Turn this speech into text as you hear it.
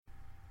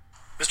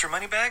Mr.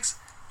 Moneybags,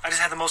 I just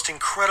had the most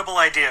incredible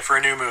idea for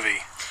a new movie.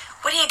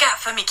 What do you got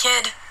for me,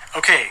 kid?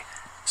 Okay,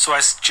 so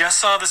I just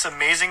saw this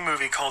amazing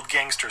movie called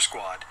Gangster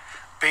Squad,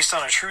 based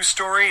on a true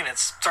story, and it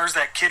stars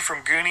that kid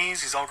from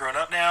Goonies, he's all grown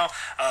up now,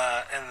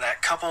 and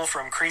that couple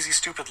from Crazy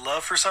Stupid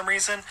Love for some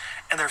reason,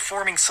 and they're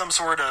forming some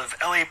sort of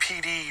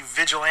LAPD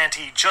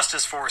vigilante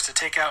justice force to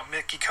take out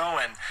Mickey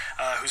Cohen,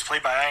 who's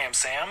played by I Am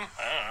Sam,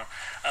 I don't know,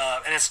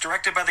 and it's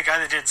directed by the guy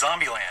that did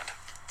Zombieland.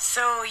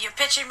 So you're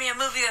pitching me a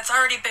movie that's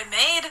already been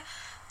made?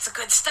 It's a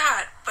good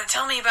start, but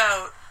tell me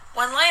about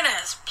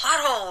one-liners, plot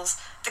holes,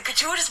 the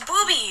gratuitous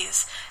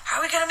boobies. How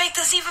are we gonna make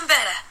this even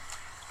better?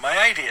 My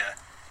idea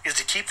is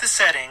to keep the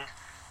setting,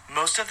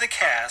 most of the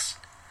cast,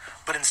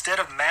 but instead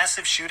of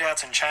massive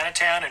shootouts in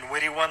Chinatown and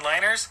witty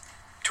one-liners,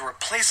 to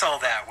replace all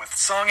that with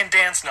song and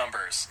dance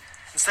numbers.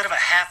 Instead of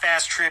a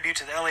half-assed tribute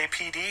to the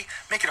LAPD,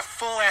 make it a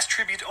full-ass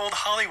tribute to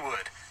old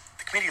Hollywood.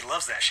 The committee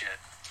loves that shit.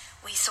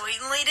 We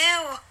certainly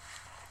do.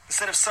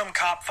 Instead of some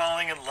cop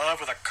falling in love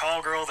with a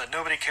call girl that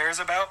nobody cares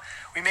about,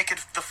 we make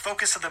it the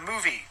focus of the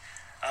movie.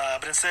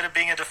 But instead of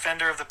being a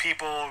defender of the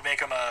people, we make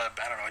him a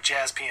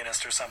jazz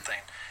pianist or something.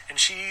 And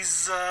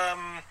she's, a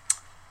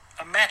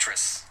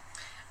mattress.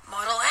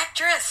 Model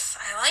actress.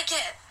 I like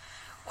it.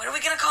 What are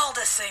we gonna call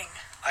this thing?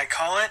 I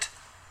call it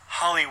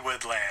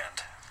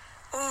Hollywoodland.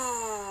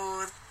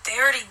 Ooh, they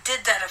already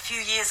did that a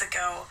few years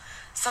ago.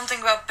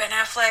 Something about Ben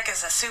Affleck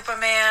as a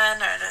Superman,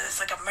 or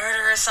there's like a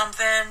murder or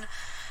something.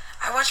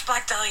 I watched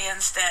Black Dahlia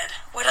instead.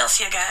 What else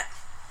you got?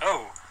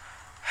 Oh,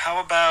 how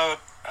about,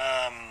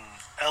 La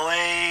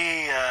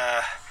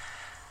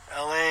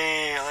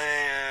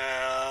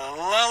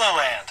La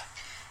Land.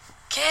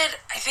 Kid,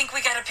 I think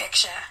we got a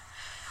picture.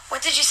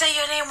 What did you say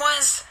your name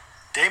was?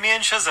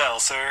 Damien Chazelle,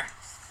 sir.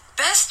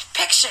 Best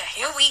picture,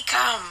 here we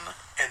come.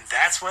 And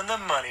that's when the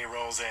money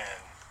rolls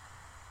in.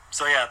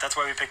 So yeah, that's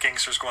why we picked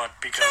Gangster Squad,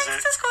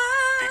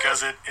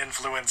 because it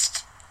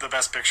influenced the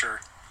best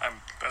picture. I'm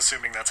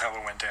assuming that's how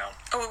it went down.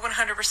 Oh, it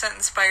 100%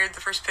 inspired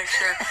the first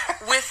picture.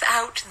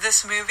 Without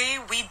this movie,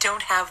 we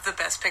don't have the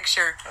best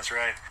picture. That's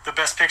right. The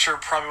best picture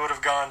probably would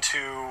have gone to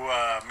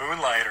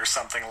Moonlight or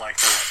something like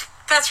that.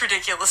 That's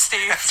ridiculous,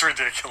 Steve. That's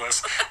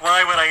ridiculous.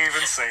 Why would I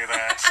even say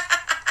that?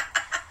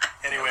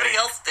 Anyway. Nobody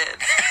else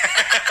did.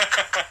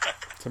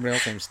 Somebody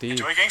else named Steve.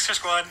 Enjoy Gangster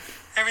Squad.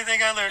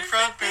 Everything I learned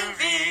from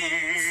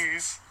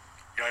movies.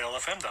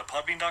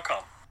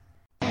 YLFM.podbean.com.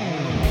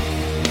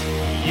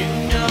 You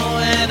know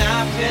when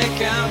I pick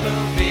a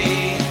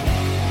movie,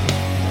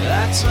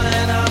 that's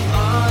when I'm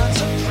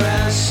under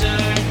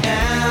pressure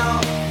now.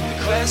 The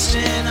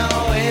question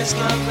always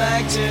comes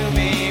back to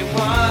me,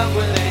 what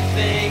were they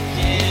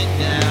thinking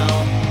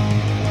now?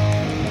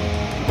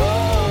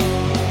 Whoa,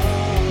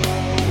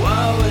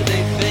 what were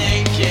they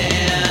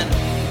thinking?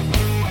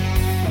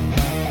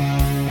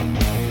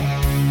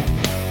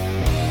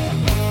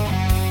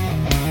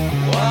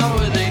 What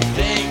were they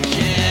thinking?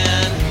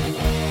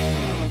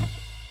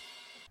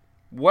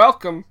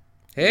 Welcome.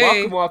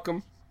 Hey.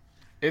 Welcome.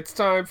 It's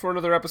time for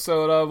another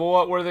episode of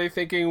What Were They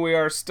Thinking? We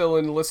are still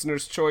in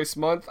Listener's Choice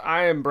Month.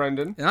 I am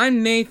Brendan. And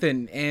I'm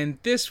Nathan, and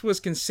this was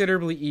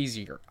considerably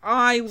easier.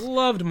 I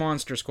loved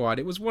Monster Squad.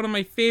 It was one of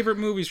my favorite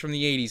movies from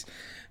the 80s.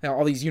 Now,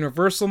 all these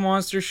Universal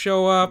monsters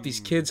show up. These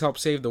kids help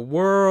save the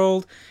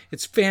world.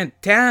 It's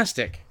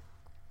fantastic.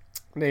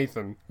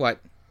 Nathan.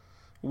 What?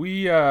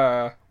 We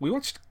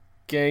watched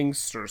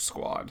Gangster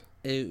Squad.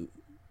 Yeah.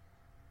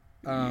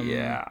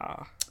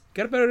 Yeah.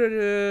 Got about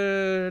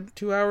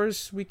 2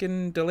 hours. We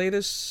can delay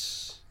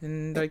this,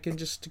 and I can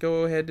just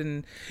go ahead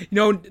and...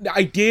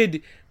 I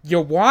did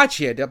watch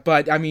it,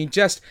 but, I mean,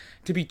 just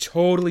to be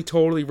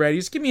totally ready.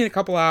 Just give me a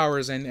couple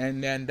hours, and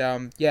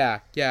yeah,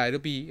 it'll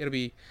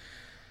be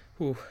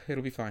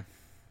fine.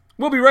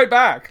 We'll be right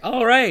back.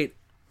 All right.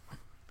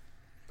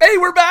 Hey,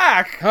 we're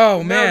back! Oh,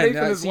 Now man.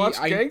 Nathan has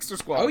watched Gangster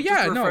Squad. Oh,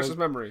 yeah, just to refresh his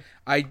memory.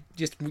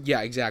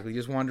 Exactly.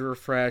 Just wanted to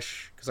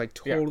refresh, because I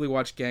totally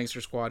watched Gangster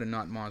Squad and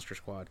not Monster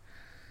Squad.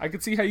 I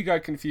could see how you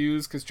got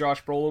confused because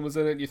Josh Brolin was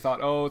in it. And you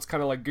thought, oh, it's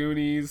kind of like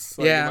Goonies.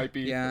 Like it might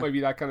be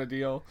that kind of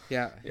deal.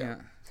 Yeah.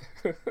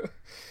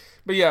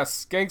 But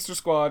yes, Gangster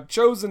Squad,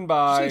 chosen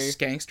by...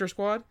 Gangster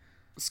Squad?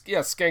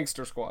 Yes,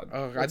 Gangster Squad.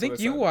 Oh, I think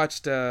you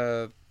watched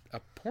a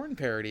porn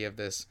parody of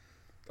this.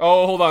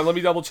 Oh, hold on. Let me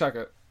double check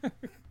it.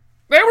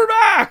 They were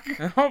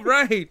back! All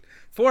right.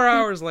 4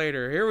 hours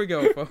later. Here we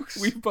go,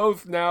 folks. We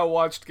both now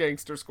watched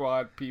Gangster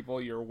Squad,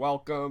 people. You're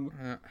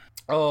welcome.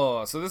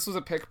 So this was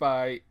a pick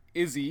by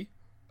Izzy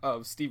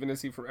of Steve and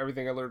Izzy from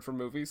Everything I Learned from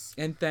Movies.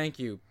 And thank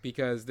you,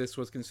 because this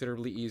was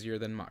considerably easier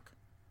than Muck.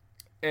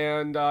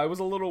 And I was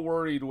a little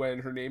worried when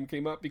her name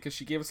came up because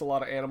she gave us a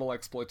lot of animal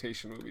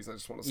exploitation movies, I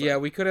just want to say. Yeah,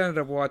 we could have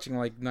ended up watching,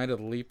 like, Night of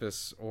the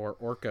Lepus or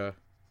Orca.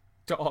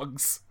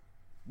 Dogs.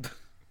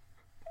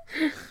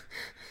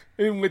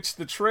 In which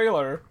the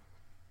trailer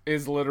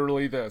is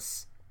literally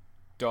this.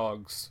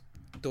 Dogs.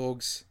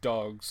 Dogs.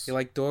 Dogs. You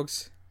like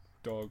dogs?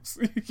 Dogs.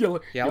 I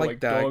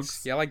like dogs.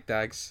 Dogs? Yeah, I like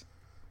dogs.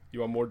 You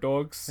want more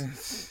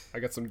dogs? I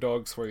got some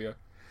dogs for you.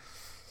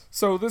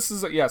 So this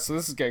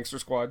is Gangster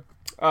Squad.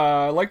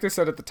 like they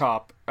said at the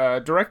top,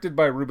 directed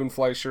by Ruben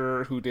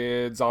Fleischer, who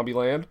did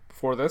Zombieland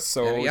before this,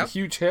 so it was a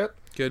huge hit.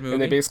 Good movie.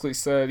 And they basically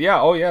said,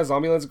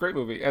 Zombieland's a great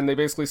movie. And they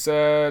basically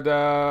said,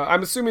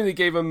 I'm assuming they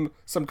gave him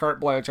some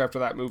carte blanche after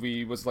that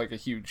movie was like a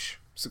huge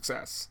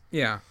success.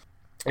 Yeah.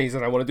 And he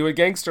said, I want to do a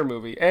gangster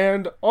movie.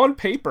 And on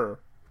paper,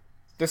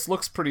 this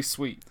looks pretty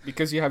sweet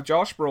because you have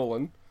Josh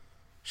Brolin,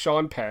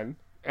 Sean Penn,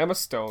 Emma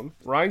Stone,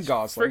 Ryan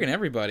Gosling, Friggin'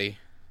 everybody.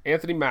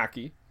 Anthony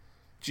Mackie,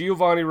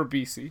 Giovanni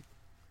Ribisi.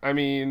 I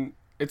mean,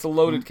 it's a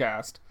loaded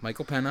cast,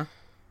 Michael Pena.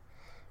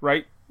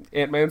 right?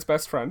 Ant-Man's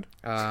best friend.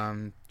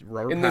 Robert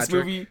In Patrick. this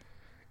movie,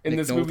 Nick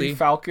this movie,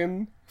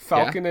 Nolte.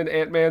 Falcon and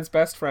Ant-Man's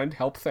best friend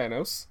help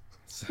Thanos.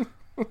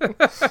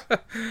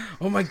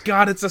 Oh my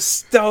god, it's a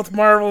stealth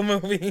Marvel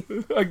movie.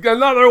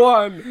 Another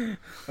one.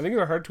 I think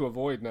they're hard to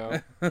avoid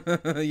now.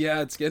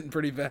 Yeah, it's getting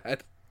pretty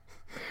bad.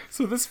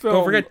 So this film.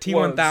 Don't forget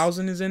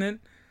T-1000 is in it.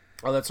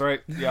 Oh, that's right.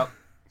 Yep.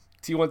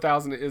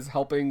 T-1000 is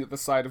helping the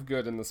side of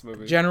good in this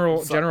movie.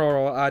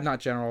 Not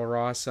General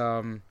Ross.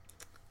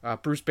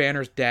 Bruce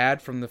Banner's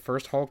dad from the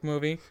first Hulk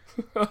movie.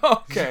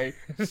 Okay.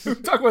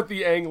 Talk about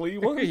the Ang Lee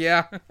one.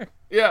 Yeah.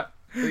 Yeah.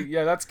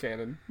 Yeah, that's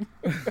canon.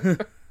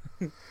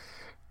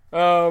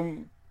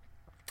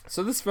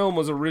 So this film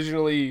was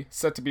originally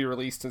set to be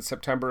released in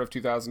September of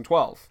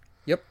 2012.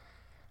 Yep.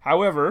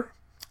 However,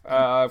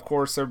 of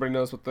course, everybody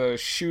knows what the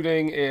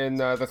shooting in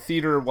the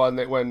theater one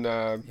that when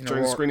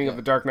during the screening of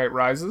The Dark Knight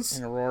Rises.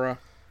 In Aurora.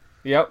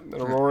 Yep,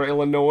 in Aurora,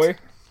 Illinois.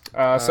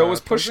 So it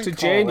was pushed to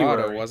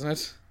January, wasn't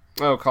it?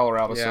 Oh,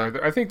 Colorado. Yeah. Sorry,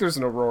 I think there's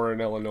an Aurora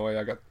in Illinois.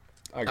 I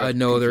got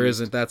No, there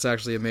confused. isn't. That's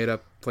actually a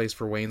made-up place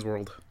for Wayne's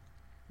World.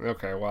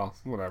 Okay, well,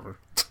 whatever.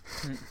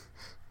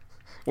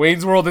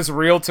 Wayne's World is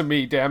real to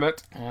me, damn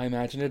it. I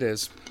imagine it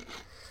is.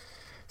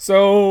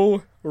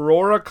 So,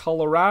 Aurora,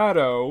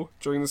 Colorado,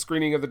 during the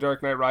screening of The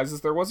Dark Knight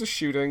Rises, there was a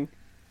shooting.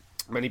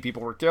 Many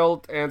people were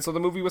killed, and so the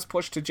movie was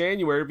pushed to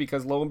January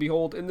because, lo and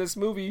behold, in this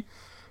movie,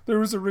 there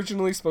was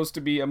originally supposed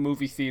to be a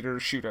movie theater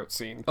shootout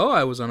scene. Oh,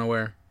 I was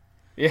unaware.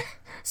 Yeah,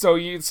 so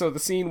the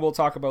scene we'll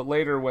talk about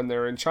later when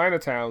they're in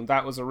Chinatown,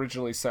 that was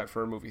originally set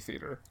for a movie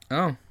theater.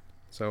 Oh,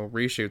 so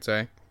reshoots,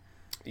 eh?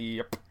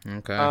 Yep.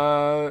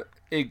 Okay.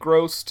 It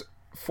grossed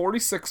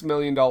 $46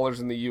 million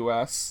in the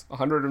U.S.,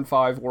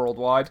 105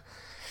 worldwide.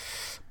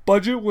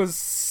 Budget was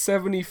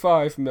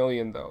 $75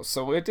 million, though,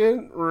 so it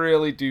didn't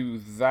really do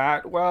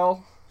that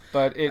well,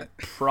 but it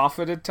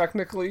profited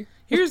technically.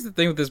 Here's the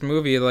thing with this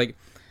movie, like,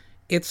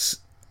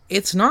 it's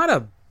not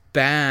a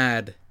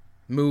bad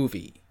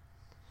movie.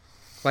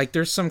 Like,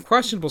 there's some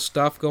questionable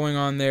stuff going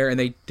on there, and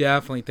they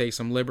definitely take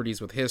some liberties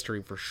with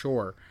history, for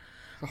sure.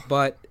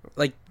 But,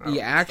 like,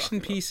 the action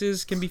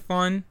pieces can be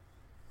fun.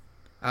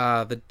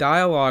 The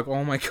dialogue,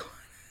 oh my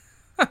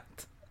god.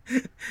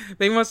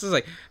 They must have,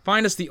 like,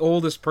 find us the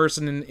oldest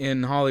person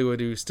in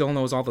Hollywood who still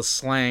knows all the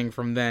slang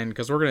from then,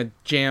 because we're going to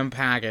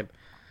jam-pack it.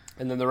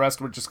 And then the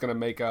rest we're just going to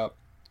make up.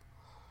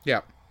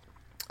 Yeah.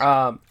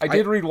 I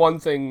did read one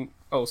thing.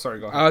 Oh, sorry,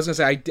 go ahead. I was going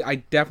to say, I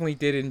definitely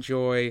did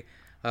enjoy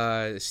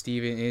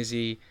Steve and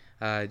Izzy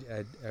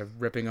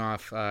ripping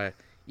off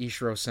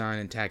Ishiro-san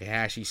and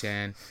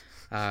Takahashi-san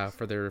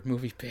for their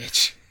movie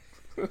pitch.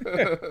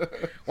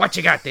 What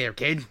you got there,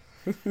 kid?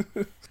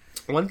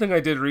 One thing I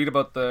did read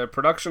about the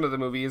production of the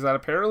movie is that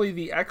apparently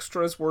the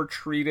extras were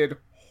treated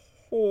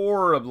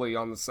horribly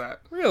on the set.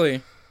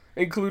 Really?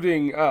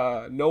 Including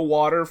no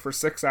water for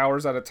 6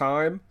 hours at a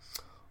time.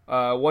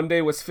 One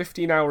day was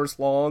 15 hours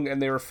long,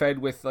 and they were fed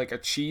with like a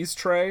cheese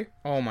tray.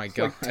 Oh my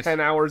god! Like 10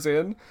 hours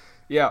in.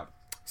 Yeah.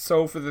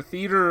 So for the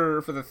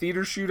theater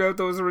shootout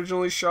that was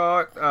originally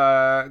shot,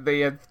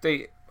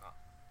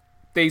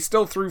 they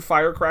still threw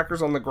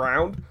firecrackers on the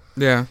ground.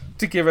 Yeah.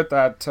 To give it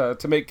that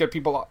to get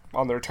people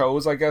on their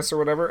toes, I guess, or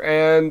whatever.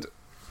 And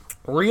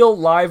real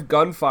live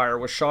gunfire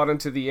was shot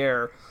into the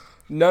air.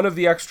 None of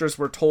the extras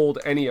were told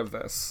any of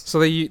this. So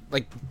they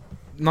like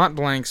not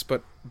blanks,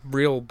 but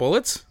real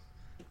bullets.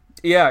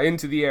 Yeah,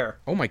 into the air.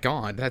 Oh my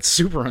god, that's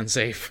super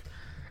unsafe.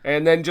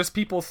 And then just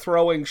people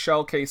throwing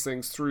shell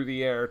casings through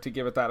the air to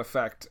give it that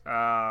effect.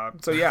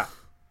 So yeah,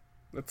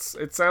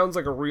 it sounds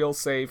like a real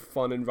safe,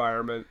 fun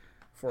environment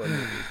for a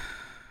movie.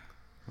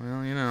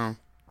 Well, you know.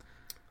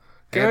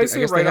 They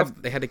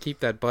had to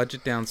keep that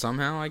budget down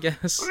somehow, I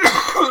guess.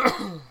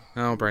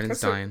 Oh, Brandon's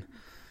dying.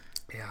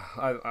 Yeah,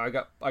 I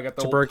got the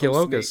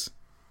tuberculosis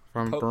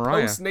from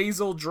Mariah.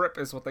 Post-nasal drip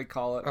is what they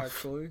call it,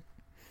 actually.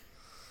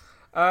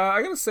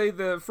 I gotta say,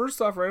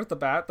 first off, right off the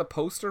bat, the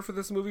poster for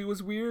this movie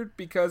was weird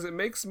because it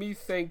makes me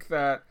think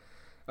that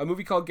a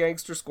movie called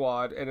Gangster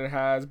Squad, and it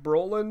has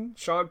Brolin,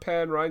 Sean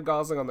Penn, Ryan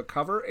Gosling on the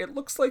cover. It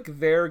looks like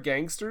they're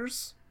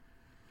gangsters,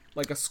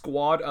 like a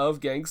squad of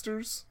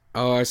gangsters.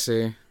 Oh, I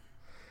see.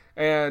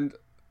 And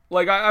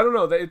like I don't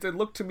know, it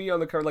looked to me on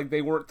the cover like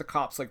they weren't the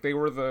cops, like they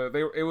were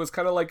it was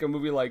kind of like a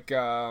movie like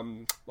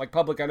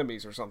Public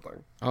Enemies or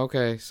something.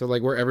 Okay, so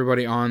like where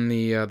everybody on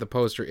the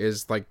poster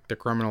is like the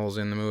criminals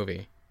in the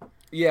movie.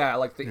 Yeah,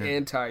 like the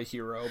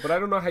anti-hero. But I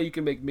don't know how you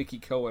can make Mickey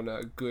Cohen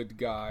a good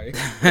guy.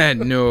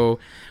 No.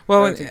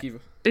 Well, there's that.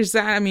 There's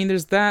that. I mean,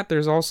 there's that.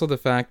 There's also the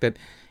fact that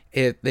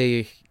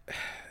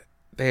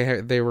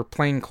they were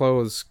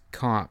plainclothes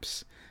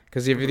cops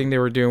because everything they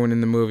were doing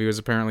in the movie was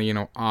apparently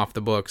off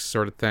the books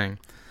sort of thing.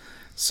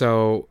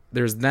 So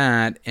there's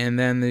that, and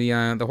then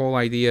the whole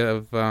idea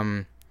of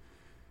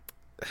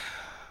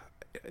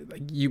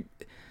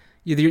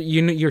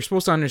you're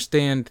supposed to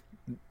understand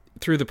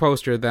through the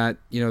poster that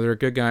there are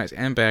good guys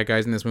and bad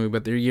guys in this movie,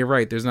 but you're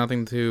right. There's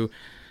nothing to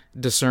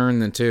discern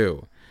the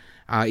two.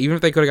 Even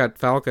if they could have got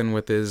Falcon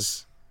with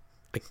his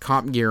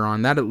cop gear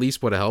on, that at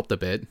least would have helped a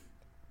bit.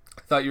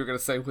 I thought you were going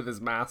to say with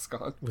his mask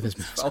on. With his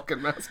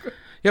Falcon mask on.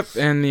 Yep,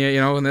 and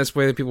in this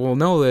way that people will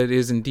know that it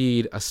is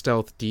indeed a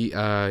stealth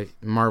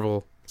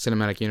Marvel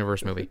Cinematic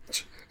Universe movie.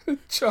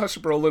 Josh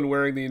Brolin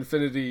wearing the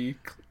Infinity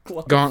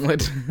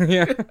Gauntlet.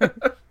 Yeah.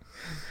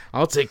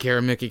 I'll take care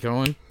of Mickey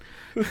Cohen.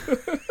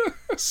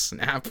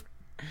 Snap.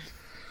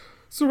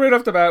 So right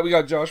off the bat, we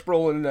got Josh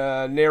Brolin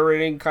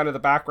narrating kind of the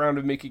background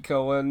of Mickey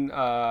Cohen,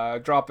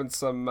 dropping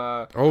some...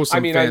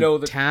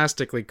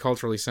 fantastically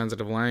culturally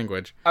sensitive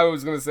language. I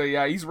was going to say,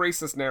 yeah, he's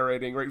racist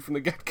narrating right from the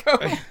get-go.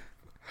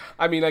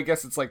 I mean, I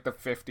guess it's like the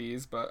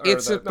 50s, but...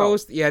 It's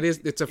supposed... No. Yeah, it is.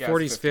 It's a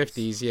 40s,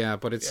 50s, yeah,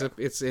 but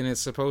it's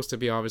supposed to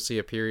be obviously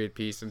a period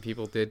piece, and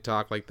people did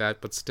talk like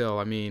that, but still,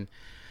 I mean...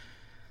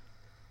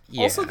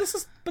 Yeah. Also, this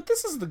is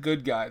the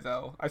good guy,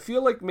 though. I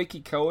feel like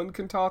Mickey Cohen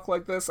can talk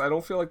like this. I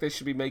don't feel like they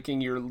should be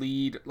making your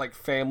lead,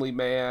 family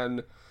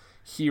man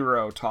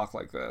hero talk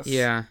like this.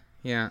 Yeah,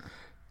 yeah.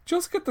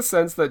 Just get the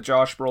sense that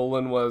Josh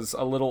Brolin was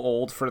a little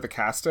old for the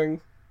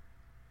casting.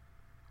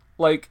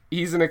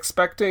 He's an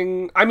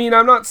expecting... I mean,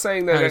 I'm not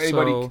saying that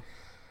anybody...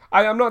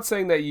 I'm not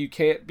saying that you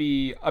can't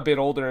be a bit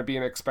older and be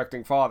an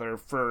expecting father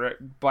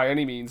by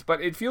any means,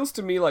 but it feels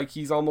to me like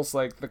he's almost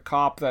like the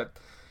cop that...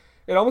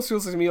 It almost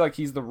feels to me like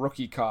he's the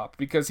rookie cop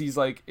because he's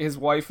his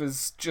wife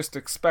is just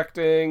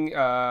expecting.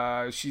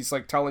 She's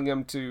telling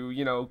him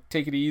to,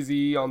 take it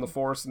easy on the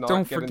force and not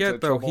Don't get forget,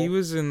 into trouble. Though, he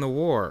was in the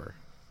war.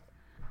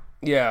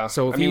 Yeah.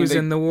 So if he was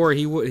in the war,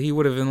 he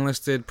would have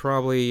enlisted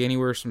probably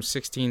anywhere from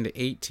 16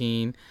 to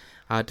 18,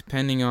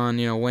 depending on,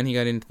 when he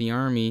got into the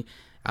army.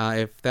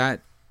 If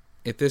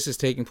this is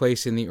taking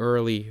place in the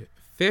early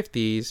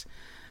 50s,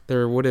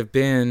 there would have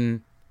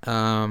been,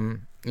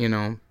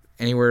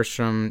 anywhere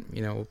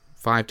from,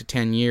 5 to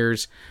 10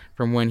 years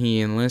from when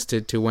he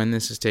enlisted to when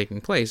this is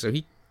taking place. So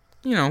he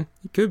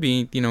could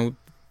be,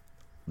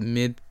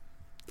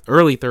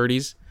 early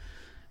 30s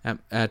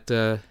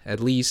at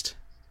least,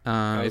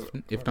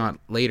 if not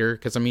later.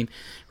 Because I mean,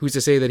 who's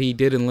to say that he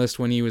did enlist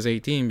when he was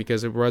 18?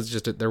 Because there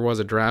was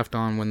a draft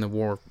on when the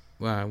war,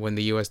 when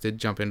the U.S. did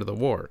jump into the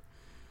war.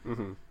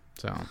 Mm-hmm.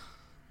 So,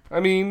 I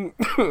mean,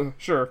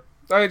 sure.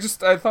 I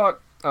thought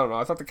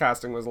the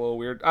casting was a little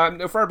weird.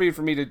 Far be it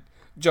for me to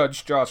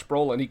judge Josh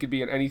Brolin. He could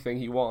be in anything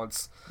he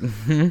wants.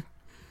 Mm-hmm.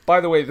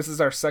 By the way, this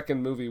is our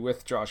second movie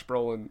with Josh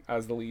Brolin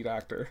as the lead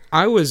actor.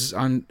 It was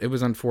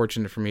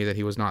unfortunate for me that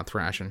he was not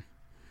thrashing.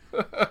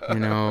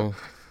 What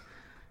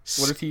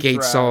if he Skate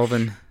thrashed?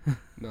 Sullivan.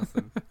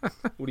 Nothing.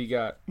 What do you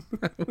got?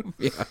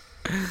 Yeah.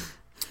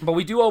 But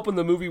we do open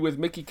the movie with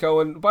Mickey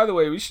Cohen. By the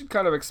way, we should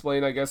kind of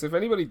explain, I guess, if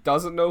anybody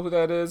doesn't know who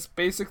that is,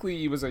 basically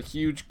he was a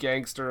huge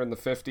gangster in the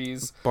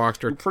 50s.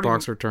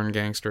 Boxer turned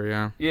gangster,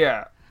 yeah.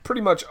 Yeah.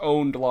 Pretty much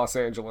owned Los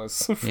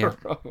Angeles for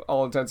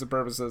all intents and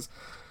purposes.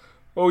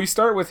 Well, we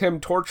start with him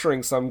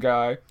torturing some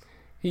guy.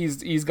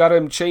 He's got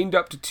him chained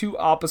up to two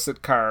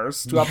opposite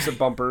bumpers.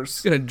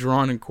 He's gonna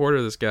draw and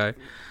quarter this guy.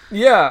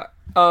 Yeah.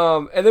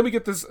 And then we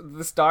get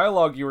this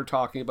dialogue you were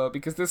talking about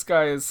because this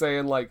guy is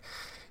saying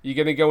you're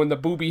gonna go in the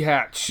booby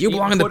hatch. You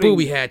belong in the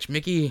booby hatch,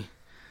 Mickey.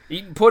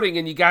 Eating pudding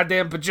in your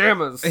goddamn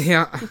pajamas.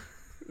 Yeah.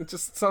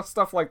 Just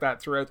stuff like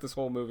that throughout this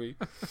whole movie.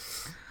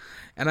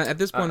 And at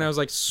this point, I was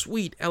like,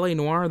 sweet, L.A.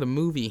 Noire, the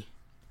movie.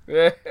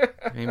 Yeah.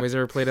 Anybody's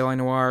ever played L.A.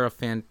 Noire, a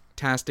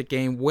fantastic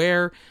game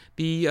where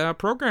the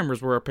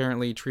programmers were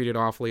apparently treated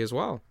awfully as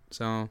well.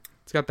 So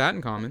it's got that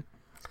in common.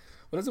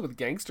 What is it with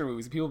gangster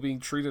movies? People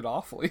being treated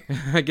awfully?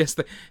 I guess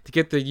to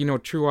get the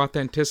true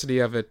authenticity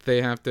of it,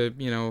 they have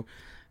to,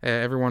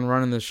 everyone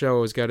running the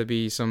show has got to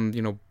be some,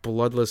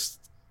 bloodless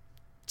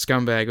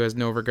scumbag who has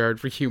no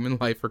regard for human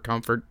life or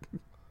comfort.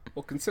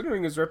 Well,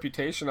 considering his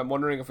reputation, I'm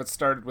wondering if it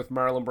started with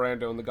Marlon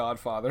Brando in The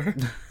Godfather.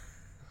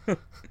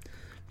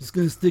 Just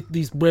gonna stick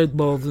these bread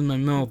balls in my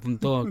mouth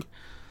and talk.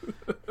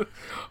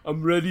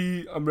 I'm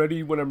ready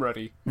when I'm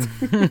ready.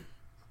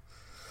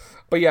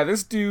 But yeah,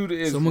 this dude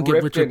is Someone ripped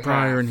get Richard in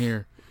Pryor half. in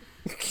here.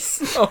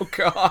 Oh,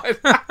 God.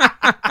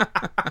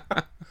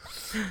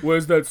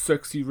 Where's that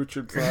sexy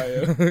Richard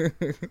Pryor?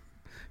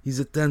 He's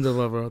a tender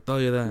lover, I'll tell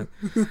you that.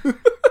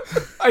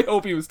 I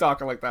hope he was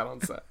talking like that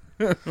on set.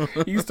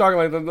 He was talking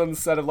like that on the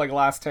set of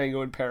Last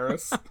Tango in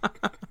Paris.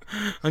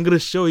 I'm gonna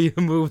show you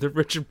a move that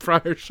Richard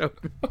Pryor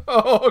showed me.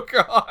 Oh,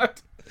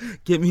 God.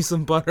 Get me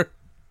some butter.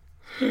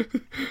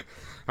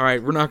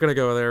 Alright, we're not gonna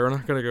go there.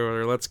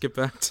 Let's get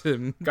back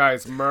to...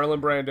 Guys,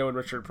 Marlon Brando and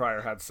Richard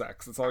Pryor had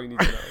sex. That's all you need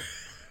to know.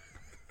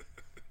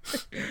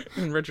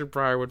 And Richard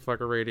Pryor would fuck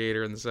a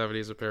radiator in the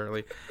 70s,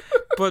 apparently.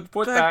 But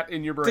Put that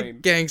in your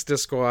brain. The Gangsta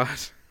Squad.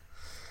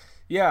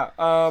 Yeah,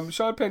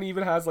 Sean Penn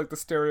even has like the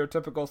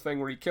stereotypical thing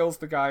where he kills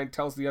the guy and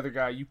tells the other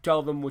guy, "You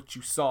tell them what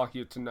you saw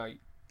here tonight."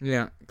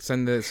 Yeah,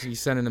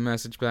 he's sending a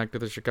message back to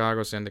the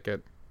Chicago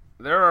Syndicate.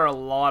 There are a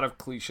lot of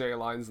cliche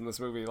lines in this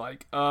movie,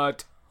 like a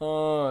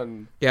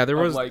ton. Yeah, there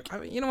was like,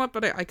 you know what?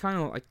 But I kind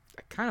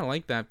of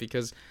like that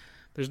because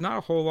there's not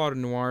a whole lot of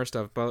noir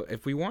stuff. But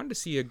if we wanted to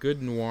see a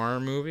good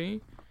noir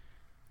movie,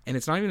 and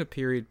it's not even a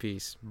period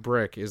piece,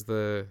 Brick is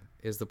the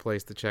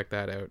place to check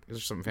that out.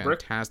 There's some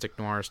fantastic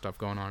noir stuff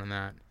going on in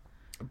that.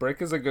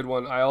 Brick is a good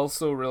one. I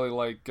also really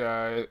like,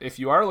 if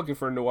you are looking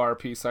for a noir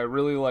piece, I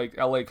really like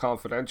L.A.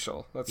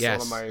 Confidential. That's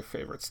one of my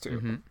favorites, too.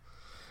 Mm-hmm.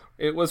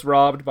 It was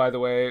robbed, by the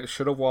way. It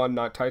should have won,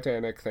 not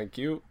Titanic. Thank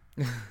you.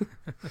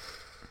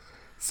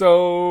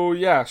 So,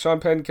 yeah, Sean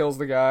Penn kills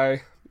the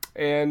guy.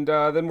 And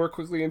then we're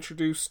quickly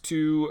introduced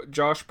to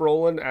Josh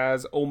Brolin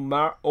as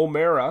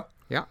O'Mara.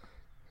 Yeah.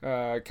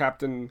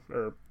 Captain,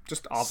 or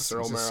just Officer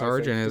He's O'Mara, a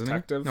sergeant, I think. isn't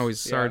Detective. he? No,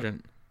 he's a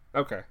sergeant.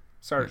 Okay.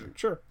 Sergeant.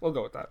 Sure, we'll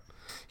go with that.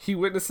 He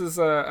witnesses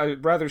a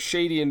rather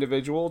shady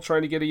individual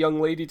trying to get a young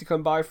lady to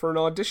come by for an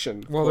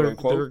audition. Well,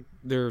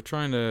 they're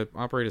trying to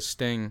operate a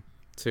sting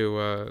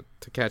to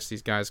catch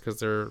these guys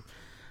because they're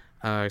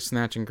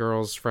snatching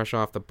girls fresh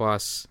off the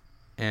bus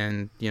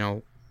and, you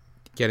know,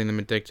 getting them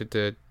addicted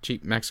to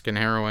cheap Mexican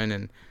heroin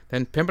and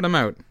then pimping them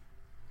out.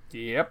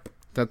 Yep.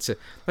 That's it.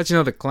 Let you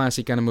know the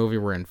classy kind of movie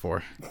we're in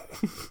for.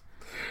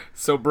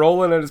 So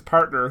Brolin and his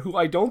partner, who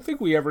I don't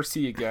think we ever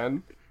see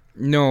again,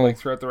 no,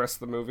 throughout the rest of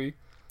the movie.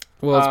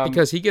 Well, it's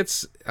because he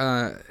gets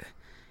we'll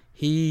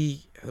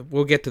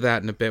get to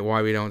that in a bit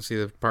why we don't see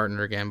the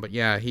partner again. But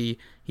yeah, he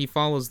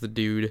follows the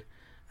dude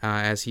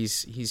as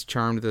he's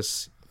charmed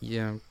this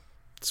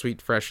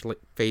sweet fresh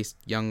faced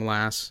young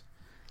lass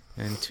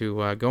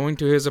into going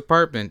to his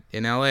apartment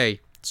in L.A.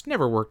 It's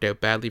never worked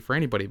out badly for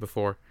anybody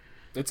before.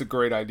 It's a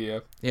great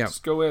idea. Yeah,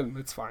 just go in.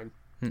 It's fine.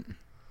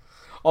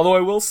 Although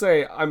I will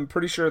say, I'm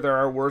pretty sure there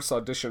are worse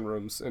audition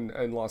rooms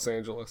in Los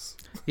Angeles.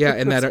 Yeah,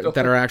 and that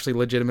are actually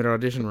legitimate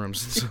audition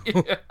rooms. So.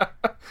 Yeah.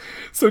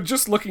 So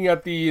just looking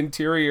at the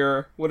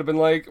interior would have been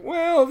like,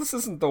 well, this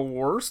isn't the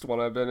worst one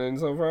I've been in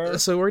so far.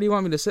 So where do you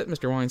want me to sit,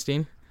 Mr.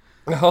 Weinstein?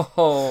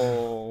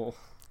 Oh,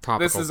 Topical.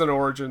 This is an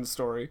origin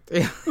story.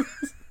 Yeah.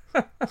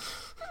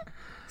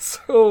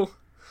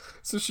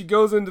 So she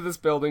goes into this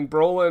building.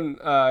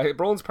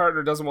 Brolin's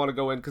partner doesn't want to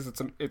go in because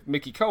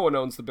Mickey Cohen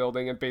owns the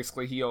building, and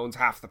basically he owns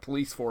half the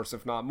police force,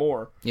 if not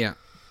more. Yeah.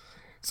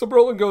 So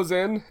Brolin goes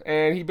in,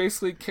 and he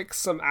basically kicks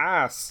some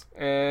ass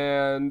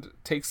and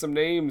takes some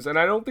names. And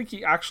I don't think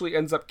he actually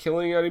ends up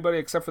killing anybody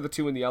except for the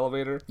two in the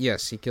elevator.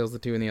 Yes, he kills the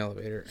two in the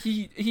elevator.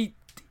 He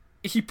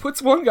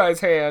puts one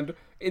guy's hand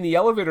in the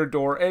elevator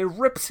door and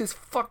rips his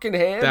fucking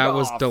hand off. That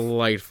was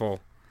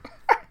delightful.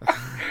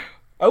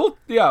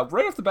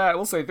 Right off the bat, I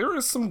will say there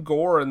is some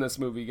gore in this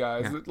movie,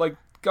 guys. Yeah. Like,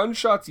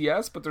 gunshots,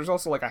 yes, but there's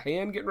also like a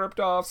hand getting ripped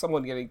off,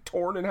 someone getting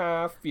torn in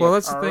half. Well,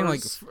 that's the thing,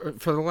 like,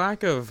 for the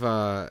lack of,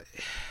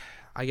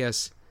 I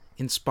guess,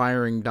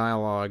 inspiring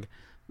dialogue,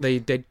 they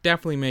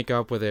definitely make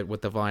up with it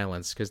with the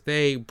violence, because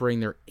they bring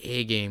their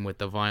A game with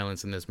the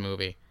violence in this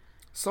movie.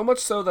 So much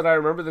so that I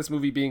remember this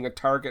movie being a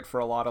target for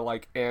a lot of,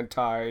 like,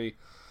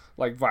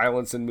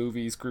 violence in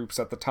movies groups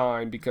at the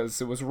time,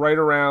 because it was right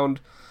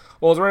around...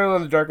 Well, it was right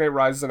around The Dark Knight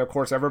Rises, and of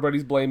course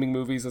everybody's blaming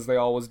movies, as they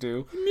always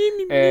do.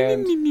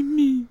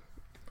 Me.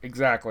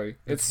 Exactly.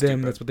 It's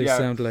them, stupid. That's what they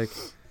sound like.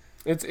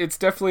 It's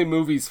definitely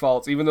movies'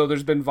 faults, even though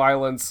there's been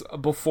violence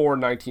before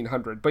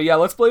 1900. But yeah,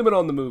 let's blame it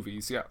on the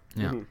movies, yeah.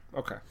 Mm-hmm.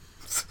 Okay.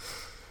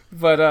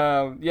 But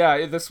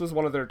this was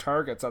one of their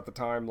targets at the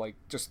time, like,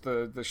 just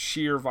the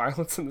sheer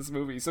violence in this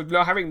movie. So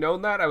having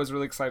known that, I was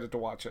really excited to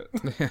watch it.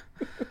 Yeah.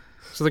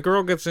 So the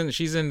girl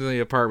she's into the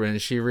apartment,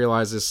 and she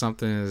realizes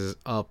something is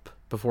up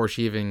before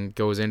she even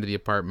goes into the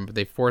apartment, but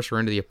they force her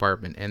into the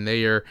apartment, and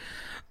they are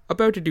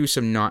about to do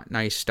some not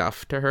nice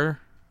stuff to her.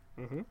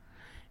 Mm-hmm.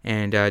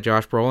 And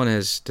Josh Brolin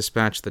has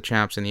dispatched the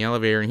chaps in the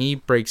elevator, and he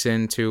breaks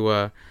in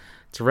to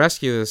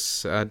rescue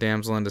this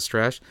damsel in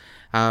distress.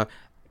 I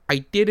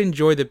did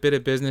enjoy the bit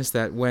of business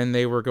that when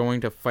they were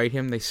going to fight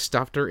him, they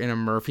stuffed her in a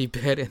Murphy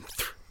bed and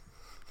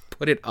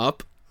put it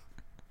up.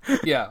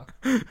 Yeah.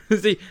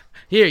 See,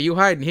 here, you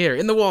hide in here,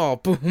 in the wall,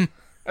 boom.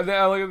 And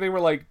then they were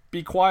like,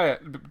 "Be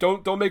quiet,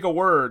 don't make a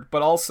word."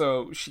 But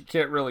also, she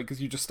can't really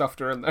because you just stuffed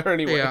her in there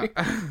anyway.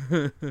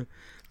 Yeah.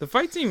 The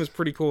fight scene was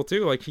pretty cool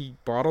too. Like, he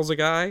bottles a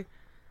guy.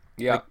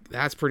 Yeah, like,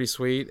 that's pretty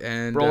sweet.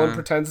 And Brolin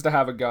pretends to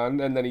have a gun,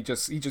 and then he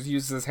just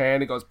uses his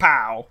hand and goes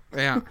pow.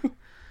 Yeah.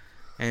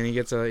 And he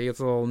gets a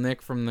little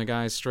nick from the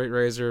guy's straight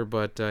razor,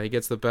 but he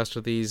gets the best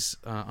of these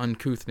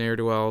uncouth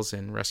ne'er-do-wells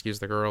and rescues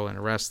the girl and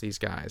arrests these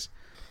guys.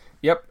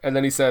 Yep, and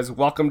then he says,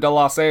 "Welcome to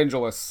Los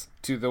Angeles,"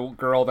 to the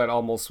girl that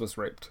almost was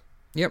raped.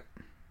 Yep.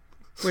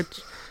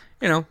 Which,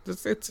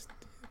 it's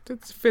a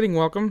fitting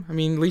welcome. I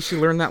mean, at least you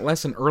learned that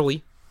lesson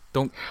early.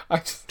 Don't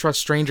trust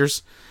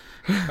strangers.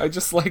 I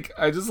just like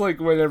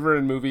whenever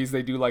in movies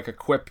they do like a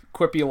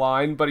quippy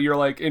line, but you're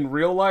like, in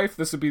real life,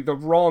 this would be the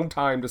wrong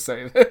time to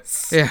say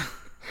this. Yeah.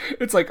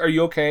 It's like, are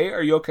you okay?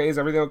 Are you okay? Is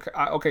everything okay?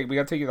 Okay, we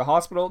gotta take you to the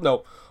hospital?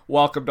 No.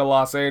 Welcome to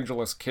Los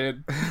Angeles,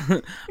 kid.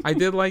 I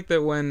did like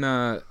that when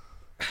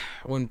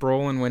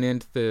Brolin went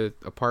into the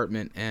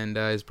apartment and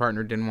his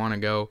partner didn't want to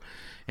go,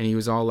 and he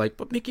was all like,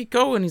 "But Mickey,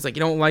 go!" And he's like,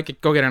 "You don't like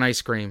it? Go get an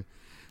ice cream."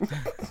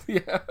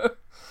 Yeah.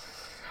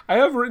 I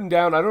have written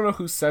down, I don't know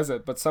who says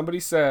it, but somebody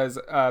says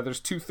there's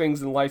two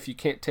things in life you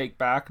can't take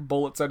back: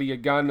 bullets out of your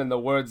gun and the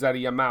words out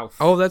of your mouth.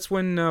 Oh, that's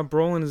when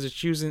Brolin is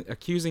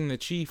accusing the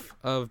chief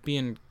of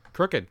being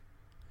crooked.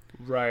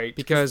 Right.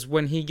 Because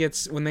when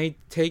they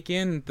take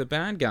in the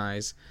bad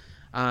guys,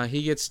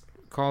 he gets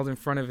called in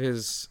front of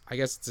his, I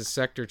guess it's his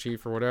sector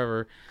chief or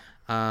whatever,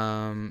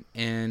 and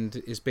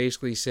is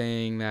basically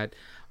saying that,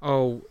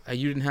 oh,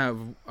 you didn't have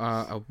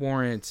a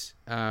warrant,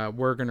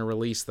 we're going to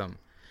release them.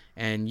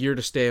 And you're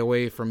to stay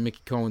away from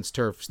Mickey Cohen's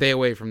turf. Stay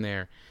away from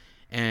there.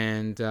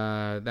 And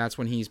that's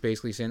when he's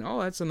basically saying,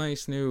 oh, that's a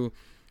nice new,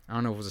 I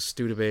don't know if it was a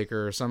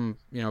Studebaker or some,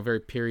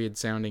 very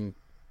period-sounding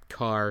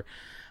car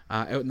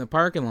out in the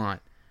parking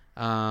lot.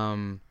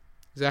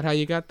 Is that how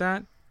you got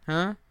that?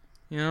 Huh?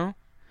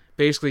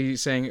 Basically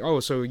saying, oh,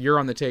 so you're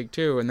on the take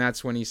too. And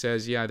that's when he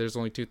says, yeah, there's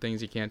only two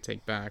things you can't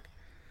take back.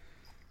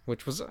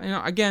 Which was,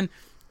 again,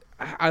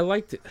 I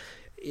liked it.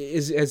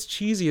 As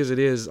cheesy as it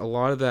is, a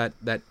lot of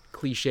that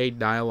cliched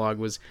dialogue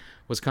was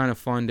kind of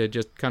fun to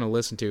just kind of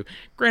listen to.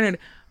 Granted,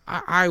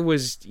 I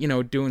was,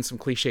 doing some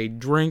cliched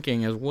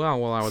drinking as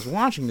well while I was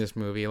watching this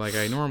movie, like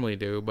I normally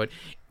do, but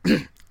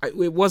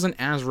it wasn't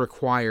as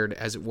required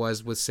as it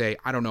was with, say,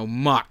 I don't know,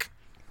 Muck.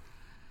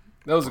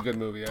 That was a good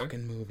movie, eh?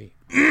 Fucking movie.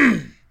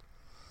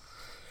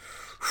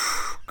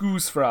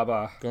 Goose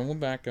Fraba. Going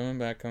back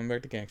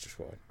to Gangster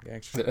Squad.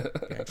 Gangster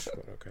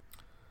Squad, okay.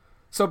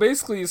 So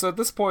basically, at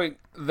this point,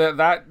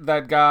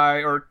 that guy,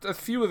 or a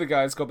few of the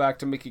guys, go back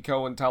to Mickey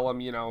Cohen and tell him,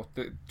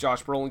 that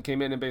Josh Brolin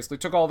came in and basically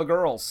took all the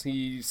girls.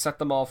 He set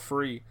them all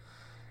free.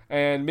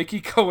 And Mickey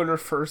Cohen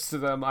refers to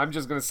them, I'm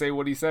just going to say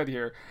what he said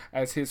here,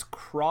 as his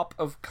crop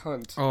of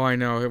cunt. Oh, I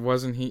know. It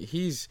wasn't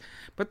he's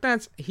the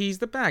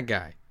bad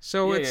guy.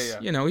 So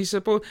yeah. He's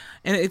supposed,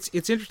 and it's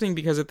interesting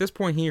because at this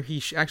point here,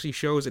 he actually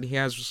shows that he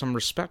has some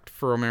respect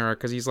for O'Mara,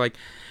 because he's like,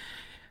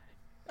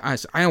 I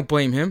don't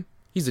blame him.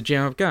 He's a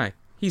jam-up guy.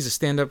 He's a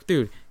stand-up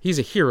dude. He's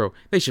a hero.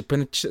 They should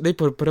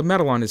put a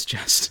medal on his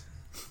chest.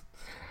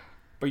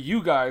 But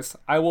you guys,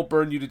 I will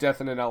burn you to death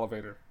in an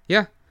elevator.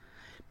 Yeah.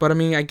 But I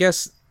mean, I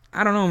guess,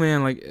 I don't know,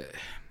 man, like,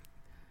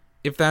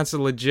 if that's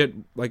a legit,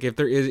 like, if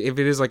it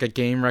is like a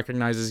game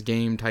recognizes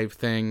game type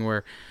thing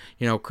where,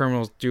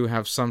 criminals do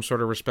have some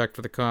sort of respect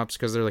for the cops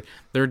because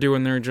they're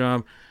doing their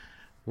job,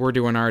 we're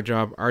doing our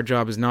job. Our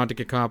job is not to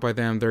get caught by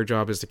them. Their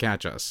job is to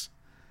catch us.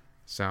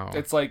 So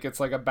it's like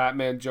a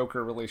Batman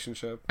Joker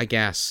relationship, I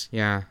guess.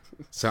 Yeah.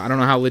 So I don't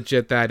know how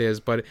legit that is,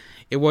 but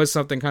it was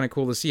something kind of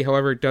cool to see.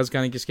 However, it does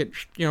kind of just get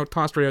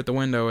tossed right out the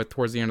window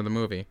towards the end of the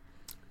movie.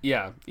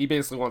 Yeah, he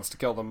basically wants to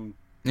kill them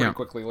pretty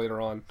quickly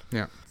later on.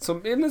 Yeah. So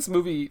in this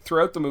movie,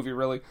 throughout the movie,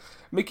 really,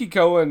 Mickey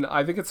Cohen,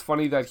 I think it's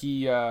funny that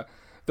he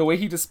the way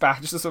he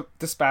dispatches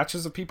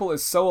of people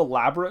is so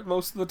elaborate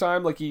most of the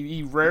time. Like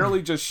he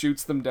rarely just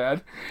shoots them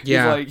dead.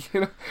 Yeah. He's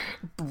like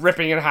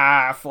ripping in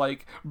half,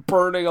 like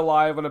burning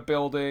alive in a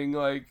building,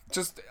 like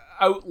just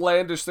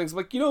outlandish things.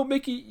 Like,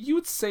 Mickey, you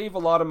would save a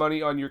lot of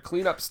money on your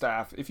cleanup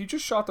staff if you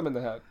just shot them in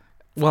the head.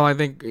 Well, I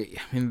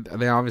mean,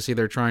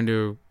 they're trying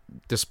to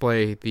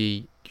display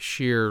the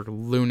sheer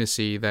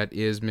lunacy that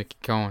is Mickey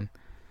Cohen.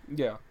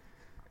 Yeah.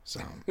 So,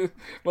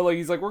 well,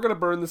 he's like, we're gonna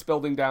burn this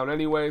building down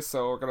anyway,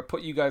 so we're gonna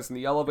put you guys in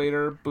the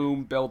elevator.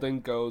 Boom, building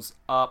goes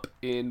up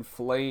in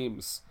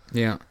flames.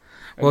 Yeah.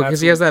 Well,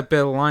 because he has that bit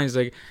of line. He's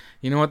like,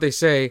 you know what they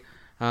say,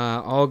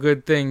 all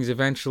good things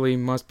eventually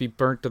must be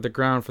burnt to the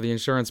ground for the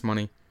insurance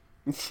money.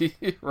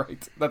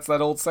 Right. That's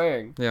that old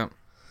saying. Yeah.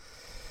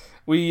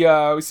 We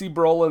see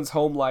Brolin's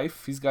home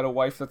life. He's got a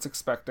wife that's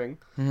expecting.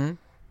 Mm-hmm.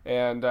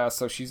 And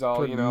so she's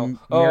all,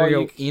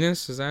 Mario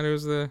Enos, is that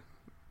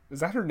Is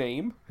that her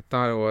name? I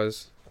thought it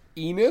was.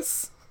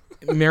 Enos?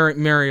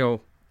 Mario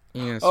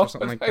Enos or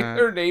something like that.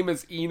 Her name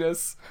is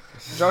Enos.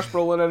 Josh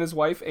Brolin and his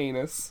wife,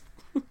 Enos.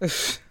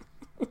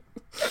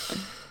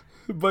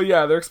 But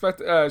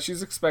yeah,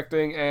 she's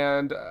expecting,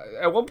 and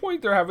at one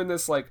point they're having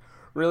this, like,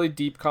 really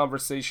deep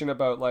conversation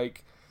about,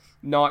 like,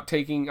 not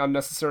taking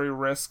unnecessary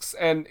risks,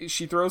 and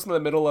she throws in the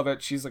middle of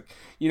it, she's like,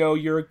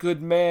 you're a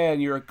good man,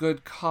 you're a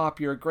good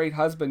cop, you're a great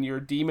husband, you're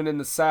a demon in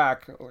the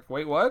sack. I'm like,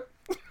 wait, what?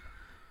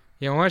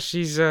 You know what?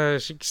 She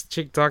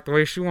can talk the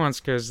way she wants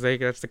because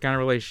that's the kind of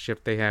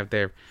relationship they have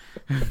there.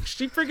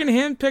 She freaking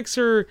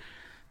handpicks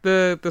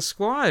the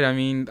squad. I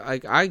mean,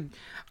 I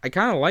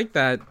kind of like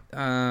that.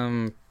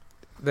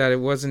 That it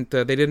wasn't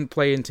they didn't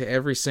play into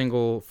every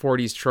single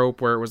 40s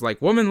trope where it was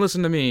like, woman,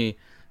 listen to me,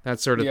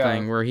 that sort of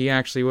thing. Where he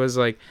actually was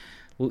like,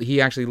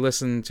 he actually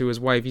listened to his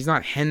wife. He's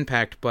not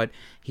henpecked, but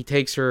he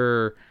takes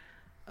her,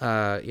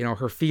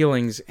 her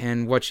feelings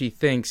and what she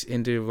thinks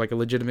into like a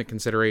legitimate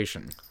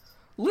consideration.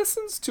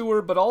 Listens to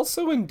her, but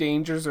also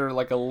endangers her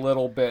like a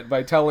little bit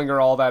by telling her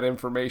all that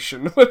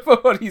information with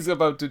what he's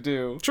about to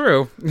do.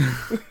 True.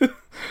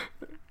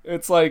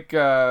 It's like,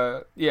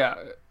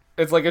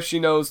 It's like if she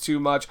knows too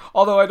much.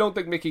 Although I don't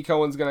think Mickey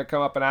Cohen's going to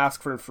come up and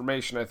ask for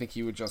information. I think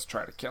he would just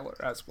try to kill her,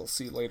 as we'll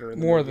see later in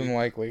the More movie. than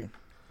likely.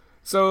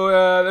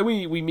 So then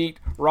we meet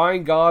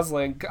Ryan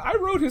Gosling. I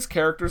wrote his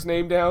character's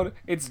name down.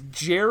 It's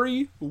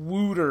Jerry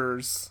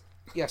Wooters.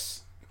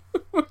 Yes.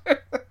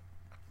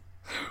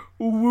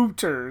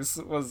 Wooters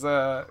was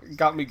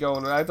got me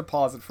going. I had to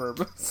pause it for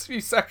a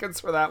few seconds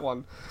for that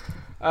one.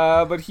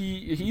 But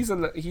he's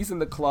in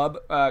the club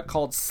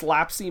called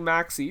Slapsy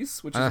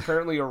Maxie's, which is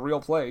apparently a real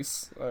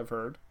place. I've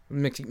heard.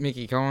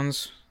 Mickey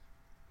Cohen's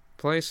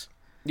place.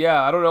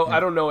 Yeah, I don't know. Yeah. I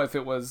don't know if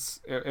it was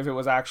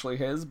actually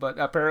his, but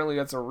apparently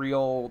it's a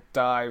real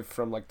dive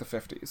from like the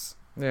 50s.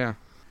 Yeah.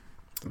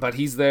 But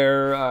he's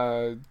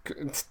there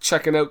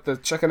checking out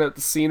the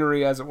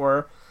scenery, as it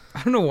were.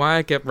 I don't know why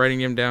I kept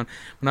writing him down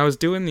when I was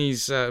doing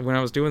these. When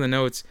I was doing the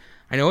notes,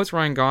 I know it's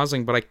Ryan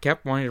Gosling, but I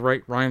kept wanting to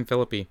write Ryan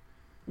Phillippe.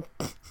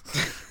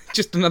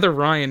 Just another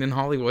Ryan in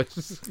Hollywood.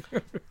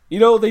 You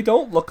know, they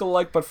don't look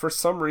alike, but for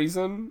some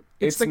reason,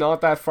 it's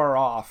not that far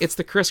off. It's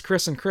the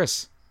Chris, and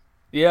Chris.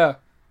 Yeah.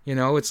 You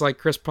know, it's like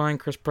Chris Pine,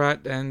 Chris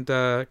Pratt, and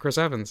Chris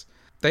Evans.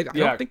 I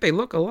don't think they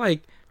look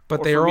alike,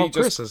 but they are all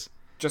Chris's.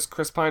 Just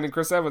Chris Pine and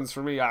Chris Evans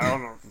for me. I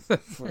don't know.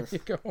 There you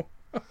go.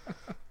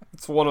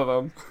 It's one of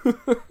them.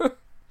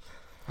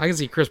 I can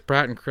see Chris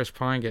Pratt and Chris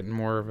Pine getting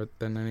more of it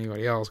than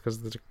anybody else because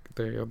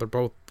they're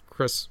both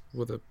Chris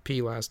with a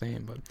P last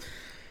name, but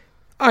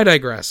I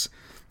digress.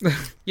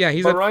 Yeah,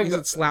 he's at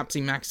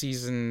Slapsy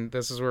Maxie's, and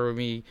this is where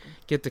we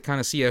get to kind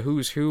of see a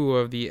who's who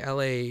of the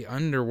L.A.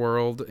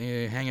 underworld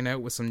hanging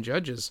out with some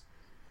judges.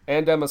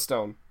 And Emma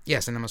Stone.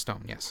 Yes, and Emma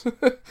Stone, yes.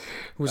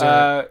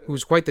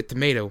 Who's quite the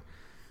tomato.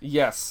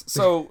 Yes.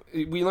 So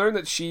we learn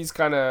that she's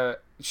kind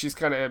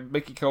of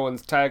Mickey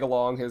Cohen's tag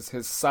along,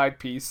 his side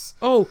piece.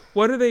 Oh,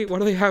 what are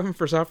they having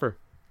for supper?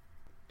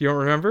 You don't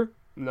remember?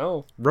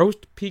 No.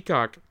 Roast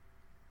peacock.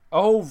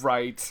 Oh,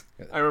 right.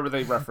 I remember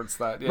they referenced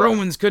that. Yeah.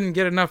 Romans couldn't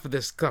get enough of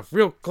this stuff.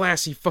 Real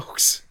classy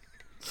folks.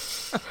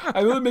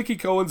 I know that Mickey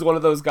Cohen's one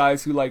of those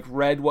guys who like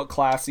read what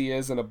classy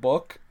is in a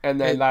book, and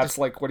then that's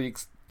like what he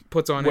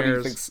puts on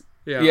airs. He thinks.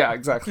 Yeah,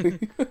 exactly.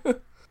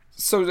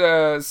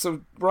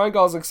 So Ryan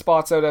Gosling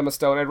spots out Emma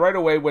Stone, and right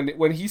away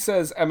when he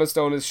says Emma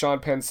Stone is Sean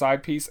Penn's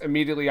side piece,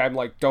 immediately I'm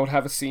like, don't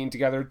have a scene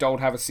together,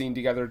 don't have a scene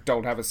together,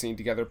 don't have a scene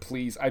together,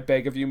 please. I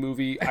beg of you,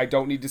 movie. I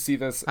don't need to see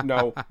this.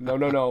 No.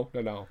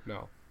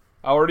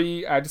 I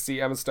already had to see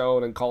Emma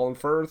Stone and Colin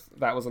Firth.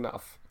 That was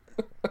enough.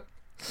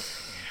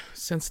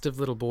 Sensitive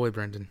little boy,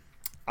 Brendan.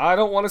 I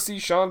don't want to see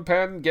Sean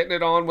Penn getting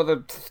it on with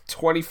a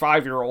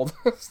 25-year-old.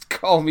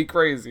 Call me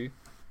crazy.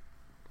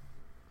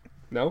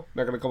 No?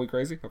 Not going to call me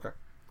crazy? Okay.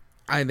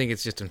 I think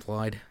it's just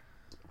implied.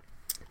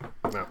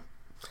 No.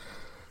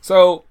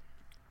 So,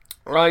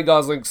 Ryan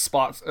Gosling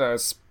scopes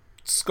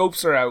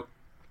her out,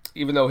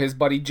 even though his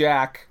buddy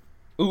Jack...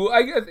 Ooh,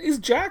 is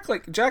Jack,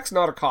 Jack's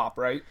not a cop,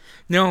 right?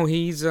 No,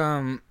 he's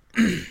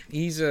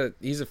he's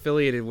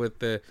affiliated with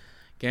the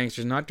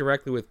gangsters, not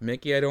directly with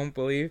Mickey, I don't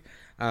believe.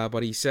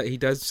 But he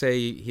does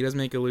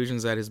make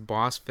allusions that his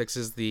boss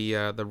fixes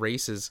the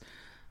races.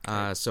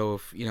 So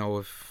if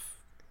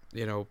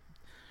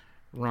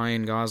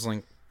Ryan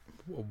Gosling,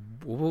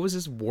 what was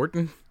his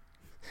Wharton?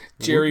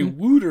 Jerry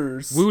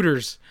Wooters.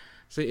 Wooters.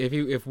 So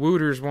if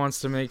Wooters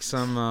wants to make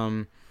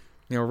some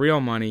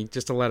real money,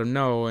 just to let him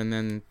know, and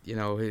then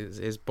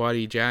his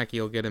buddy Jackie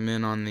will get him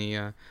in on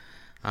the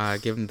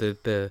give him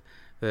the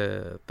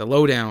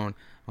lowdown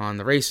on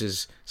the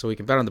races, so he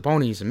can bet on the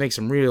ponies and make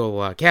some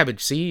real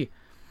cabbage. See.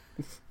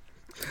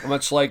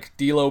 Much like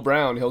D'Lo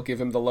Brown, he'll give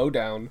him the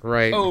lowdown.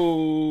 Right.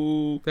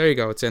 Oh. There you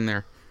go. It's in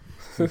there.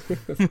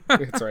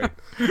 That's right.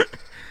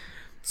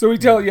 So he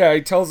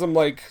tells him,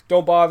 like,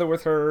 don't bother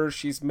with her.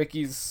 She's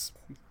Mickey's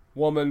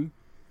woman.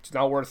 She's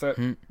not worth it.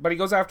 Mm. But he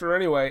goes after her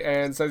anyway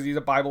and says he's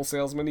a Bible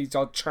salesman. He's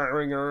all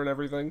charming her and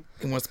everything.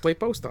 He wants to play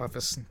post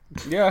office.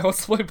 Yeah, he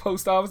wants to play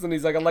post office. And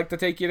he's like, I'd like to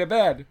take you to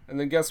bed. And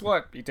then guess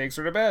what? He takes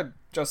her to bed.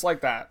 Just like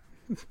that.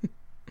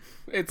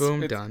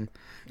 Boom, done.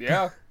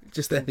 Yeah.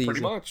 Just that easy.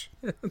 Pretty much.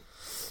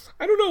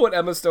 I don't know what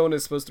Emma Stone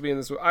is supposed to be in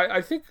this.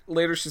 I think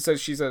later she says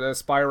she's an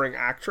aspiring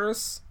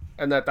actress,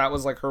 and that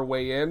was like her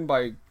way in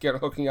by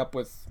hooking up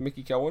with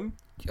Mickey Cohen.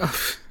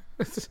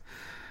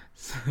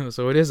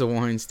 So it is a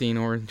Weinstein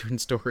origin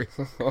story.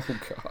 Oh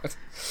God.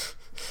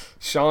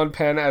 Sean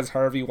Penn as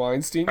Harvey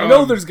Weinstein. I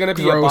know there's going to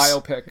be a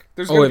biopic.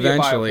 There's going to be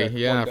eventually. A biopic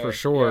yeah, for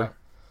sure. Yeah.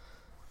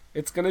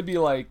 It's going to be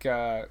like,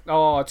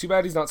 too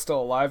bad he's not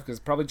still alive, because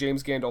probably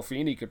James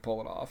Gandolfini could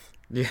pull it off.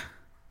 Yeah.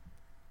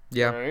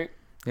 Yeah. Right?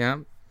 Yeah.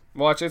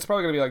 Watch, it's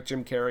probably going to be like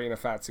Jim Carrey in a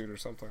fat suit or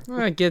something.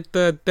 Get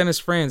Dennis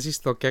Franz. He's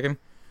still kicking.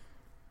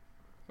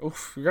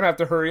 Oof, you're going to have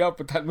to hurry up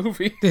with that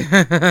movie.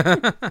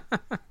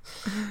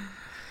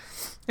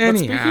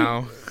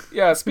 Anyhow.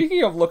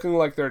 Speaking of looking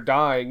like they're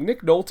dying,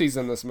 Nick Nolte's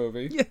in this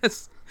movie.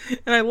 Yes.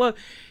 And I love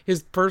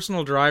his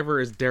personal driver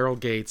is Daryl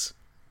Gates.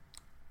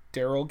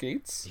 Daryl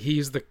Gates? He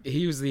was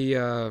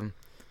the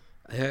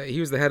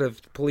head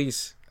of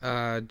police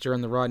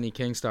during the Rodney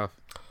King stuff.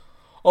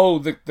 Oh,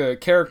 the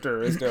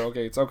character is Daryl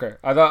Gates. Okay,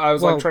 I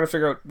was Well- like trying to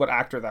figure out what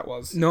actor that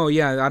was. No,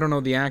 yeah, I don't know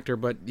the actor,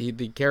 but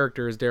the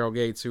character is Daryl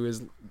Gates,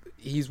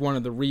 he's one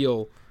of the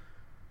real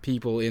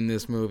people in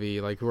this movie,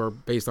 like who are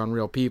based on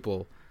real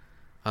people.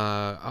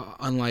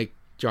 Unlike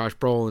Josh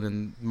Brolin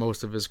and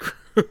most of his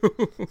crew.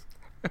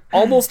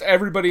 Almost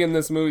everybody in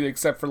this movie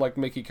except for like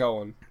Mickey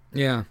Cohen,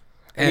 Yeah,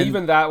 and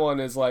even that one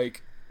is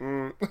like.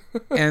 and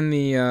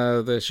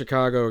the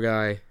Chicago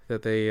guy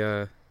that they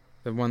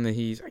the one that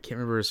I can't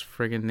remember his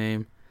friggin'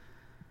 name.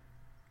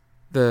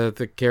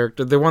 The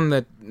character, the one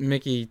that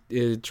Mickey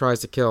tries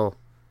to kill,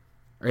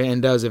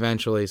 and does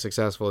eventually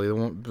successfully.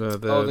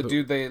 The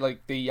dude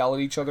they yell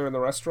at each other in the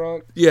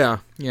restaurant. Yeah.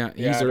 I don't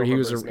remember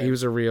his name. He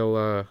was a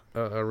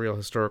real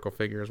historical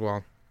figure as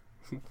well.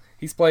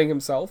 He's playing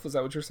himself. Is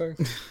that what you're saying?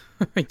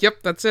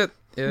 Yep, that's it.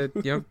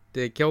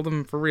 They killed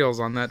him for reals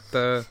on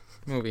that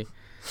movie.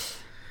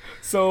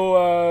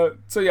 So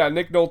yeah,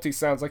 Nick Nolte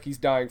sounds like he's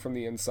dying from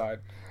the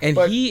inside. And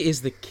But- he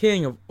is the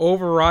king of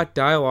overwrought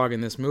dialogue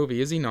in this movie,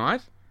 is he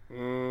not?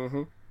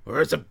 Mm-hmm.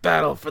 Or it's a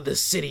battle for the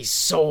city's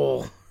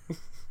soul.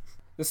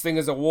 This thing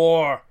is a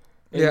war.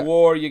 In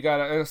war, you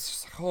gotta. And it's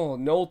just like, oh,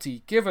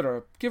 Nolte, give it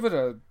a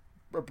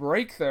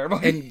break there.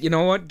 And you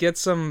know what? Get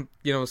some,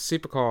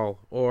 Cepacol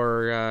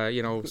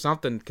or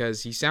something,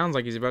 because he sounds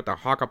like he's about to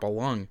hawk up a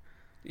lung.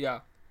 Yeah,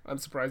 I'm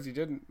surprised he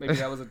didn't. Maybe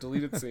that was a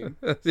deleted scene.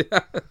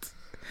 Yeah.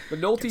 But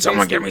Nolte.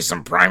 Someone get me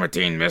some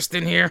Primatine mist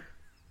in here.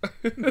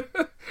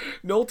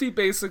 Nolte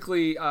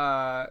basically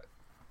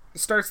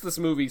starts this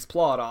movie's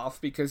plot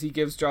off because he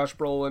gives Josh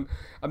Brolin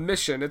a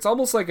mission. It's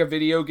almost like a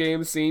video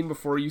game scene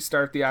before you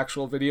start the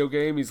actual video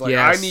game. He's like,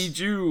 Yes. I need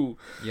you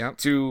Yep.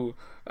 to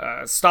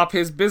stop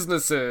his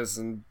businesses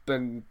and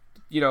run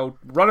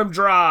him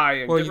dry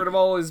and get rid of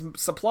all his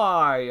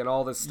supply and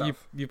all this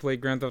stuff. You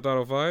played Grand Theft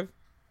Auto 5?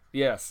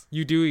 Yes.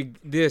 You do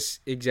this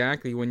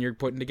exactly when you're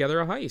putting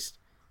together a heist.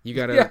 You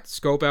gotta Yeah.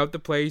 scope out the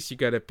place. You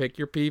gotta pick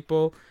your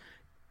people.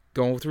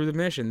 Go through the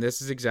mission.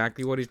 This is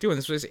exactly what he's doing.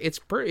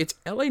 It's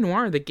L.A.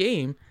 Noire, the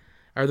game,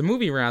 or the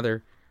movie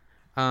rather.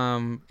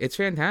 It's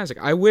fantastic.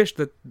 I wish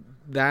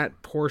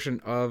that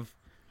portion of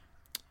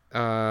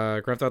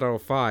Grand Theft Auto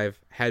 5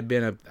 had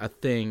been a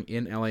thing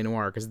in L.A.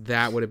 Noire, because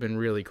that would have been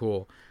really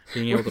cool.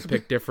 Being able to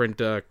pick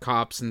different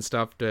cops and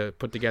stuff to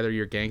put together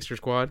your gangster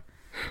squad.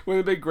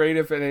 Wouldn't it be great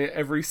if in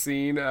every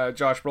scene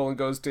Josh Brolin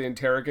goes to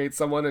interrogate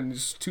someone and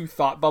just two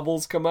thought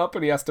bubbles come up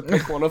and he has to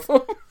pick one of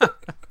them?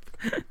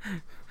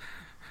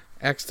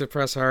 X to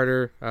press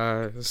harder,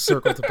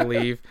 circle to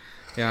believe.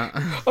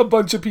 Yeah. a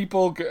bunch of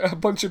people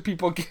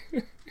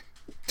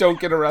don't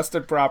get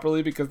arrested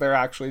properly because they're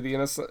actually the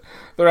innocent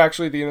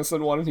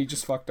one and he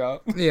just fucked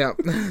up. Yeah.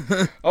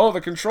 Oh,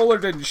 the controller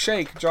didn't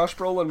shake. Josh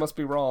Brolin must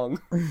be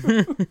wrong.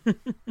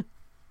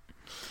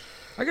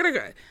 I gotta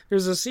go.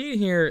 There's a scene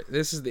here.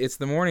 It's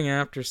the morning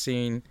after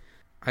scene,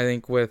 I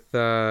think, with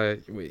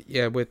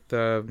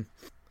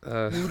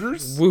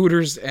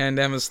Wooters and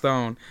Emma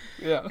Stone.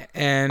 Yeah.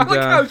 And I like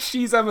how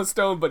she's Emma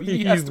Stone, but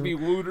he has to be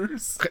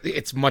Wooters.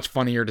 It's much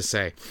funnier to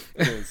say.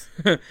 It is.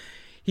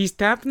 He's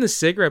tapping the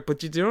cigarette,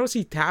 but you notice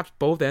he taps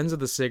both ends of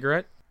the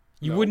cigarette?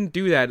 You wouldn't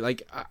do that.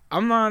 Like,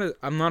 I'm not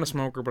a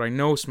smoker, but I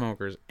know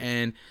smokers,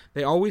 and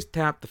they always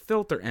tap the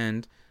filter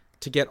end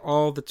to get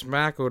all the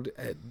tobacco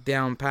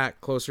down packed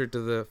closer to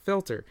the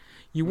filter.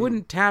 You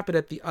wouldn't tap it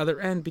at the other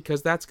end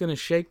because that's going to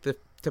shake the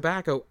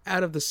tobacco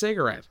out of the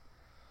cigarette.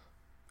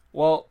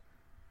 Well,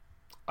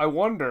 I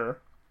wonder,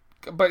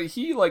 but I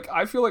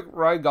feel like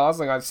Ryan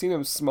Gosling, I've seen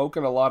him smoke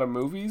in a lot of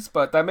movies,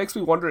 but that makes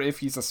me wonder if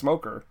he's a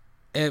smoker.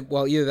 And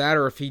well, either that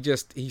or if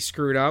he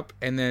screwed up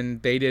and then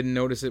they didn't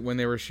notice it when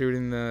they were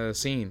shooting the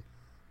scene.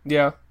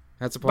 Yeah.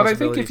 That's a But I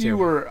possibility think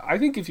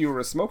if you were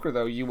a smoker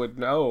though, you would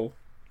know.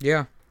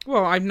 Yeah.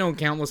 Well, I've known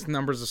countless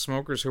numbers of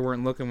smokers who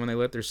weren't looking when they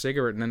lit their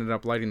cigarette and ended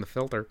up lighting the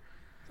filter.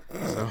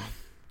 So,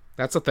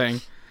 that's a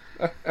thing.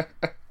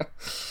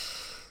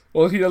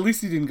 Well, at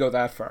least he didn't go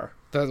that far.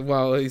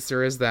 Well, at least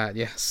there is that,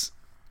 yes.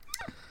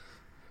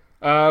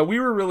 We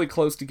were really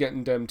close to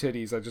getting dem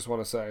titties, I just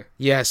want to say.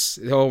 Yes.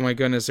 Oh my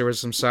goodness, there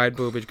was some side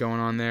boobage going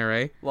on there,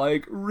 eh?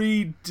 Like,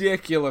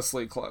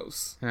 ridiculously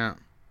close. Yeah.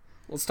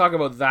 Let's talk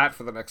about that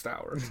for the next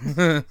hour.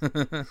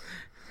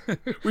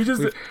 We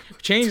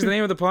changed the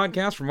name of the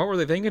podcast from What Were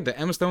They Thinking to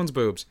Emma Stone's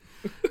boobs.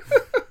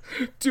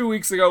 2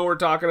 weeks ago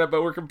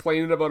we're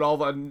complaining about all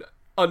the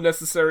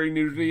unnecessary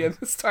nudity, and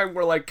this time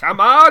we're like,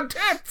 come on,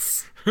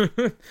 tits!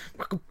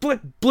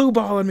 Blue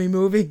ball in me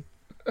movie.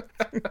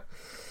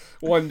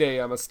 One day,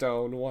 Emma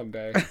Stone, one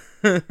day.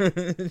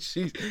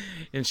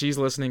 she's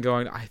listening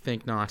going, I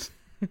think not.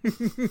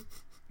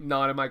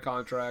 Not in my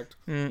contract.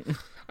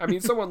 I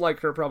mean, someone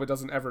like her probably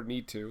doesn't ever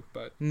need to,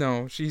 but...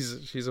 No,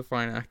 she's a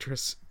fine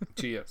actress.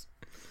 She is.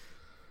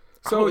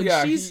 So,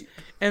 yeah, she's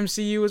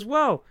MCU as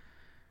well.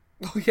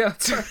 Oh, yeah,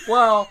 that's right.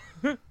 Well,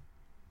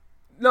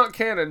 not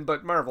canon,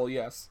 but Marvel,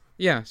 yes.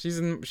 Yeah, she's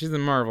in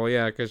Marvel,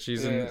 yeah, because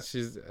she's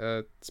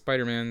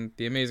Spider-Man,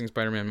 the Amazing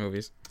Spider-Man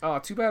movies. Oh,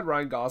 too bad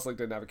Ryan Gosling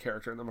didn't have a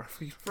character in the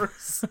Marvel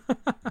universe.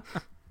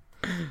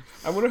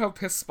 I wonder how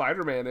pissed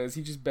Spider-Man is.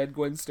 He just bed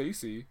Gwen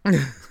Stacy.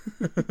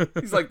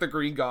 He's like the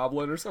Green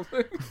Goblin or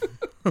something.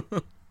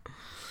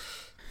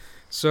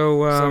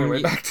 So,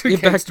 anyway, back to the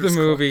Gangster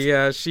movie. Squad.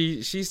 Yeah,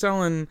 she's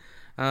telling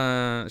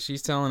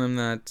him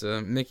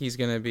that Mickey's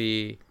gonna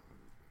be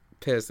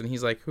pissed, and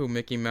he's like, "Who?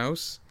 Mickey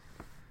Mouse?"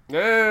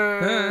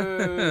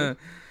 Hey!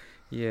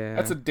 Yeah,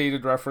 That's a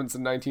dated reference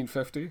in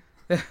 1950.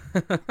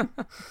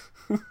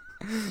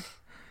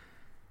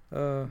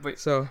 Yeah.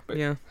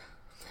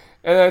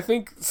 And I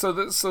think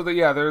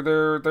yeah,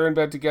 they're in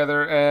bed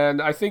together,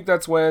 and I think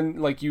that's when,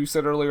 like you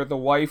said earlier, the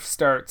wife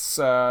starts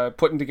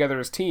putting together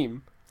his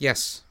team,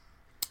 Yes.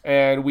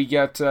 and we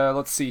get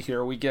let's see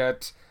here, we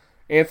get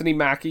Anthony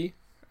Mackie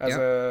as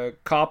a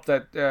cop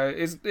that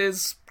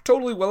is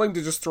totally willing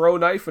to just throw a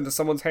knife into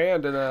someone's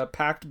hand in a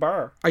packed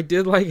bar. I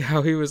did like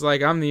how he was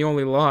like, "I'm the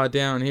only law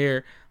down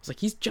here." I was like,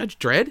 "He's Judge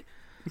Dredd?"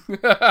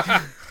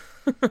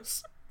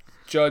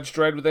 Judge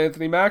Dredd with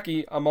Anthony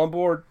Mackie, I'm on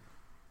board.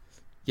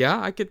 Yeah,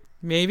 I could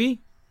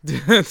maybe.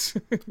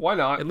 Why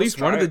not? At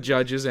least one of the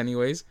judges,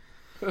 anyways.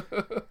 He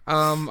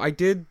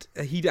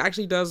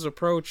actually does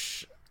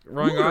approach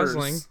Ryan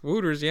Gosling,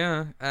 Wooters,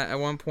 yeah, at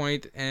one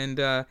point,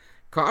 and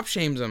cop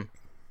shames him.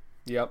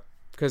 Yep.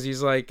 Because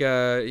he's like,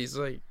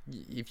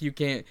 if you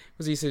can't,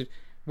 because he said,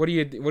 what are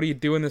you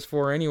doing this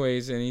for,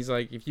 anyways? And he's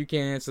like, if you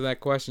can't answer that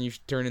question, you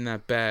should turn in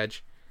that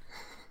badge.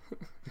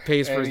 He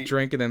pays for his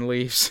drink and then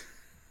leaves.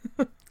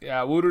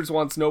 Yeah, Wooters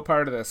wants no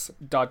part of this. ...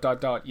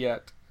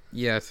 Yet.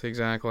 Yes,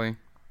 exactly.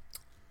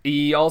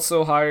 He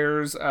also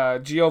hires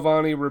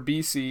Giovanni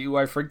Ribisi, who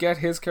I forget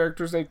his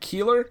character's name.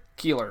 Keeler,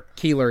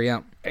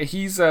 yeah.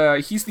 He's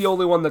the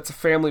only one that's a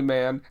family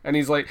man, and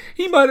he's like,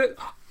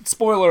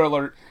 spoiler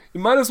alert, you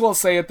might as well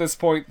say at this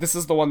point, this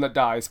is the one that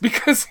dies,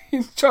 because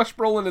Josh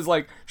Brolin is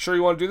like, sure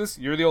you want to do this?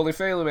 You're the only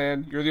family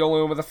man. You're the only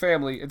one with a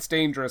family. It's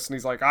dangerous. And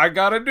he's like, I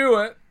gotta do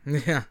it.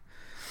 Yeah.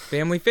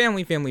 Family. He's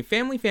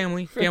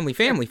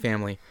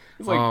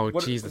like, oh,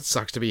 jeez, that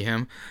sucks to be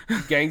him.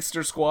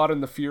 Gangster Squad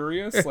and the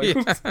Furious. Like,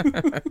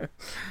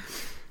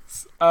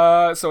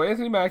 so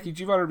Anthony Mackie,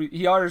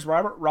 he hires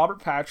Robert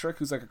Patrick,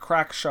 who's like a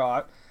crack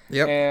shot.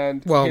 Yep.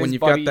 And when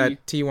you've got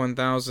that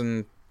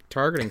T-1000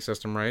 targeting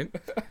system, right?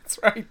 That's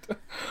right.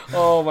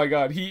 Oh my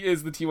God, he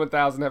is the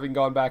T-1000, having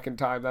gone back in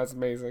time. That's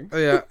amazing.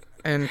 Yeah.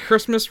 And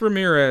Christmas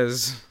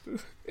Ramirez.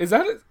 Is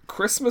that it?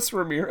 Christmas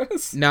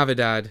Ramirez?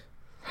 Navidad.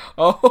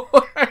 Oh,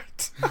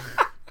 right.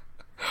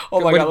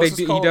 Oh my God,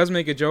 he does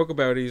make a joke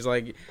about it. He's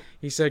like,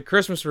 he said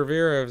Christmas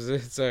Ramirez.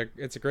 It's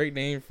a great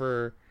name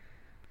for.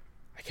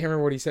 I can't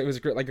remember what he said. It was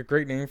a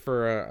great name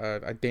for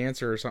a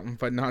dancer or something,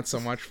 but not so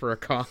much for a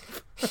cop.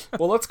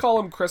 Well, let's call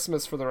him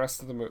Christmas for the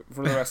rest of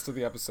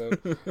the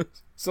episode.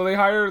 So they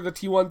hire the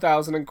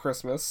T-1000 in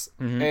Christmas,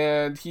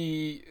 and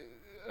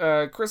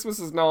Christmas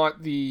is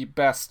not the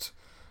best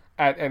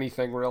at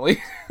anything,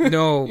 really.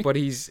 No, but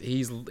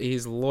he's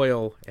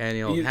loyal, and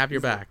he'll have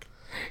your back.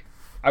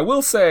 I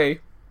will say,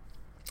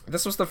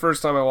 this was the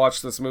first time I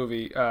watched this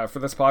movie for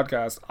this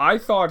podcast. I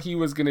thought he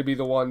was going to be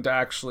the one to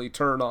actually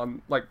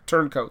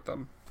turncoat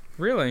them.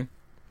 Really?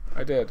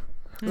 I did.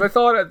 'Cause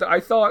I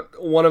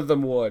thought one of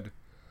them would.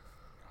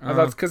 I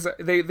thought, because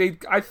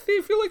I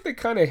feel like they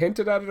kind of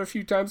hinted at it a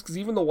few times, because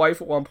even the wife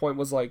at one point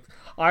was like,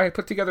 I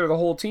put together the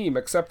whole team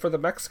except for the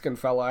Mexican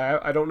fella.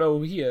 I don't know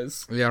who he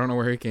is. Yeah, I don't know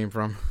where he came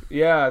from.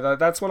 Yeah,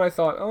 that's when I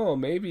thought, oh,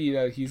 maybe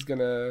he's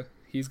gonna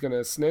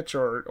snitch,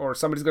 or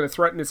somebody's gonna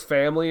threaten his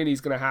family and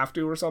he's gonna have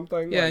to, or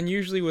something. Yeah, and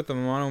usually with the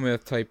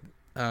monomyth type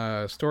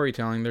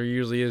storytelling, there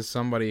usually is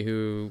somebody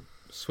who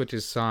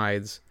switches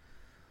sides.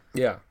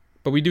 Yeah.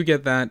 But we do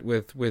get that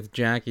with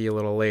Jackie a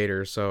little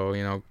later, so,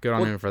 good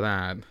on him for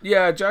that.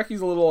 Yeah, Jackie's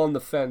a little on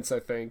the fence, I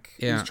think.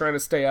 Yeah. He's trying to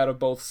stay out of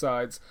both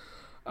sides.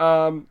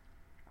 Also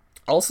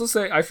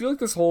say, I feel like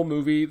this whole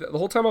movie, the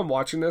whole time I'm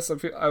watching this,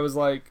 I was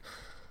like,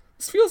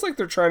 this feels like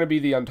they're trying to be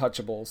the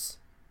Untouchables.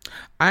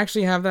 I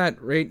actually have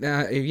that right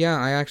now. Yeah,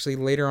 I actually,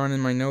 later on in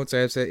my notes, I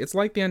have said, it's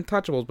like the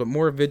Untouchables, but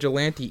more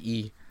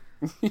vigilante-y.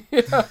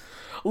 Yeah.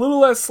 A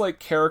little less,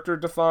 character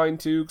defined,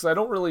 too, because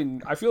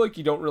I feel like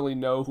you don't really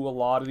know who a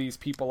lot of these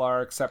people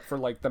are, except for,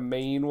 the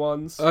main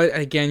ones.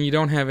 Again, you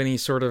don't have any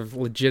sort of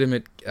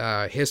legitimate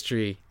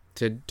history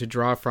to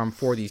draw from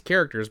for these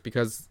characters,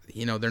 because,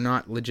 they're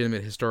not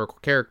legitimate historical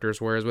characters,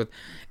 whereas with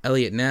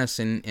Elliot Ness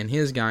and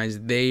his guys,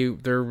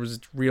 there was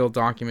real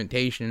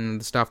documentation of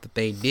the stuff that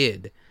they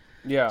did.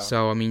 Yeah.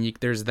 So,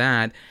 there's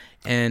that,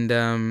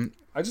 and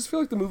I just feel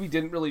like the movie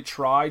didn't really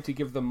try to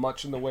give them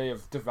much in the way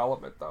of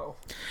development, though.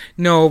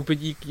 No, but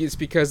it's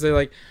because they're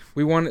like,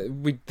 the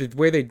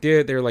way they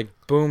did it, they're like,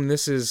 boom,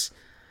 this is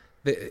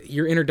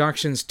your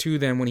introductions to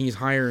them when he's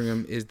hiring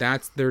them,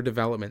 that's their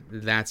development.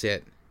 That's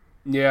it.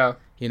 Yeah.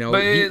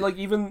 But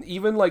even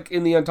in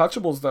the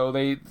Untouchables, though,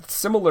 they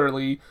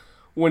similarly,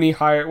 when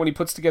he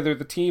puts together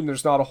the team,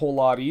 there's not a whole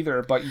lot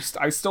either, but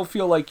I still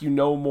feel like you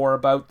know more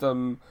about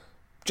them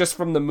just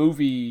from the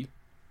movie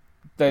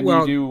than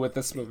you do with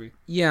this movie.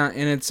 Yeah,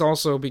 and it's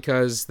also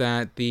because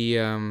that the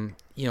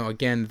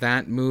again,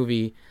 that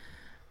movie,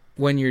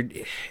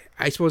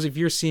 I suppose if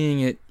you're seeing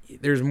it,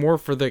 there's more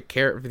for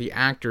the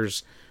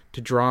actors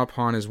to draw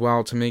upon as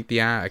well to make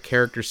the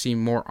character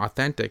seem more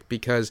authentic,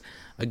 because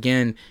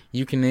again,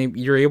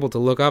 you're able to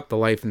look up the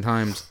life and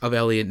times of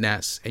Elliot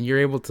Ness, and you're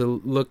able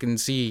to look and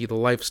see the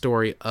life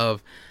story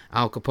of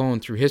Al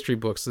Capone through history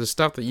books. The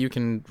stuff that you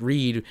can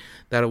read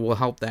that will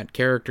help that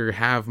character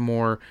have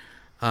more,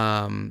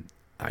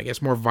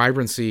 more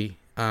vibrancy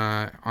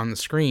on the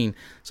screen.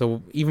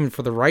 So even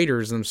for the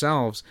writers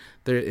themselves,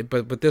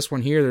 but this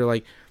one here, they're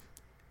like,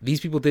 these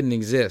people didn't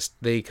exist.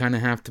 They kind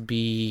of have to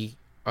be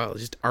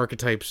just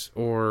archetypes,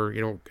 or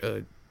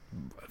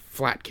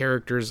flat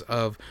characters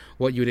of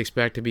what you would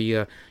expect to be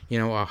a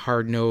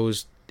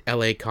hard-nosed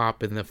LA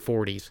cop in the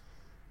 40s.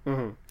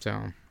 Mm-hmm.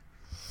 So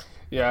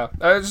yeah,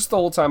 just the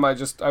whole time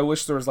I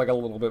wish there was like a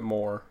little bit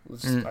more.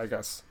 I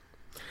guess.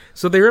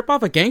 So they rip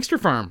off a gangster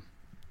farm.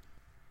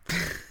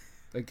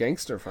 A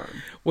gangster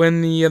farm.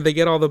 When they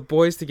get all the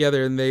boys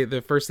together, and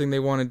the first thing they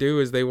want to do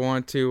is they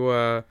want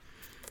to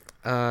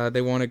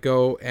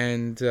go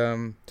and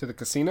to the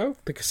casino.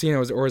 The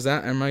casinos, or is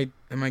that? Am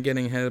I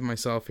getting ahead of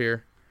myself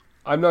here?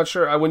 I'm not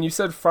sure. When you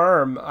said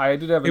farm, I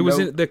did have.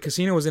 The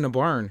casino was in a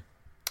barn.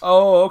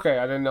 Oh, okay.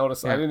 I didn't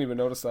notice. Yeah. I didn't even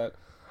notice that.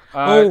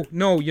 Oh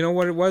no! You know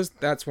what it was?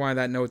 That's why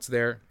that note's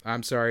there.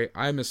 I'm sorry,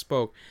 I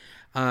misspoke.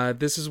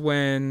 This is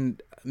when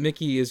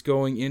Mickey is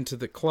going into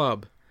the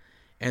club,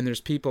 and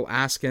there's people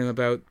asking him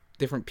about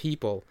different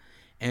people,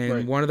 and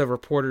Right. one of the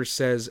reporters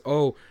says,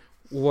 "Oh,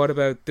 what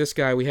about this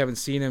guy? We haven't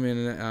seen him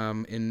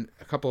in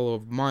a couple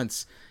of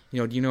months.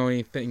 Do you know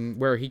anything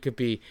where he could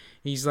be?"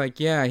 He's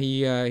like, "Yeah,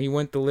 he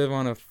went to live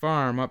on a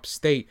farm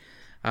upstate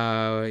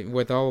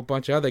with all a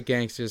bunch of other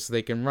gangsters. So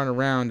they can run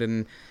around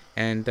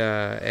and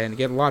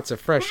get lots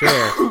of fresh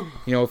air.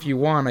 If you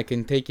want, I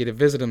can take you to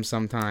visit him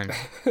sometime."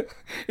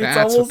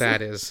 That's what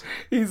that is.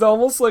 It's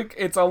almost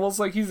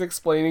like he's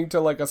explaining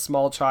to like a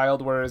small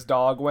child where his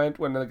dog went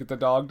when the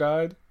dog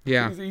died.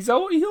 Yeah. He's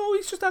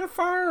just at a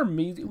farm.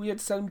 We had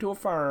to send him to a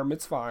farm.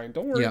 It's fine.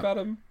 Don't worry about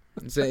him.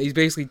 So he's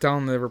basically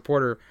telling the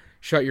reporter,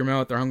 "Shut your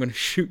mouth, or I'm going to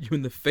shoot you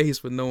in the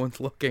face when no one's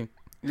looking."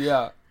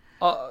 Yeah.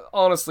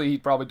 Honestly,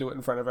 he'd probably do it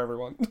in front of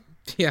everyone.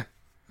 Yeah.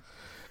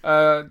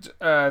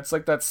 It's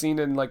like that scene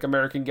in like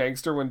American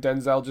Gangster when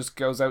Denzel just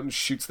goes out and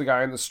shoots the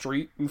guy in the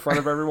street in front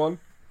of everyone.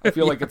 I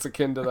feel like it's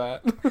akin to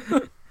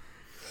that.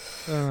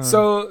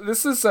 So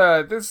this is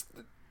this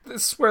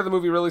is where the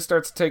movie really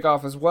starts to take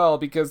off as well,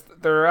 because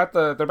they're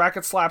back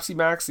at Slapsy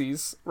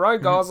Maxie's.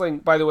 Ryan Gosling,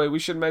 by the way, we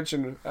should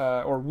mention,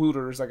 or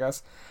Wooters, I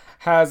guess,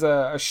 has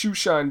a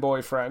shoeshine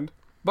boyfriend.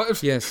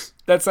 But yes,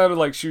 that sounded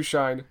like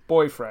shoeshine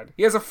boyfriend.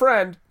 He has a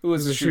friend who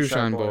is he's a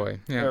shoeshine boy.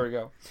 Yeah. There we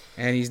go.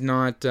 And he's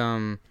not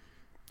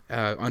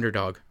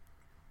underdog.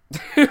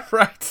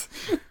 Right.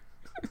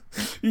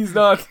 He's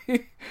not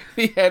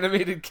the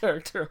animated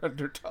character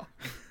underdog.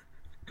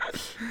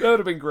 That would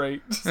have been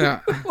great. Yeah.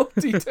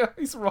 Detail.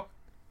 He's wrong.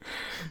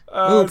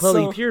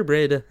 Polly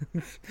purebred.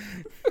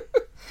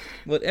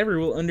 Whatever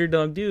will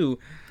underdog do?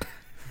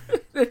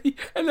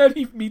 And then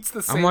he meets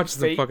the same I'm watching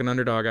fate. the fucking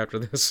underdog after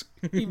this.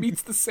 He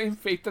meets the same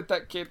fate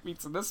that kid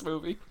meets in this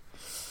movie.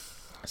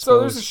 So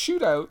there's a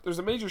shootout. There's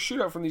a major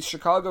shootout from these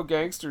Chicago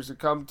gangsters who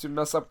come to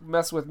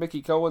mess with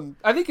Mickey Cohen.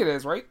 I think it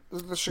is, right?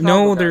 The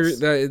Chicago guys.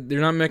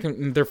 they're not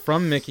making. They're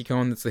from Mickey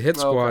Cohen. It's the hit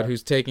squad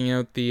who's taking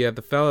out the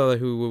fella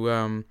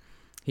who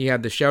he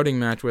had the shouting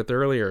match with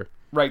earlier.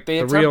 Right, they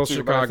the attempt real to,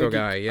 Chicago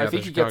guy. I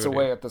think he gets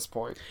away at this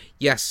point.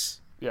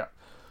 Yes. Yeah.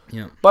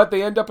 Yeah. But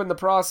they end up in the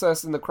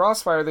process, in the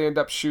crossfire, they end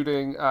up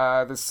shooting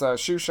this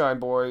shoeshine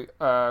boy,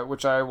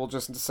 which I will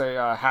just say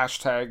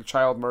hashtag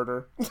child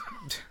murder.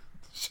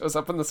 Shows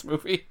up in this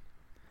movie.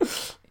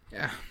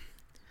 Yeah.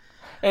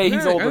 Hey,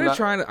 he's old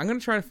enough. I'm gonna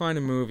try to find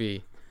a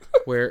movie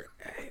where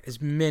as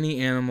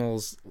many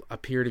animals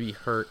appear to be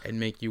hurt and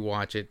make you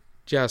watch it,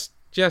 just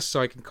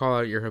so I can call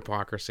out your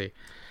hypocrisy.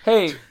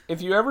 Hey,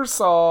 if you ever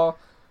saw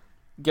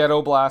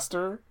Ghetto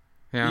Blaster,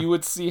 Yeah. you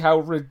would see how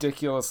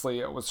ridiculously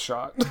it was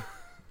shot.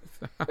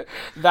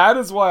 That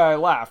is why I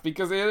laugh,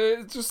 because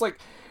it's just like,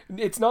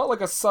 it's not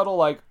like a subtle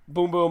like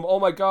boom boom, oh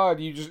my god,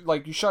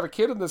 you shot a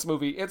kid in this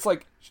movie. It's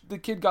like the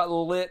kid got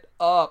lit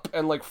up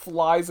and like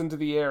flies into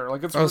the air.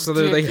 Like it's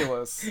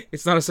ridiculous.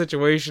 It's not a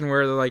situation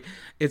where they're like,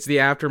 it's the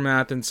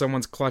aftermath and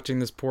someone's clutching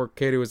this poor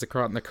kid who was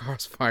caught in the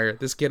crossfire.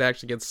 This kid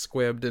actually gets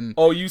squibbed and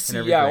you see,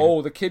 and yeah,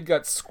 the kid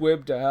got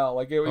squibbed to hell.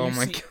 Like oh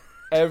my god.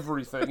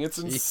 Everything. It's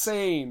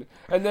insane.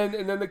 And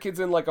then the kid's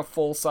in like a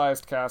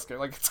full-sized casket.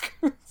 Like it's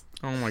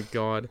oh my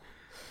god.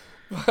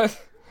 But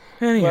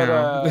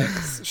anyhow,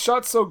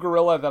 shot so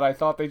guerrilla that I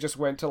thought they just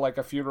went to like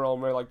a funeral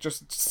and were like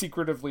just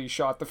secretively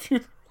shot the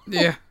funeral.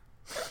 Yeah.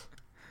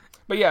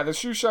 But yeah, the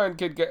shoeshine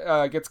kid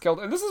gets killed,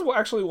 and this is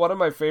actually one of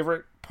my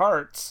favorite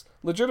parts,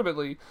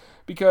 legitimately,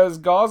 because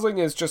Gosling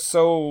is just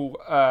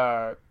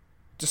so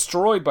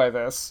destroyed by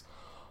this.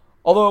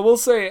 Although I will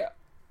say,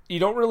 you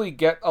don't really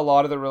get a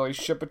lot of the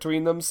relationship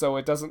between them, so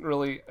it's not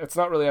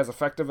really as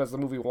effective as the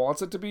movie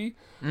wants it to be.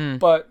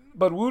 But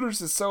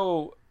Wooters is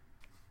so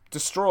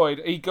destroyed,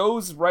 he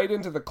goes right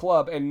into the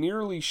club and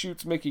nearly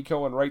shoots Mickey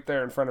Cohen right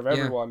there in front of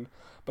everyone.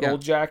 But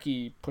old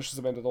Jackie pushes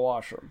him into the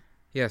washroom.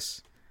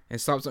 yes, and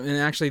stops him. And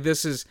actually,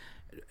 this is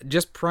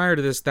just prior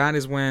to this, that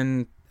is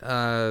when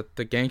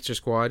the Gangster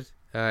Squad,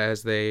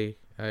 as they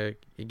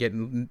get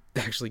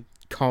actually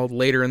called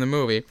later in the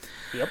movie,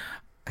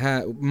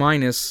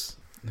 minus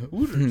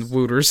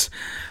Wooters,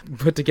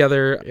 put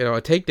together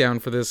a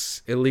takedown for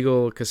this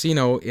illegal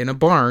casino in a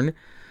barn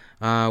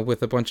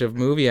with a bunch of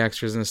movie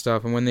extras and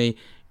stuff. And when they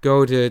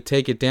go to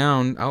take it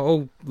down,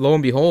 oh, lo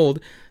and behold,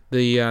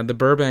 the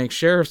Burbank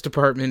Sheriff's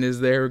Department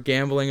is there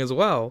gambling as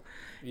well.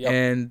 Yep.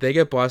 And they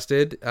get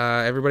busted.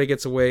 Everybody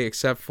gets away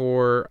except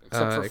for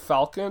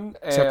Falcon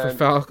and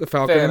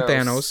Falcon and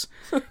Thanos.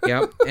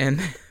 Yep, and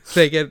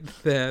they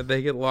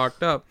get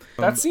locked up.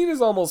 That scene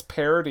is almost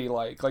parody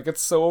like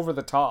it's so over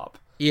the top.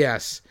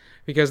 Yes,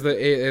 because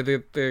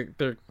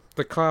the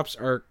cops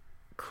are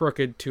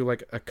crooked to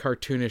like a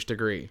cartoonish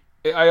degree.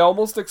 I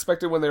almost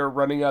expected when they were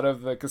running out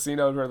of the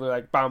casino where they're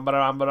like bam ba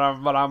ba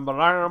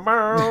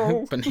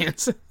ba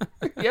Bonanza.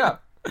 Yeah.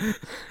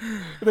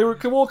 They were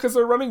cool because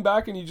they're running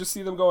back and you just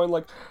see them going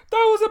like, that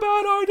was a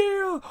bad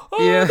idea. Oh,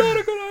 yeah. Not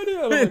a good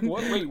idea. And I'm like,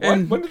 what? Wait, what?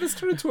 And when did this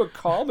turn into a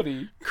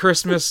comedy?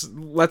 Christmas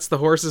lets the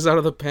horses out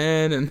of the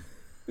pen and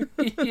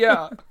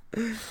yeah.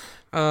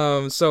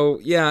 So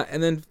yeah,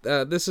 and then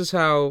this is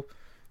how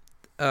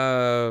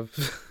Wooters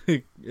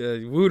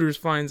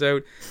finds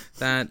out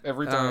that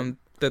every time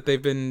that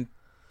they've been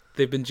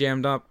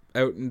jammed up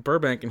out in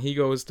Burbank, and he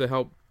goes to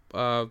help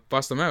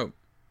bust them out.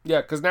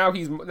 Yeah, because now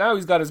he's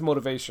got his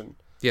motivation.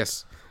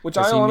 Yes, which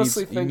I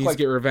honestly think he needs to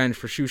get revenge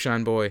for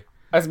Shoeshine Boy.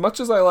 As much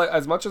as I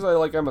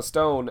like Emma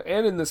Stone,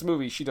 and in this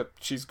movie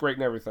she's great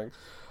and everything,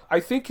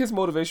 I think his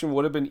motivation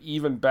would have been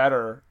even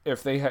better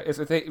if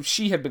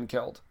she had been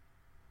killed.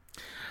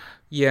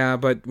 Yeah,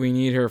 but we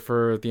need her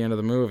for the end of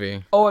the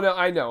movie. Oh no,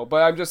 I know,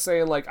 but I'm just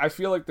saying, like, I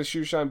feel like the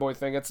Shoeshine Boy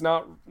thing. It's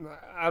not.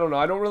 I don't know.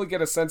 I don't really get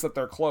a sense that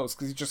they're close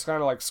because he's just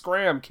kind of like,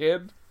 scram,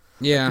 kid.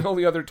 Yeah. Like the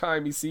only other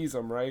time he sees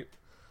him, right?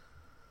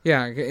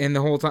 Yeah, and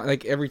the whole time,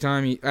 like every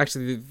time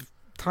the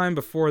time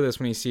before this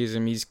when he sees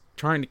him, he's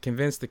trying to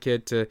convince the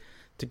kid to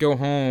go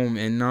home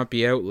and not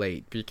be out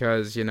late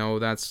because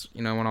that's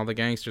when all the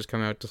gangsters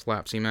come out to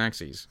slap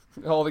C-Maxis.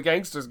 All the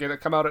gangsters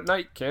come out at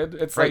night, kid.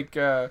 It's right.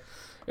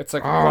 It's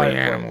like all the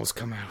animals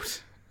come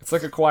out. It's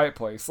like a quiet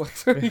place.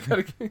 Like you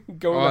gotta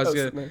go. I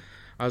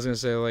was gonna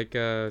say like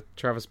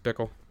Travis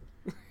Bickle.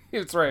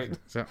 It's right.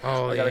 So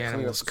all the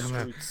animals come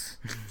out.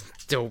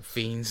 Dope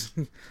fiends.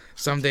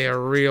 Someday a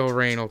real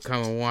rain will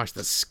come and wash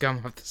the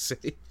scum off the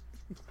city.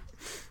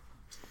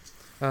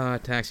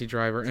 Taxi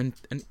Driver, an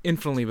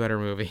infinitely better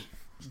movie.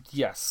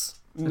 Yes,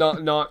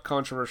 not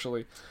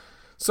controversially.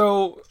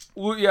 So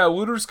yeah,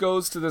 Wooters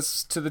goes to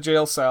the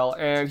jail cell,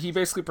 and he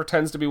basically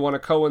pretends to be one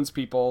of Cohen's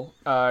people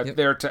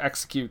there to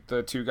execute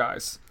the two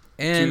guys,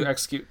 to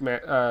execute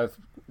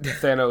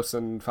Thanos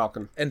and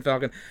Falcon. And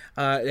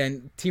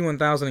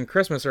T-1000 and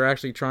Christmas are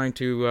actually trying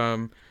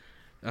to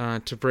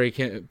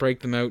break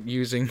them out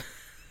using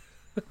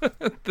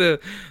they're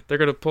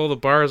gonna pull the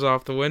bars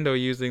off the window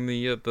using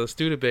the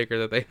Studebaker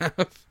that they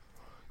have.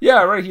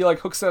 Yeah, right. He like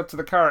hooks it up to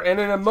the car, and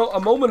in a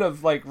moment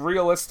of like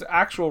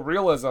actual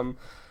realism.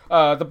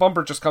 The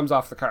bumper just comes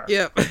off the car.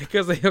 Yeah,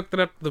 because they hooked it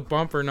up to the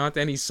bumper, not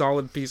to any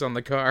solid piece on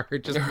the car.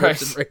 It just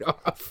rips it right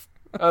off.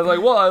 I was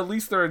like, well, at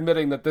least they're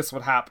admitting that this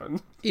would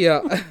happen.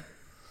 Yeah.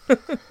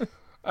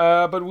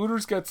 But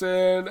Wooters gets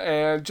in,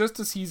 and just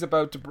as he's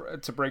about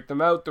to break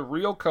them out, the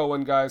real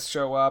Cohen guys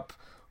show up.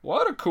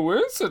 What a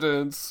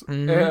coincidence!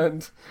 Mm-hmm.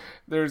 And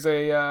there's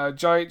a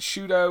giant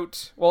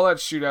shootout. Well, not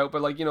shootout,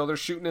 but they're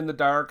shooting in the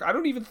dark. I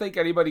don't even think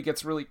anybody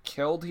gets really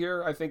killed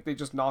here. I think they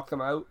just knock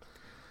them out.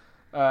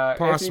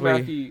 Possibly. Anthony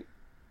Mackie,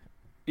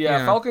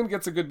 yeah, Falcon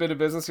gets a good bit of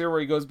business here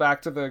where he goes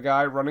back to the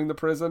guy running the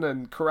prison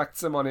and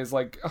corrects him on his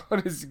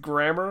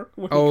grammar.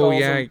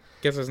 He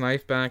gets his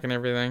knife back and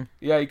everything.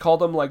 Yeah, he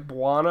called him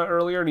Buana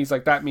earlier, and he's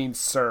like, that means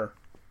sir.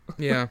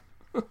 Yeah.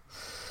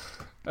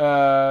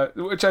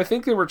 Which I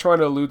think they were trying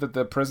to allude that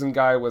the prison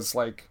guy was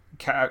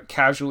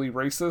casually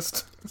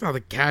racist. There's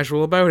nothing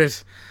casual about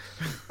it.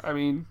 I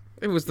mean,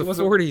 it was the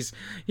 40s.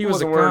 He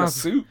wasn't wearing a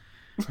suit.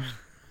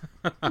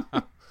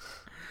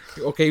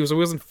 Okay, he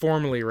wasn't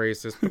formally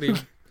racist, but he...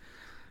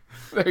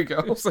 There you go.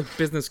 It was like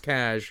business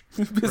casual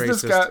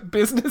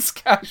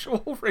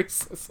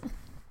racism.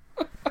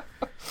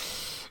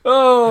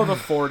 Oh, the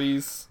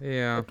 40s.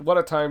 Yeah. What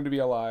a time to be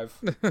alive.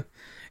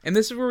 And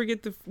this is where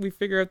we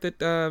figure out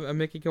that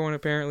Mickey Cohen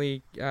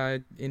apparently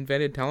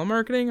invented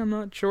telemarketing. I'm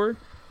not sure.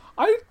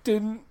 I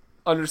didn't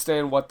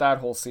understand what that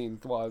whole scene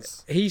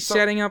was. He's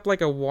setting up like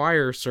a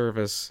wire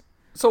service.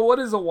 So what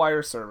is a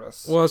wire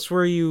service? Well, it's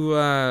where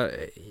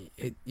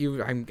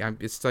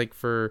it's like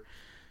for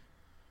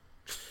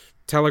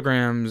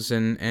telegrams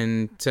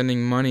and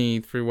sending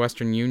money through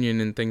Western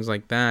Union and things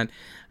like that.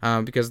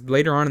 Because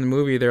later on in the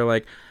movie, they're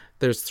like,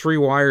 there's 3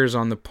 wires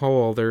on the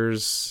pole.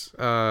 There's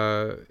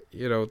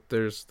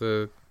there's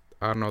the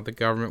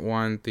government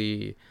one,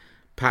 the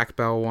Pac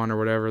Bell one, or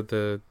whatever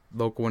the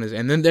local one is,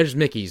 and then there's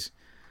Mickey's.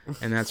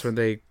 And that's when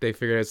they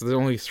figured out. So there's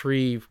only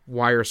 3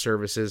 wire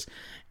services,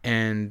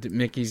 and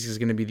Mickey's is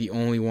going to be the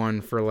only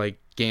one for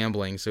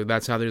gambling. So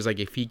that's how there's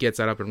if he gets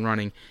that up and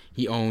running,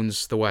 he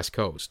owns the West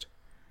Coast.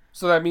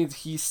 So that means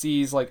he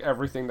sees like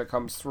everything that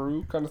comes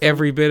through, kind of thing?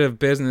 Every bit of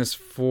business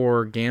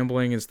for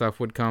gambling and stuff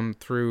would come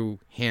through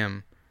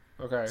him.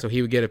 Okay. So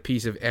he would get a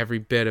piece of every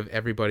bit of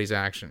everybody's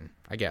action,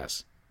 I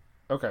guess.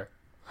 Okay.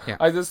 Yeah.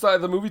 I just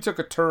thought the movie took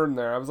a turn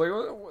there. I was like,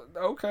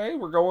 okay,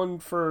 we're going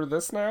for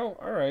this now?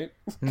 All right.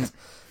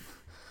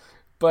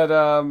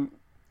 But,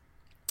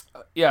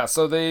 yeah,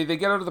 so they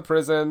get out of the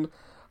prison,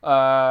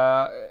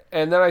 and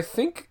then I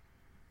think,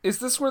 is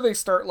this where they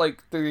start,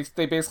 like,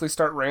 they basically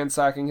start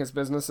ransacking his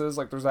businesses?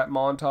 Like, there's that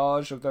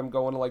montage of them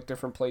going to, like,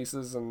 different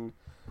places and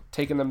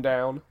taking them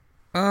down?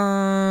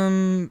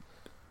 I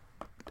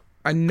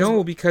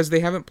know because they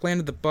haven't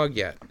planted the bug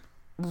yet.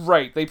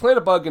 Right, they plant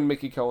a bug in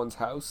Mickey Cohen's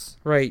house.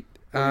 Right.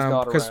 When he's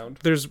not around.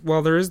 There is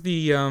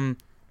the,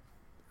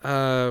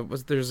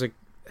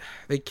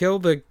 they kill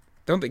the,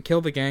 don't they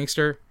kill the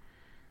gangster?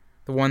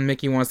 The one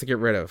Mickey wants to get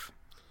rid of.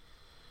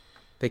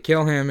 They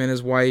kill him and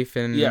his wife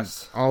and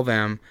all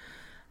them.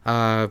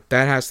 That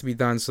has to be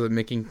done so that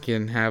Mickey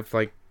can have,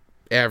 like,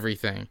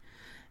 everything.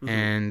 Mm-hmm.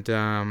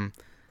 And,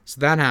 so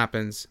that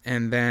happens,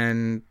 and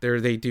then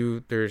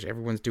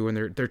everyone's doing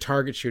their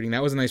target shooting.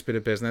 That was a nice bit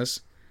of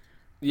business.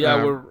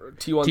 Yeah, where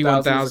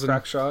T-1000 is a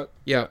crack shot.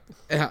 Yeah,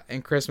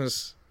 and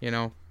Christmas,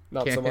 not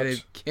so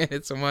much. Can't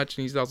hit so much,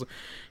 and he's also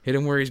hit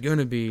him where he's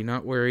gonna be,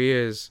 not where he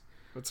is.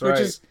 That's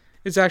right.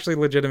 It's actually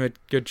legitimate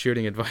good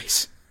shooting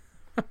advice.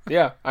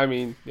 Yeah, I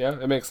mean,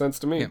 it makes sense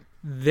to me. Yeah.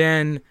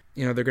 Then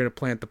they're gonna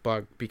plant the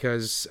bug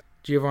because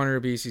Giovanni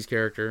Ribisi's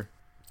character,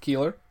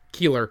 Keeler,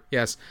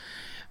 yes.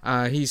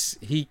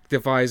 He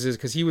devises,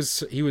 because he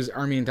was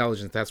Army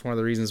intelligence. That's one of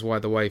the reasons why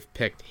the wife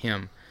picked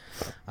him.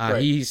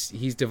 Right.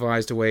 He's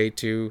devised a way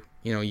to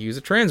use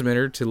a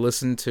transmitter to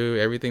listen to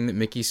everything that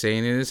Mickey's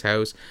saying in his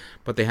house,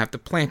 but they have to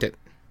plant it.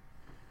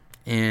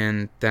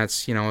 And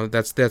that's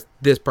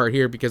this part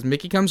here, because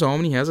Mickey comes home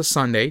and he has a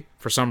sundae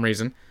for some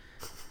reason.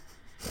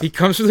 He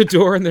comes through the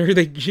door and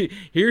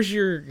here's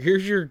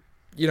your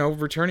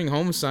returning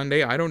home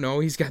sundae. I don't know.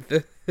 He's got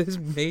his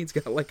maid's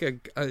got like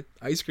a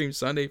ice cream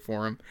sundae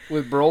for him.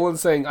 With Brolin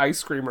saying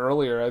ice cream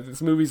earlier,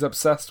 this movie's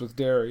obsessed with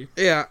dairy.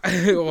 Yeah,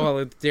 well,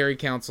 the Dairy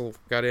Council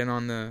got in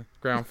on the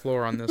ground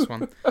floor on this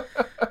one.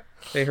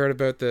 They heard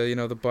about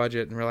the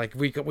budget and were like,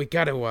 we got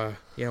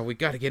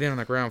to get in on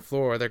the ground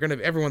floor.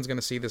 Everyone's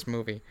gonna see this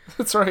movie.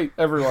 That's right,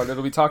 everyone.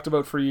 It'll be talked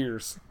about for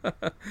years.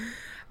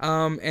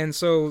 And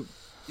so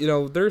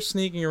they're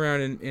sneaking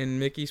around in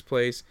Mickey's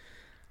place.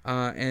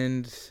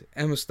 And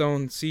Emma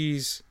Stone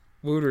sees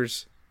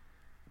Wooters,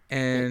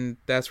 and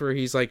that's where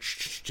he's like,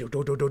 shh,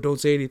 don't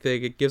say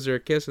anything. It gives her a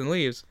kiss and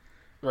leaves.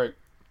 Right.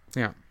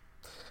 Yeah.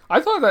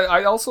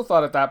 I also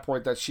thought at that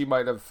point that she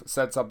might have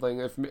said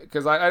something,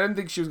 because I didn't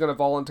think she was going to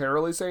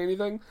voluntarily say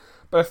anything,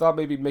 but I thought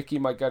maybe Mickey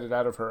might get it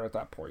out of her at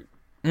that point.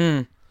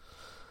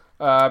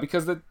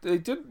 Because they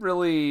didn't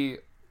really,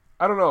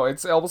 I don't know,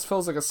 it almost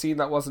feels like a scene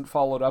that wasn't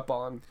followed up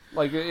on.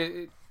 Like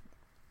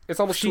it's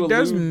almost. She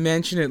does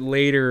mention it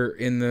later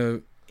in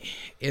the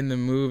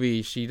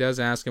movie. She does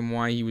ask him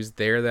why he was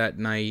there that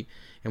night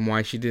and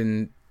why he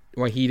didn't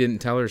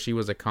tell her she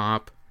was a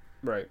cop.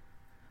 Right.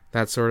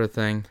 That sort of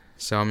thing.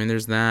 So I mean,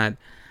 there's that.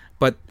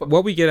 But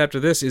what we get after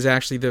this is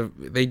actually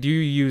they do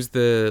use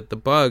the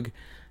bug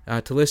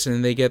to listen,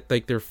 and they get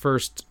like their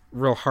first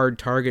real hard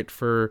target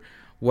for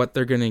what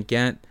they're gonna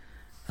get.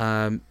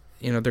 They're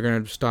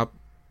gonna stop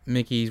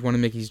one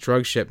of Mickey's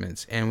drug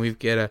shipments, and we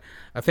get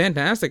a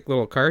fantastic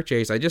little car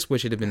chase. I just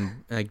wish it had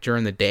been like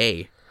during the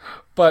day.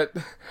 But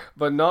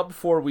not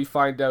before we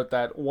find out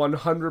that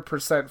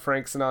 100%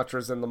 Frank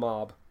Sinatra's in the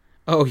mob.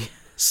 Oh,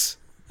 yes.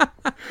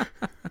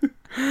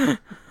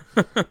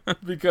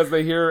 Because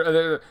they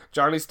hear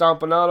Johnny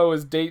Stompanato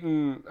is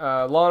dating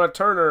Lana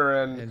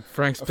Turner, and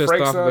Frank's pissed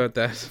off about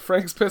that.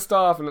 Frank's pissed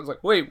off, and it's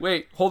like,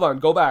 wait, hold on,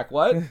 go back,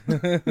 what?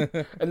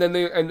 And then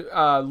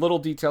little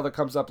detail that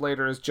comes up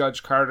later is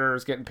Judge Carter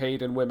is getting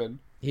paid in women.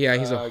 Yeah,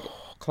 he's a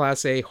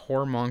Class A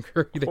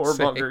whoremonger.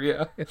 Whoremonger,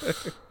 yeah.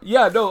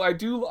 Yeah, no,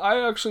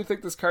 I actually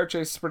think this car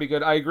chase is pretty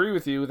good. I agree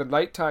with you. The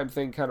nighttime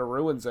thing kind of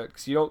ruins it,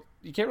 because you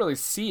can't really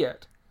see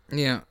it.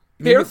 Yeah.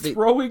 They're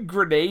throwing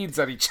grenades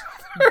at each other.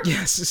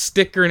 Yes,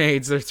 stick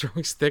grenades. They're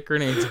throwing stick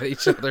grenades at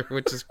each other,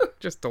 which is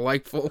just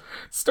delightful.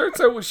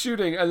 Starts out with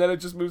shooting, and then it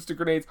just moves to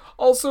grenades.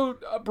 Also,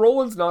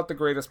 Brolin's not the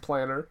greatest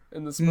planner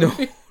in this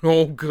movie. No,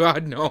 oh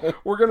god, no.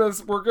 We're gonna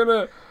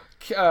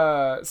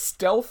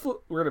stealth.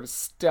 We're gonna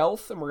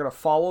stealth, and we're gonna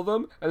follow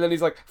them. And then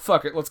he's like,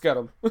 "Fuck it, let's get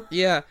them."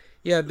 Yeah.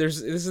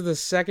 This is the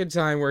second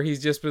time where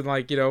he's just been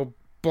like,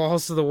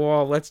 balls to the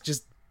wall. Let's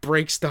just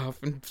break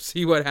stuff and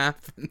see what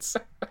happens.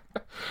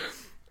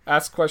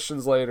 Ask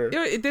questions later.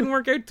 Yeah, it didn't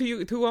work out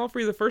too well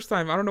for you the first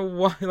time. I don't know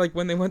why. Like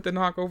when they went to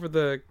knock over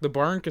the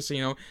barn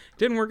casino, it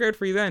didn't work out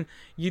for you then.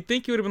 You'd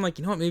think you would have been like,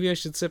 what, maybe I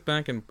should sit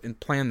back and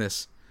plan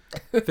this,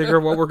 figure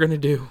out what we're gonna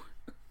do.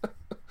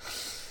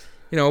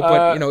 But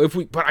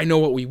I know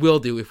what we will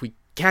do. If we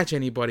catch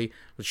anybody,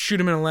 we'll shoot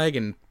them in the leg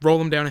and roll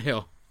them down a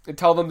hill and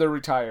tell them they're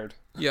retired.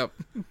 Yep.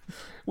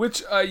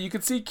 Which you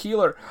can see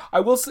Keeler. I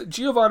will say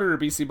Giovanni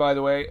Ribisi, by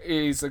the way,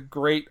 is a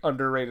great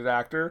underrated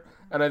actor,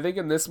 and I think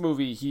in this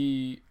movie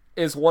he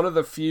is one of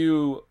the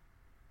few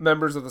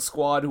members of the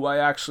squad who I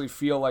actually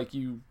feel like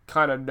you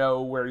kind of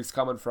know where he's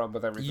coming from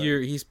with everything.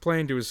 He's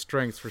playing to his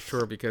strengths for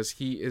sure, because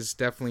he is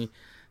definitely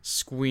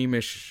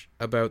squeamish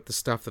about the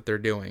stuff that they're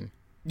doing.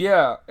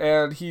 Yeah,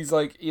 and he's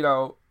like,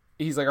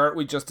 aren't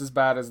we just as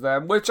bad as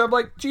them? Which I'm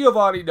like,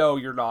 Giovanni, no,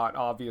 you're not,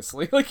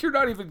 obviously. Like, you're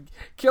not even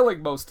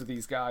killing most of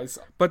these guys,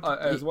 but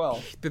as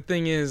well. The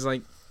thing is,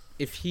 like,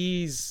 if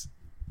he's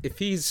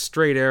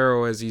straight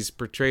arrow as he's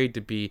portrayed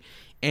to be,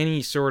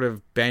 any sort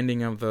of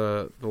bending of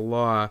the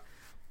law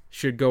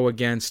should go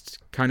against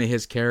kind of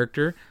his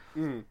character.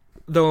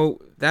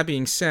 Though, that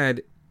being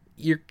said,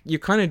 you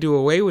kind of do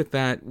away with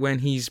that when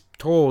he's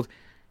told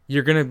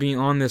you're going to be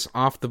on this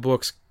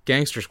off-the-books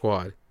gangster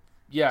squad.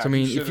 Yeah. So, I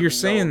mean, if you're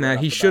saying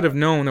that, he should have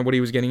known that what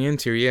he was getting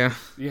into, yeah.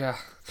 Yeah.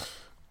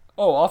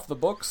 Oh, off the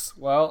books?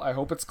 Well, I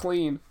hope it's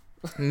clean.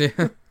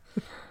 Yeah.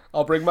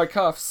 I'll bring my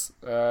cuffs.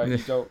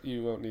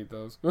 You won't need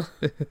those.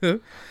 I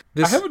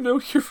have a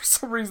note here for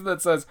some reason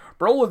that says,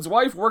 Brolin's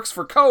wife works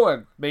for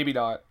Cohen. Maybe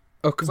not.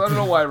 Okay. So I don't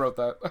know why I wrote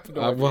that. I have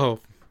no idea. Well,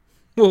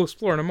 we'll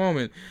explore in a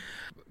moment.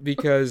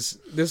 Because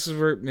this is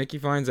where Mickey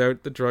finds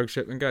out the drug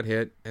shipment got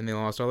hit and they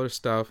lost all their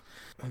stuff.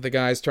 The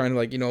guy's trying to,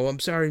 like, I'm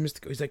sorry,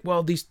 Mr. He's like,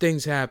 well, these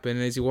things happen.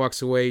 And as he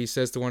walks away, he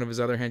says to one of his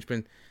other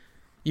henchmen,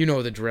 you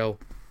know the drill.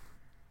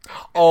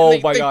 Oh,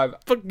 they God.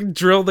 Fucking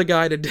drill the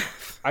guy to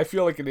death. I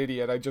feel like an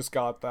idiot. I just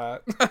got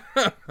that.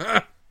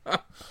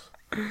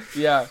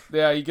 Yeah,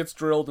 he gets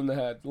drilled in the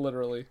head,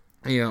 literally.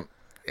 Yeah.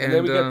 And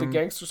then we get the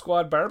Gangster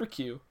Squad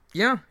barbecue.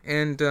 Yeah,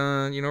 and,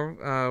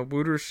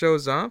 Wooter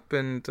shows up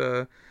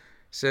and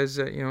says,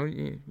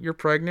 you're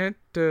pregnant.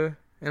 And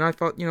I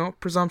thought,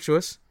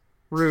 presumptuous,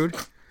 rude.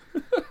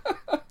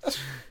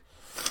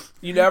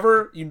 You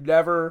never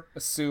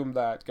assume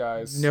that,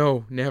 guys.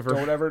 No, never.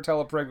 Don't ever tell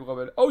a pregnant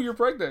woman, oh, you're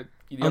pregnant.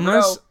 You never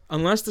know.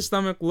 Unless the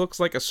stomach looks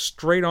like a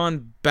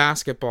straight-on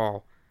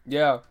basketball.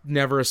 Yeah.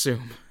 Never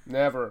assume.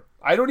 Never.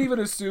 I don't even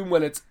assume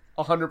when it's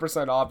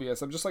 100%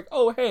 obvious. I'm just like,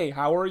 oh, hey,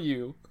 how are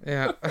you?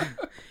 Yeah.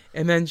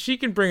 And then she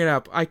can bring it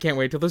up. I can't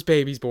wait till this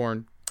baby's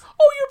born.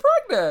 Oh, you're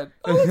pregnant.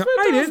 Oh, that's fantastic.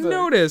 I didn't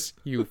notice.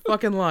 You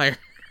fucking liar.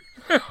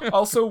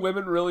 Also,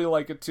 women really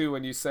like it too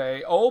when you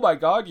say, oh my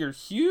God, you're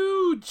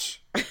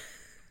huge.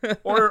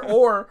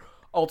 or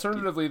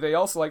alternatively, they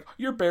also like,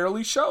 you're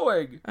barely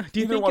showing. Do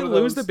you think you'll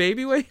lose the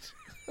baby weight?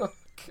 Oh,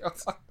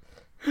 God.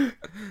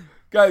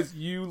 Guys,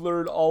 you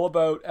learn all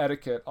about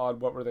etiquette on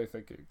What Were They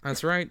Thinking.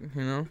 That's right,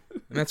 And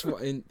that's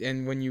what.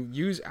 And when you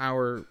use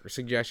our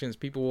suggestions,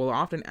 people will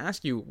often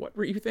ask you, "What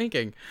were you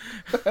thinking?"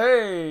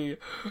 Hey,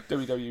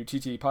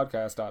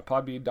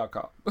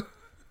 www.ttpodcast.podbean.com.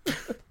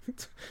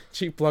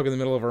 Cheap plug in the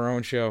middle of our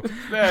own show.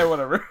 Yeah,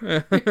 whatever.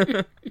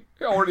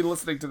 You're already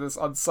listening to this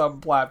on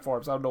some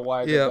platforms. I don't know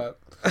why I did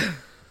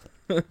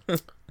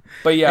that.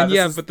 But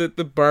yeah, but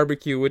the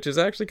barbecue, which is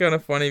actually kind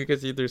of funny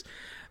because there's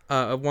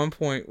at one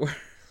point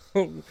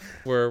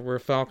where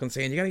Falcon's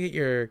saying you gotta get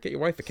your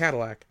wife a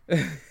Cadillac.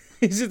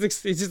 he's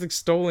just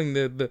extolling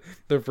the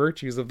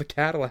virtues of the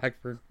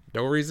Cadillac for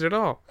no reason at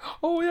all.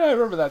 Oh yeah, I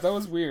remember that. That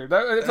was weird.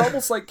 It's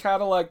almost like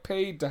Cadillac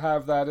paid to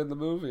have that in the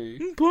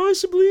movie.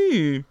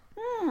 Possibly.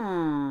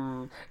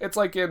 It's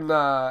like in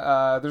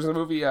there's a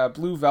movie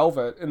Blue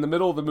Velvet. In the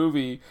middle of the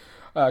movie,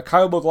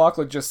 Kyle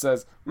MacLachlan just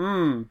says,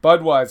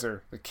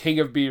 Budweiser, the king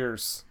of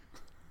beers.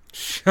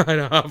 Shut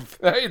up.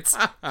 It's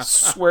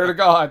swear to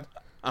God.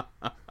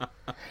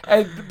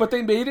 But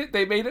they made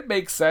it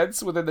make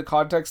sense within the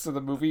context of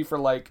the movie for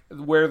like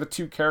where the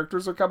two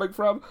characters are coming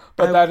from,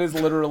 but that is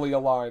literally a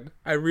line.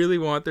 I really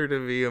want there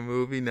to be a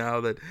movie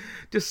now that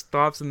just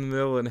stops in the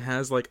middle and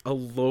has like a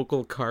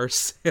local car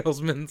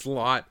salesman's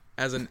lot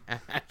as an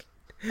ad.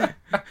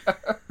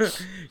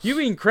 You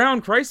mean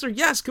Crown Chrysler?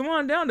 Yes, come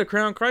on down to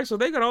Crown Chrysler.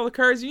 They got all the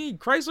cars you need.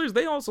 Chrysler's,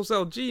 they also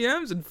sell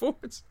GMs and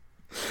Fords.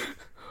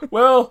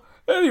 Well,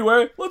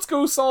 anyway, let's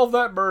go solve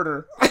that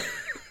murder.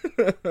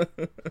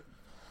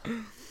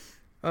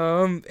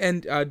 And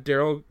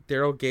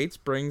Daryl Gates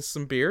brings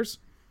some beers.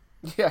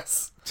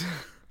 Yes.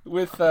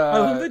 With I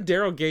love that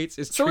Daryl Gates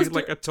is treated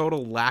like a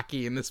total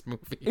lackey in this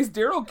movie. Is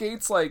Daryl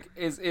Gates like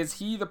is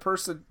he the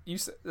person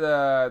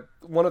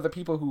one of the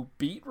people who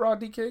beat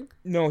Rodney King?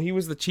 No, he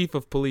was the chief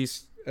of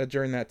police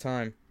during that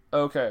time.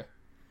 Okay.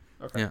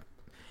 Yeah.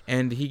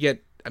 And he got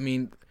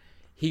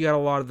a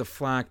lot of the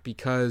flack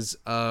because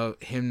of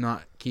him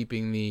not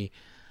keeping the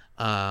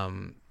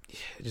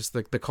just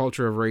the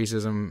culture of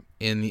racism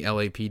in the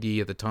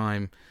LAPD at the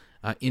time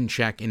in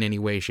check in any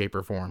way, shape,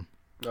 or form.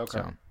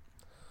 Okay.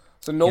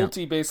 So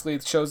Nolte basically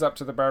shows up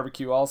to the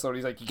barbecue also, and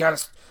he's like, "You gotta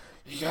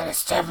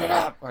step it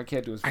up." I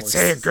can't do his voice. I'd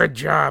say a good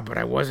job, but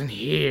I wasn't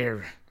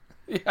here.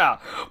 Yeah.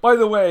 By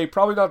the way,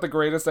 probably not the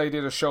greatest idea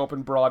to show up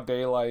in broad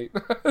daylight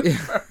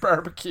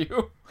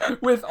barbecue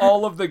with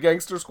all of the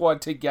gangster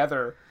squad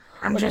together.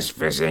 I'm just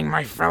visiting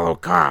my fellow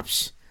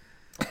cops.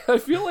 I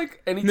feel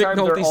like anytime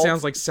Nick Nolte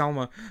sounds like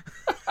Selma.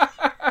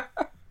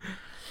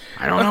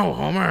 I don't know,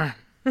 Homer.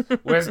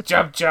 Where's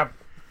Jump Jump?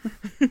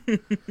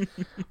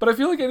 But I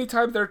feel like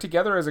anytime they're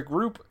together as a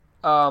group,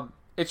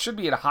 it should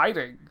be in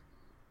hiding.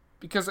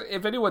 because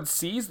if anyone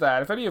sees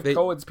that, if any of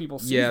Cohen's people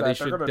see yeah, that, they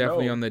should they're gonna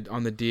definitely know.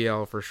 on the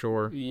DL for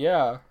sure.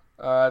 Yeah,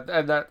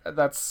 and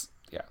that's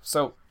yeah.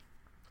 So,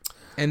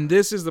 and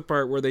this is the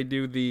part where they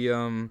do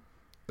the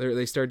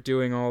they start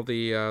doing all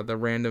the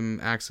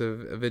random acts of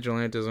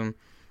vigilantism,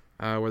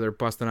 where they're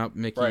busting up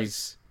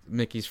Mickey's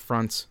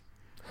fronts.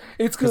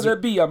 It's gonna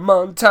be a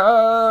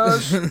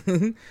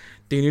montage.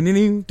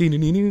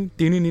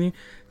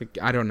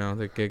 I don't know.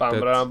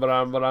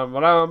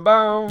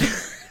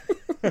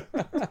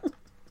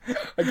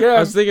 Again, I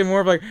was thinking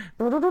more of like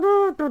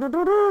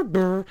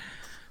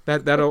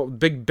that old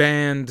big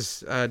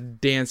band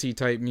dancey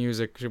type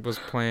music was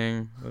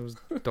playing. It was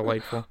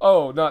delightful.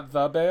 Oh, not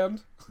the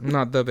band?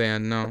 Not the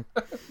band, no.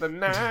 The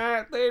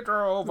night they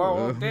drove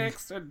on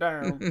Dexter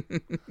down.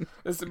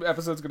 This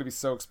episode's gonna be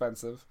so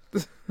expensive.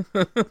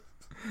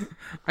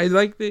 I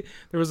like there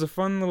was a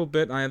fun little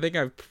bit. I think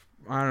I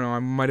don't know. I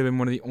might have been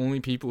one of the only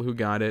people who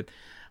got it.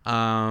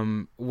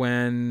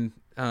 When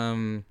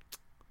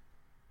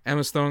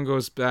Emma Stone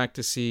goes back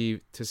to see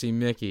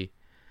Mickey,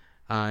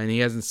 and he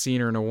hasn't seen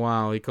her in a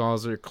while. He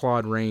calls her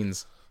Claude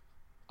Rains.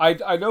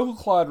 I know who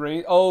Claude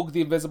Rains. Oh,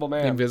 the Invisible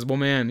Man. The Invisible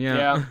Man. Yeah.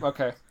 Yeah.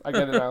 Okay, I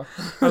get it now.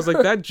 I was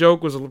like, that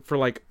joke was for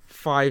like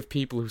 5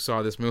 people who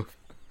saw this movie.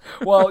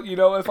 Well, you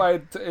know, if I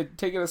had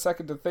taken a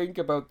second to think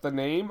about the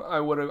name, I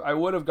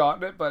would have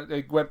gotten it, but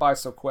it went by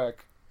so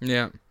quick.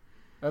 Yeah.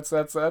 That's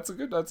a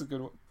good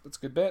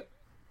bit.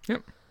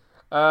 Yep.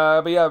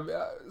 But yeah,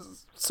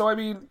 so I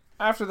mean,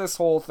 after this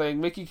whole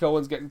thing, Mickey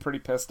Cohen's getting pretty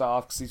pissed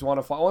off because he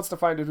wants to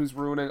find out who's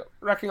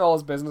wrecking all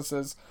his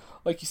businesses.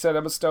 Like you said,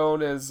 Emma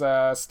Stone is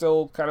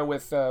still kind of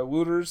with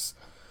Wooters.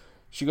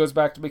 She goes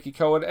back to Mickey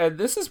Cohen, and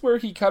this is where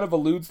he kind of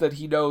alludes that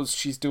he knows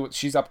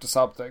she's up to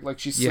something, like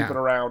she's sleeping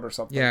around or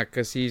something. Yeah,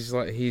 because he's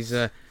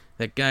that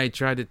guy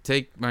tried to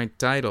take my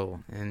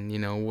title, and you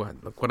know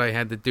what? Look what I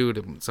had to do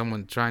to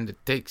someone trying to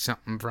take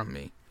something from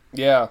me.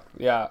 Yeah,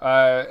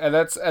 and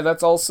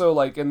that's also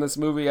like in this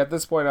movie. At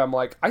this point, I'm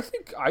like, I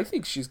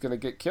think she's gonna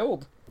get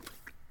killed.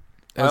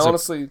 As I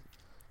honestly,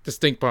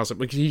 distinct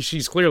possibility.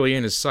 She's clearly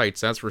in his sights.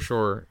 That's for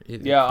sure.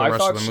 Yeah,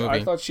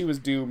 I thought she was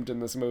doomed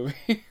in this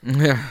movie.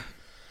 Yeah.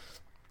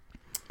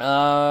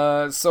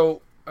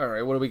 So all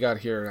right, what do we got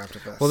here after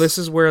this? Well, this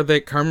is where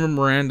Carmen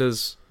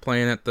Miranda's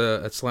playing at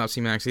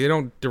Slapsy Maxie. They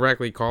don't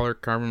directly call her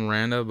Carmen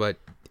Miranda, but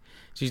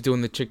she's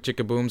doing the Chick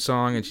Chicka Boom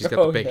song, and she's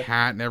got the big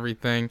hat and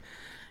everything.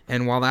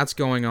 And while that's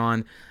going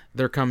on,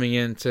 they're coming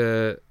in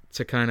to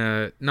kind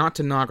of not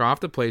to knock off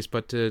the place,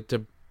 but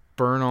to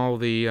burn all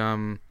the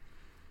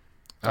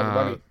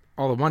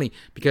money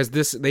because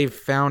they've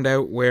found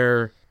out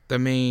where the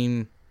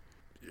main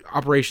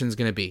operation's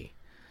going to be,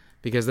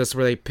 because that's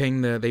where they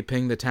ping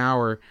the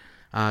tower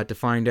to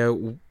find out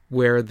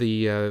where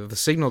the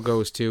signal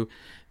goes to.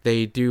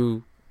 They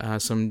do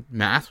some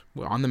math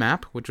on the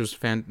map, which was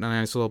a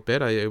nice little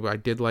bit. I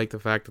did like the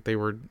fact that they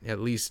were at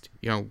least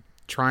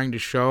trying to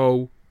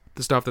show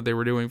the stuff that they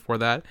were doing for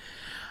that,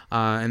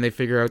 and they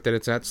figure out that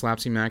it's at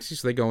Slapsy Maxie,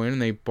 so they go in and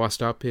they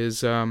bust up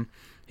his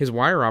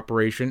wire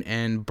operation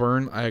and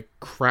burn a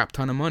crap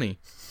ton of money.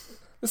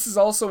 This is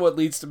also what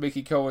leads to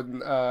Mickey Cohen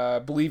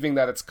believing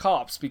that it's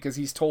cops, because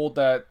he's told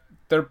that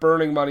they're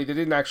burning money. They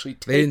didn't actually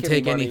take They didn't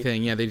take money.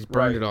 anything. Yeah, they just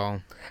burned it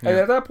all. And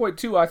at that point,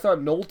 too, I thought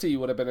Nolte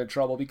would have been in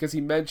trouble, because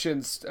he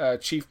mentions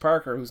Chief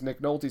Parker, who's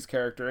Nick Nolte's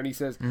character, and he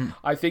says,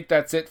 I think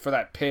that's it for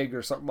that pig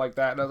or something like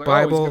that. And I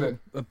was like,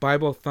 a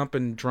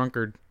Bible-thumping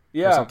drunkard.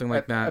 Yeah, or something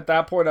like that. At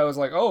that point, I was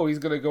like, oh, he's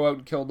going to go out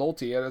and kill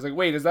Nolte. And I was like,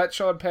 wait, is that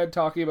Sean Penn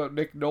talking about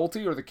Nick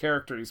Nolte or the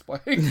character he's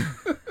playing?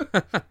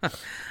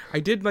 I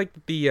did like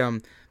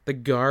the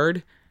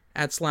guard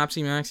at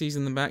Slapsy Maxie's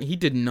in the back. He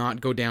did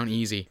not go down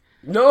easy.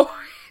 No.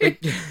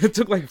 It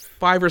took like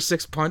 5 or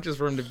 6 punches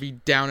for him to be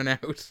down and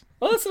out.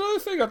 Well, that's another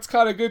thing that's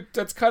kind of good.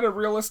 That's kind of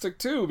realistic,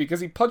 too, because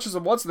he punches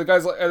him once and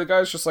the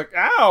guy's just like,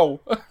 ow.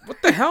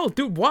 What the hell?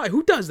 Dude, why?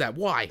 Who does that?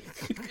 Why?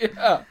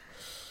 Yeah.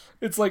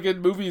 It's like in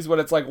movies when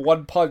it's like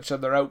one punch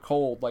and they're out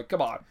cold. Like,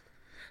 come on.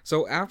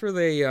 So after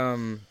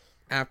they've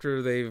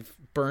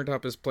burnt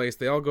up his place,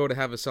 they all go to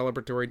have a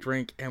celebratory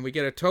drink, and we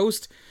get a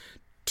toast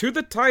to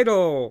the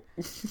title.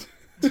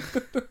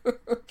 It's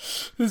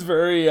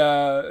very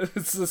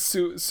it's the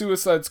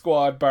Suicide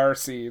Squad bar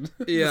scene.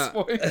 Yeah.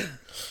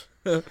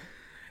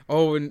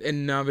 Oh,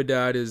 and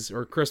Navidad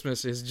or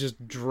Christmas is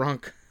just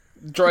drunk.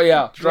 Drunk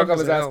on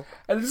his ass.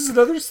 And this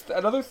is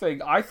another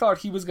thing. I thought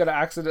he was going to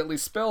accidentally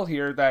spill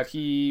here that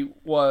he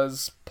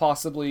was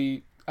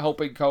possibly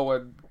helping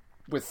Cohen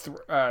with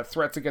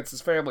threats against his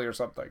family or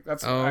something.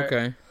 That's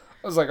okay.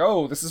 I was like,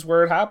 oh, this is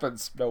where it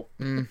happens. Nope.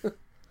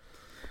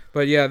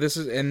 But yeah, this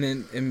is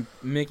and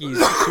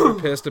Mickey's super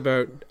pissed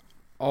about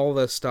all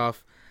this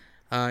stuff.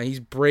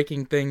 He's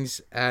breaking things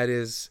at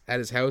his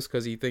house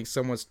because he thinks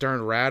someone's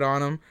turned rat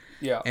on him.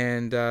 Yeah.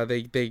 And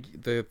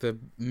the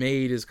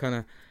maid is kind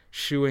of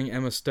shooing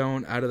Emma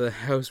Stone out of the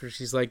house, where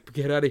she's like,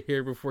 "Get out of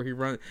here before he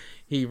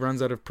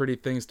runs out of pretty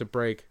things to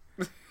break."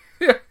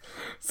 Yeah.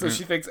 So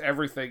she thinks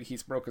everything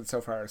he's broken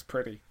so far is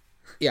pretty.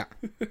 Yeah.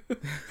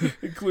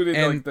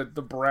 Including like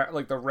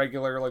the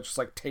regular just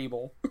like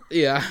table.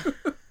 Yeah.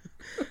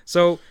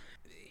 So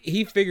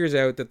he figures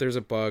out that there's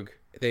a bug.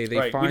 They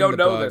Right. find We don't the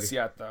know bug. this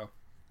yet, though.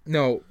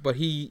 No, but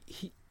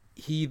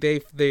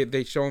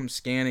they show him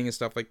scanning and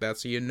stuff like that,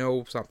 so you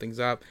know something's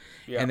up,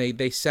 Yeah. and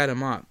they set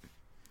him up.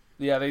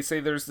 Yeah, they say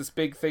there's this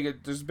big thing.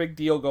 There's a big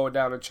deal going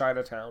down in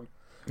Chinatown.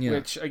 Yeah.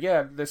 Which,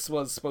 again, this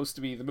was supposed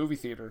to be the movie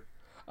theater.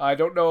 I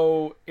don't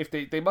know if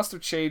they must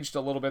have changed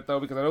a little bit, though,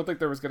 because I don't think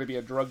there was going to be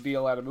a drug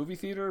deal at a movie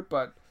theater,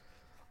 but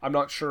I'm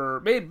not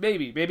sure.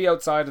 Maybe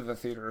outside of the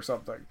theater or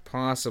something.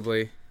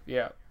 Possibly.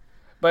 Yeah.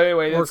 But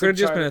anyway, Or it that's could have in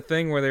just China. been a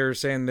thing where they were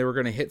saying they were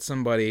going to hit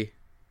somebody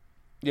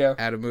Yeah.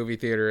 at a movie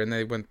theater, and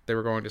they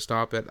were going to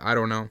stop it. I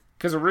don't know.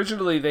 Because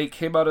originally they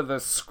came out of the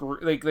screen,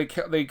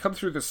 they come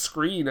through the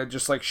screen and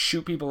just like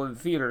shoot people in the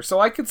theater.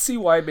 So I could see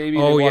why maybe.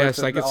 Oh they wanted yes,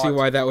 to I could see not.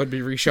 why that would be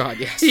reshot.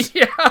 Yes.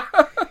 Yeah,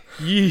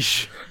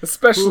 Yeesh.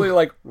 especially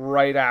like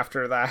right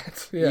after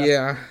that.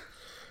 Yeah.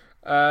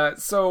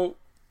 So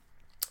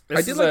I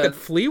this did is like that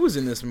Flea was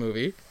in this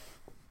movie.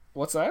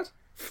 What's that?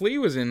 Flea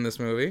was in this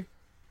movie.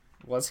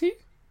 Was he?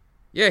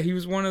 Yeah, he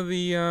was one of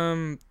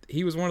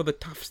the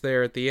toughs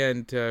there at the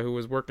end who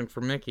was working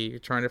for Mickey,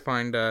 trying to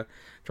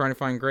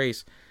find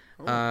Grace.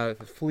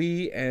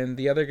 Flea and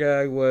the other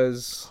guy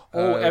was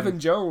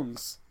Evan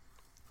Jones.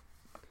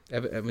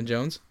 Evan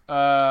Jones.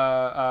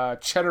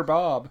 Cheddar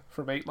Bob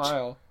from 8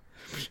 Mile.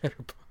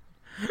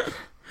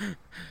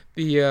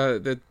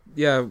 the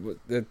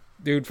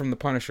dude from The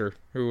Punisher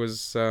who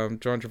was John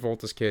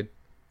Travolta's kid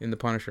in The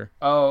Punisher.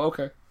 Oh,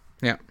 okay.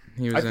 Yeah,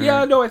 he was.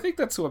 I think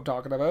that's who I'm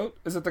talking about.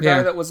 Is it the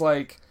guy that was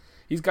like,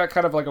 he's got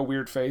kind of like a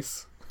weird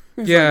face?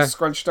 He's Yeah. like a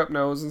scrunched up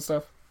nose and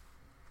stuff.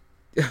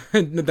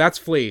 That's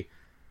Flea.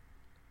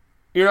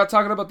 You're not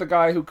talking about the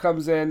guy who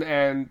comes in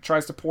and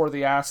tries to pour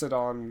the acid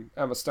on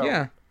Emma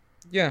Stone.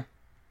 Yeah.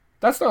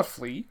 That's not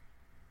Flea.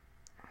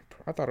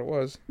 I thought it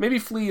was. Maybe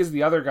Flea is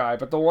the other guy,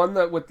 but the one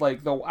that with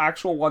like the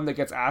actual one that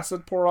gets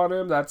acid poured on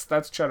him, that's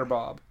Cheddar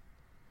Bob.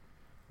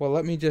 Well,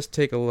 let me just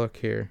take a look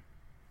here.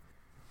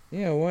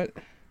 Yeah, what?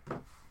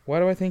 Why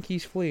do I think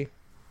he's Flea?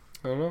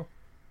 I don't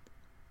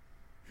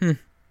know.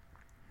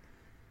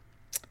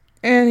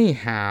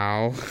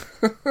 Anyhow,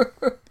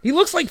 he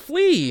looks like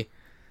Flea.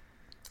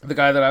 The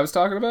guy that I was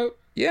talking about?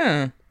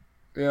 Yeah.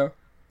 Yeah.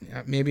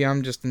 Maybe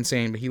I'm just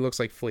insane, but he looks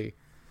like Flea.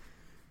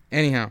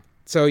 Anyhow,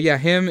 so yeah,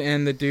 him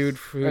and the dude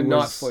who And was,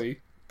 not Flea.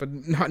 but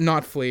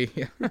not Flea.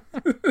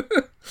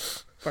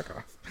 Fuck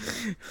off.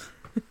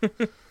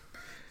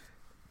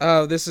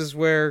 This is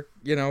where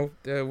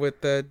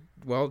with the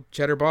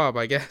Cheddar Bob,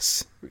 I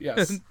guess.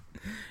 Yes.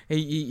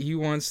 he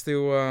wants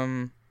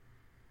to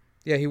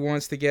he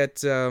wants to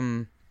get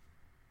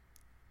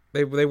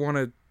they want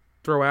to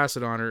throw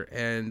acid on her,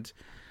 and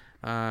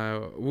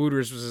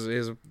Wooters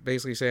is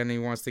basically saying he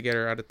wants to get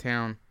her out of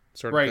town,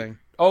 sort of thing.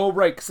 Oh,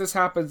 right, because this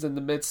happens in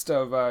the midst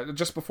of,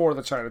 just before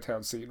the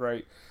Chinatown scene,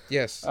 right?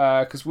 Yes.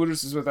 Because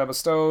Wooters is with Emma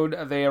Stone,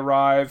 and they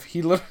arrive.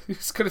 He's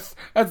gonna,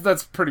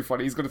 that's pretty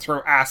funny, he's gonna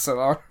throw acid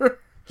on her.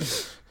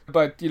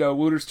 But,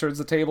 Wooters turns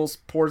the tables,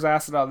 pours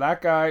acid on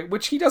that guy,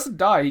 which he doesn't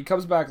die, he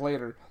comes back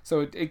later.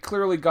 So it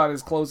clearly got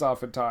his clothes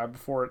off in time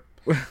before it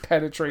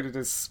penetrated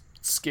his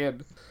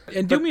skin.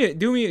 And do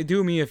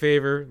me a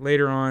favor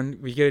later on,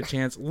 we get a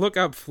chance, look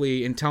up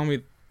Flea and tell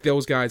me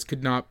those guys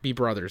could not be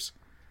brothers.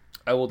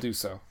 I will do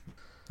so.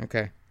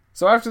 Okay.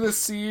 So after this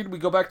scene, we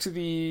go back to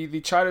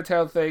the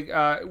Chinatown thing.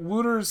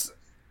 Wooters,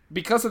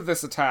 because of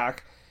this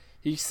attack,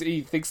 he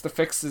thinks the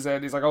fix is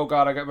in. He's like, oh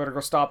god, I better go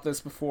stop this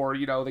before,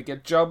 they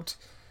get jumped.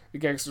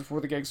 Before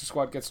the gangster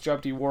squad gets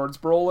jumped, he warns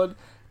Brolin.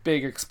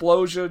 Big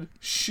explosion.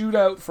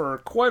 Shootout for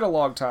quite a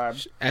long time.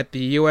 At the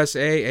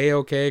USA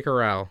A-OK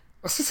Corral.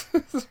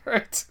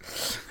 Right.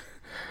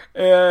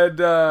 And,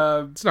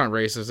 It's not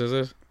racist, is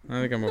it?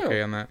 I think I'm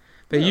okay on that.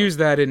 They use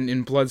that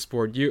in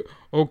Bloodsport.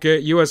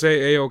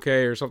 USA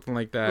A-OK or something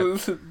like that.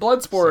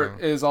 Bloodsport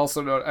is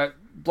also known...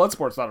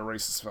 Bloodsport's not a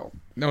racist film.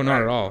 No,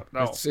 not at all.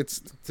 No. It's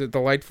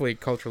delightfully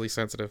culturally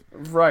sensitive.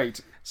 Right.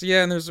 So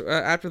yeah, and there's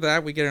after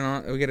that we get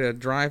a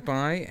drive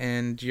by,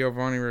 and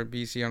Giovanni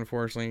Ribisi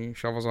unfortunately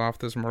shovels off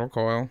this mortal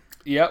coil.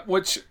 Yeah,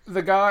 which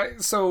the guy,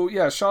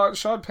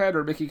 Sean Penn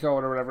or Mickey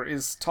Cohen or whatever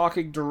is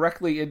talking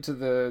directly into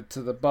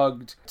the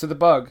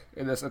bug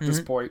in this at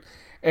this point,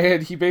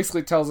 and he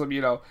basically tells him,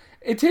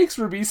 it takes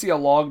Ribisi a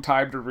long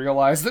time to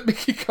realize that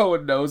Mickey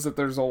Cohen knows that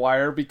there's a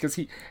wire, because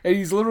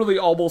he's literally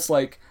almost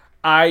like,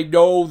 I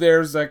know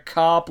there's a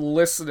cop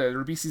listening.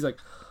 Ribisi's like,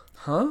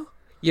 huh?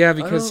 Yeah,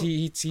 because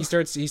he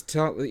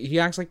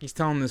acts like he's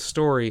telling this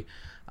story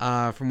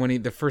from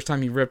when the first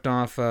time he ripped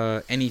off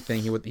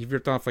anything. He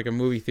ripped off like a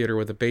movie theater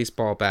with a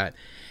baseball bat,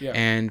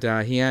 and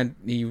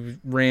he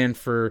ran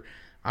for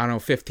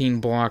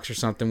 15 blocks or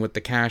something with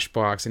the cash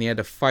box, and he had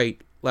to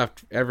fight a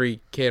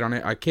kid on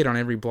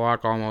every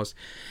block almost.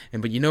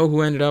 But you know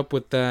who ended up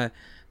with that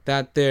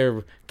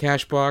there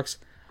cash box?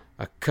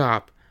 A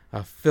cop.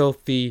 A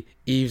filthy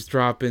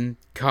eavesdropping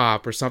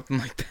cop or something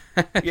like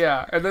that.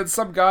 Yeah, and then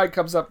some guy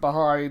comes up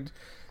behind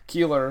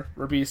Keeler,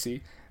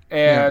 Ribisi,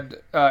 and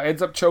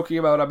ends up choking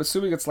him out. I'm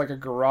assuming it's like a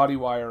garrote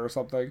wire or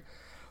something.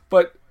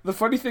 But the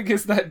funny thing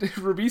is that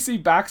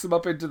Ribisi backs him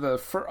up into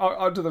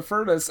onto the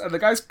furnace, and the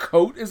guy's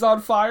coat is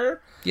on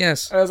fire.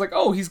 Yes. And I was like,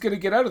 oh, he's going to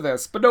get out of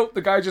this. But nope,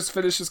 the guy just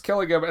finishes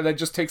killing him and then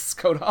just takes his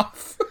coat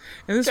off.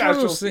 And this is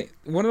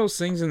one of those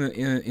things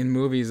in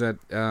movies that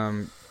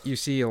you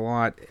see a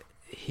lot.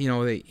 You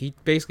know, he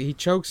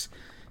chokes.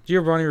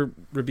 Giovanni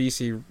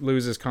Ribisi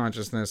loses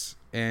consciousness,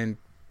 and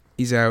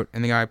he's out,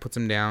 and the guy puts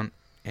him down,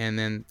 and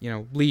then, you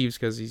know, leaves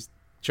because he's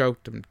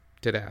choked him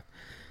to death.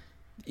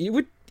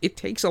 It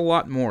takes a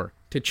lot more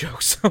to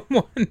choke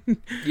someone.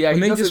 Yeah, when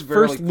he they does just it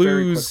very, first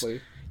very lose.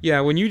 quickly.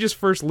 Yeah, when you just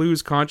first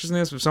lose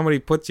consciousness, if somebody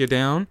puts you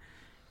down,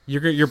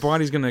 your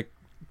body's gonna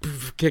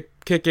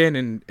kick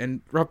in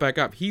and right back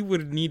up. He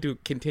would need to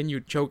continue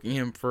choking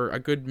him for a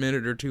good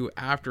minute or two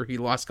after he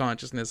lost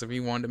consciousness if he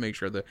wanted to make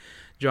sure the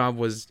job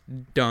was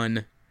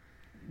done.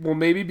 Well,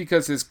 maybe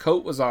because his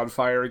coat was on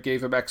fire, it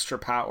gave him extra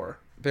power.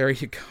 There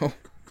you go.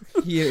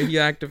 He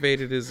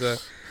activated his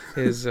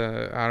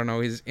I don't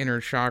know, his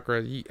inner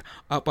chakra.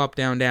 Up,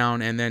 down,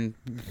 down, and then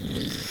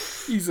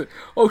He's an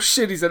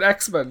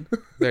X-Men.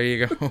 there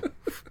you go.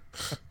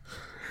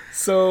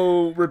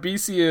 So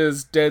Ribisi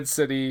is Dead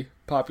City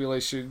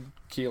population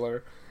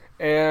killer,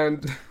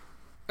 and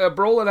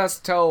Brolin has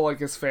to tell like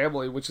his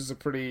family, which is a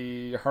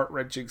pretty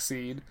heart-wrenching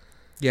scene.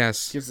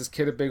 Yes. Gives his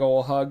kid a big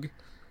ol' hug,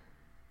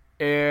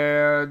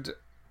 and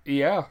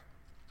yeah,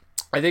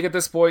 I think at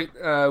this point,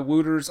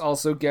 Wooters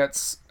also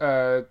gets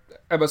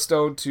Emma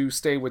Stone to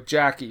stay with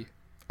Jackie.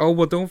 Oh,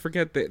 well, don't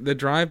forget the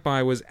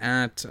drive-by was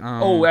at at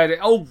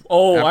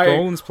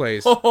Brolin's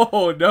place.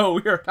 Oh no,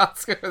 we are not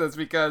scared of this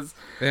because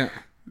Yeah.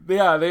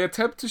 they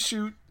attempt to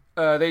shoot.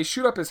 They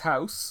shoot up his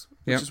house,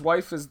 which Yep. his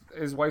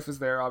wife is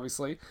there,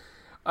 obviously.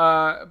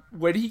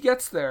 When he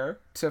gets there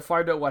to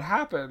find out what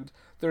happened,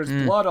 there's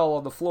blood all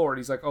on the floor, and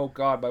he's like, "Oh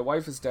God, my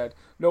wife is dead."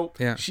 Nope,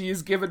 Yeah. she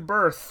is given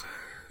birth.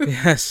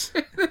 Yes.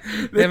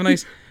 They have a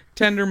nice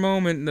tender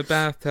moment in the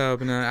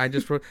bathtub, and I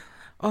just wrote,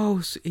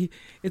 "Oh,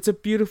 it's a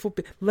beautiful.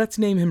 Let's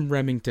name him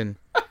Remington."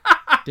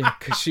 Yeah,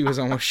 because she was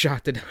almost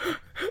shot to death.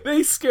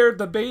 They scared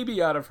the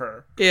baby out of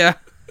her. Yeah.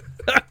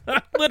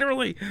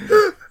 Literally.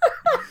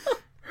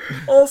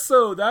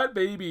 Also, that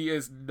baby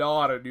is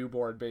not a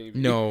newborn baby.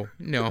 No.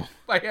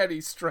 By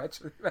any stretch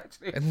of the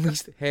imagination. At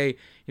least, hey,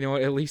 you know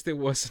what? At least it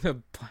wasn't a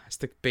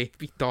plastic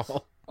baby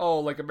doll. Oh,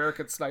 like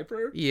American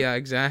Sniper? Yeah,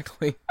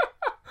 exactly.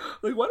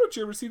 Like, why don't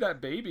you ever see that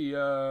baby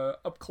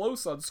up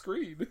close on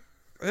screen?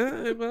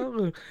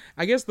 Well,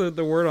 I guess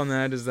the word on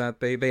that is that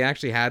they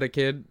actually had a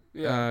kid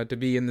to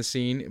be in the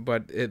scene,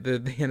 but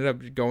they ended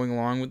up going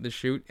along with the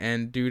shoot,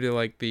 and due to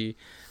like the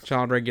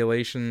child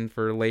regulation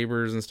for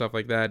labors and stuff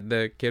like that,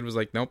 the kid was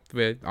like, "Nope,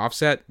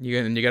 offset.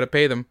 You got to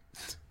pay them."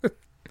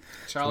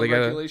 Child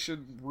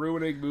regulation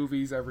ruining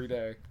movies every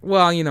day.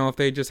 Well, you know, if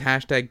they just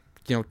hashtag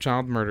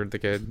child murdered the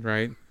kid,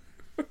 right?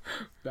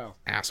 No.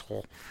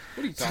 Asshole.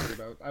 What are you talking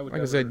about? I would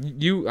Like never.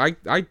 I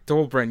said, I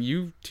told Brent,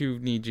 you two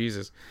need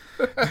Jesus.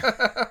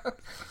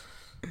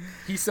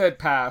 He said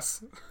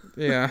pass.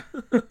 Yeah.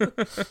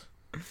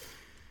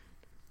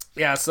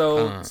 Yeah,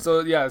 so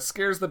yeah, it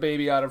scares the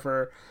baby out of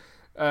her.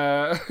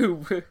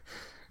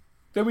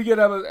 Then we get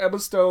Emma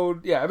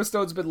Stone. Yeah, Emma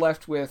Stone's been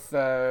left with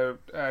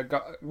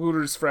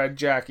Wooter's friend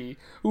Jackie,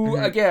 who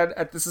again,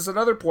 this is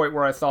another point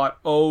where I thought,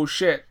 oh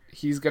shit,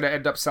 he's gonna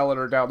end up selling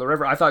her down the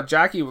river. I thought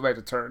Jackie might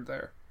have turned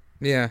there.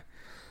 Yeah.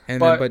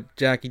 But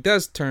Jackie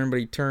does turn, but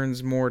he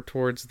turns more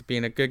towards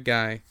being a good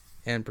guy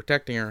and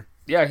protecting her.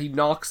 Yeah, he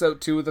knocks out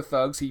two of the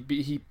thugs. He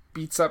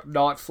beats up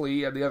Not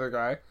Flea and the other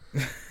guy.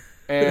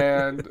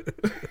 And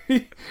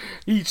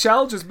he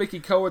challenges Mickey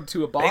Cohen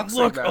to a boxing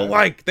match.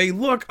 They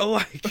look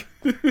alike.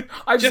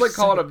 I just like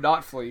calling him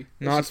Not Flea.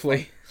 Not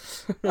Flea.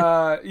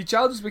 He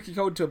challenges Mickey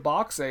Cohen to a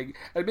boxing,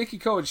 and Mickey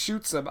Cohen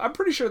shoots him. I'm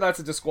pretty sure that's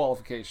a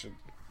disqualification.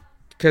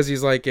 Because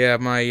he's like, yeah,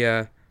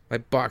 my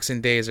boxing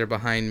days are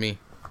behind me.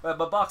 My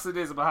boxing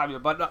days are behind me,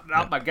 but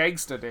not my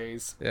gangster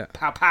days. Yeah.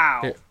 Pow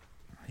pow. Yeah.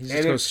 He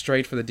just goes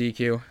straight for the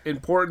DQ.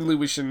 Importantly,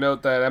 we should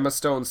note that Emma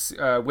Stone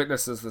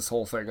witnesses this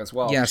whole thing as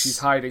well. Yes. She's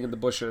hiding in the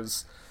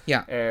bushes.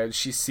 Yeah. And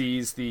she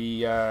sees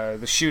the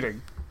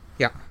shooting.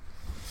 Yeah.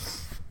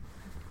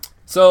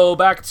 So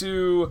back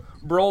to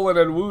Brolin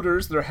and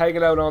Wooters. They're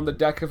hanging out on the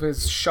deck of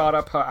his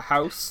shot-up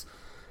house.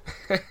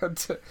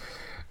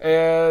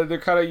 And they're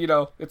kind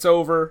of, it's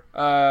over.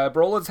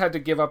 Brolin's had to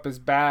give up his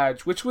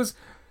badge, which was...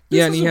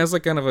 Yeah, and he has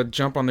like kind of a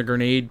jump on the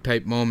grenade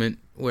type moment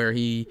where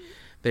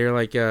they're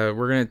like,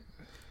 we're going to...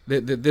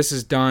 This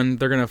is done.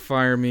 They're going to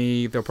fire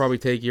me. They'll probably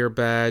take your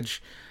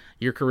badge.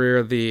 Your career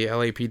at the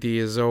LAPD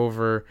is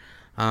over.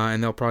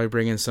 And they'll probably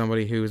bring in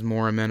somebody who's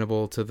more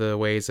amenable to the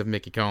ways of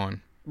Mickey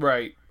Cohen.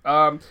 Right.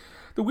 The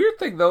weird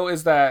thing, though,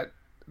 is that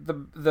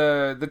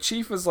the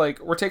chief was like,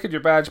 we're taking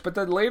your badge, but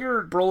then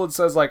later Brolin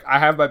says, like, I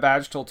have my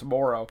badge till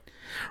tomorrow.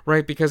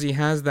 Right, because he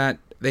has that,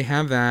 they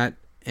have that,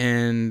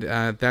 and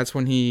that's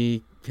when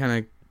he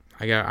kind of,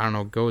 I don't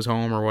know, goes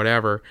home or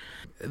whatever.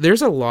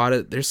 There's a lot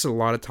of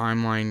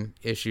timeline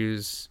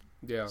issues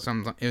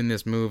in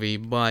this movie,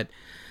 but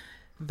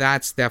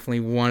that's definitely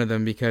one of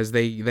them because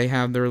they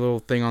have their little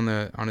thing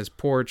on his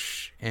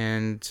porch,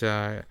 and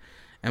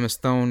Emma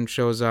Stone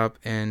shows up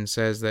and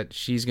says that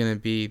she's going to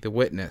be the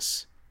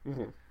witness.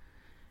 Mm-hmm.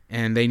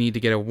 And they need to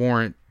get a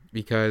warrant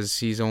because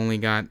he's only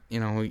got,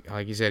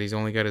 like you said, he's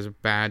only got his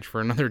badge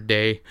for another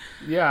day.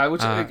 Yeah,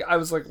 which I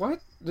was like, what?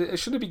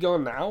 Shouldn't it be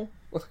going now?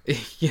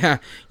 Yeah,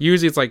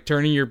 usually it's like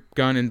turning your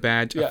gun and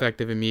badge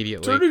effective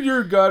immediately. Turning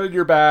your gun and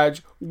your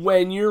badge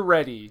when you're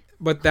ready.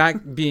 But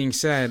that being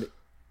said,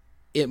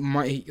 it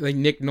might, like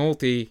Nick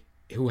Nolte,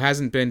 who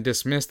hasn't been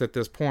dismissed at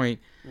this point,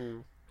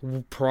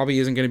 probably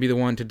isn't going to be the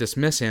one to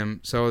dismiss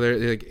him. So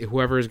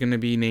whoever is going to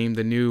be named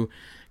the new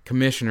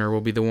commissioner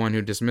will be the one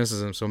who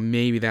dismisses him. So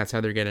maybe that's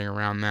how they're getting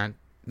around that.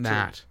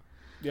 Sure.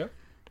 Yeah.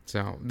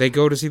 So they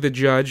go to see the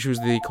judge, who's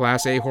the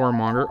Class A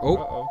whoremonger. Oh,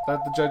 uh-oh.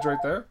 That the judge right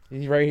there?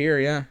 He's right here.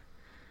 Yeah.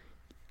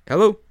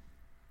 Hello.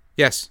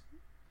 Yes.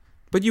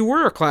 But you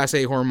were a Class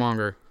A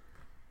whoremonger.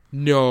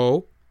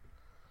 No.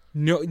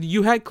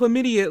 You had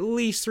chlamydia at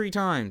least 3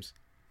 times.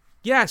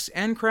 Yes,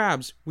 and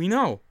crabs. We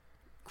know.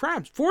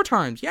 Crabs 4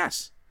 times.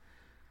 Yes.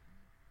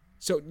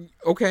 So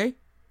okay.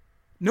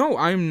 No,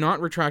 I am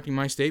not retracting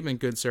my statement,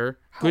 good sir.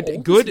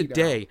 Good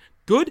day.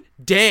 Good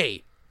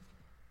day.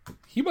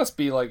 He must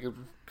be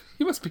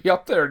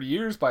up there in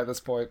years by this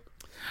point.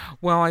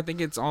 Well, I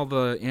think it's all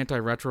the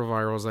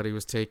antiretrovirals that he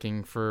was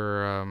taking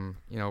for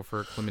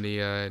for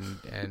chlamydia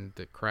and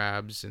the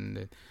crabs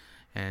and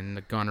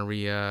the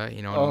gonorrhea,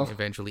 and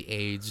eventually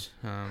AIDS.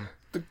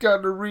 The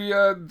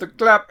gonorrhea, the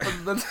clap,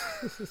 and the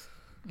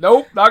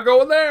nope, not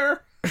going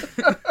there.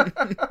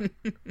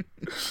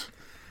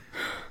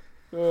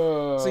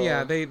 So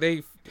yeah,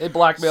 they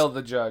blackmailed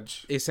the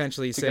judge,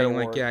 essentially saying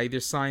like, yeah, either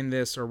sign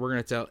this or we're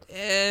gonna tell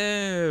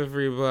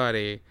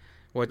everybody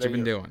what you've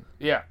been doing.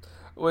 Yeah,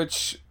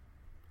 which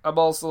I'm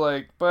also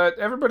like, but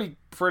everybody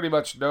pretty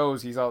much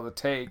knows he's on the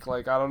take.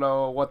 Like, I don't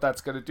know what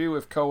that's gonna do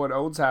if Cohen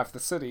owns half the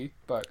city,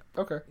 but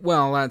okay.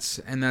 Well, that's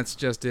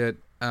just it.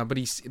 But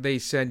they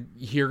said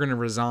you're gonna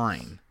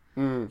resign.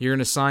 You're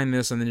gonna sign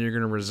this and then you're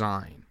gonna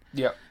resign.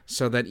 Yeah.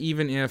 So that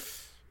even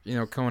if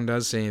Cohen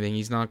does say anything,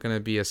 he's not going to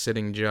be a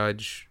sitting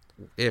judge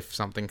if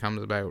something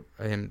comes about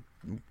him,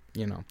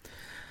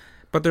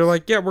 But they're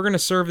like, yeah, we're going to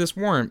serve this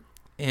warrant.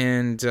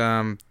 And,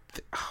 oh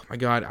my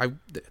God,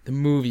 the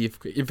movie,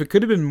 if it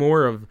could have been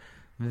more of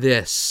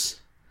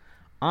this,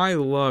 I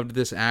loved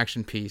this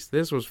action piece.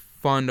 This was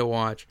fun to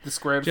watch. This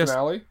grand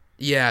finale?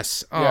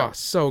 Yes. Oh, yeah.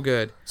 So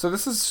good. So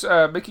this is,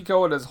 Mickey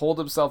Cohen has holed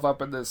himself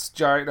up in this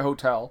giant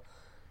hotel.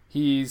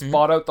 He's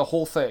bought out the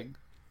whole thing.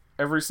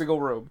 Every single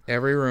room.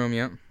 Every room,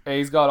 yeah. And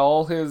he's got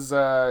all his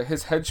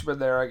henchmen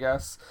there, I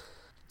guess.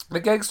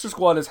 The gangster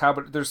squad is how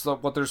many? There's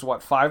 5 of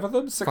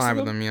them? 6 5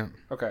 of them? Yeah.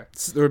 Okay. I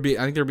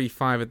think there'd be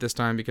 5 at this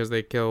time because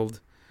they killed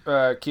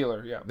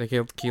Keeler, yeah. They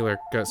killed Keeler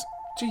because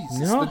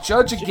Jesus, the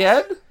judge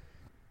again?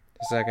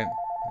 A second.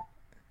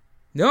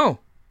 No.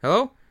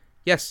 Hello?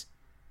 Yes.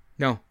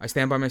 No, I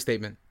stand by my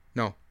statement.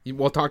 No.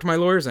 We'll talk to my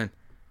lawyers then.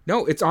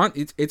 No, it's on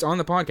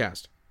the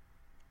podcast.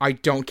 I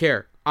don't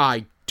care.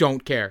 I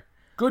don't care.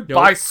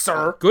 Goodbye,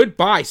 sir.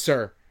 Goodbye,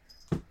 sir.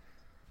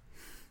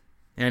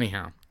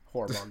 Anyhow.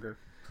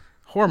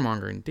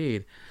 Whoremonger,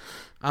 indeed.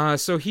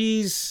 So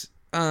he's...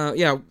 there would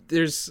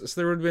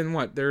have been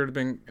what? There would have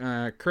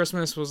been...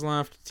 Christmas was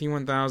left.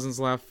 T-1000's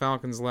left.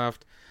 Falcon's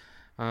left.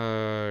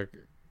 Drive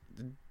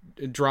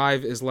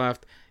is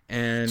left.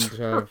 And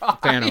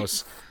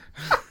Thanos.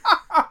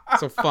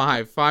 So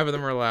 5. 5 of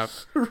them are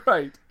left.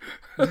 Right.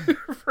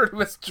 Refer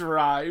to as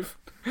Drive.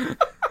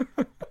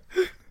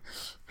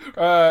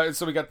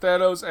 So we got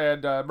Thanos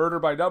and Murder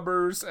by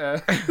Numbers.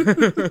 And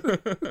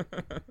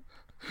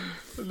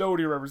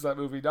nobody remembers that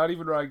movie. Not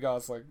even Ryan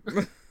Gosling.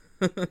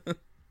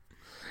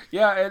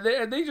 Yeah,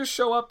 and they just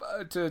show up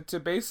to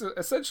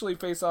essentially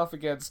face off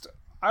against,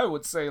 I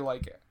would say,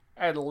 like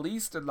at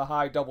least in the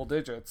high double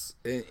digits.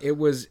 It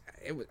was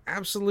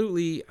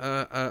absolutely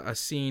a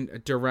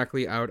scene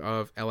directly out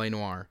of L.A.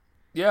 Noire.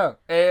 Yeah,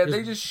 and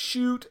they just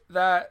shoot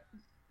that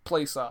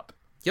place up.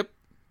 Yep,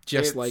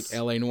 just like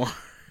L.A. Noire.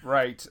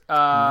 Right.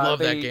 Love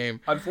that game.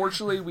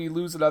 Unfortunately, we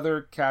lose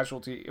another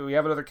casualty. We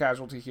have another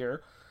casualty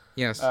here.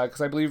 Yes.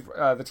 Because I believe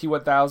the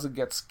T-1000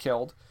 gets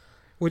killed.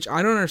 Which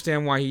I don't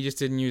understand why he just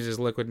didn't use his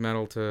liquid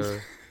metal to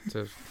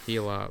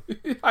heal up.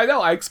 I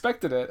know. I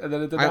expected it, and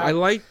then it didn't. I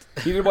liked.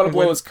 He didn't want to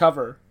blow his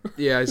cover.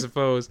 Yeah, I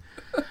suppose.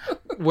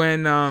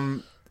 When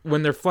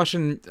they're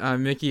flushing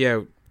Mickey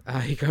out,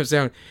 he comes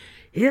down.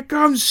 Here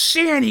comes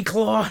Santa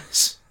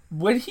Claus.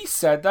 When he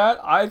said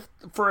that,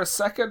 for a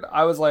second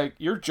I was like,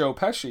 "You're Joe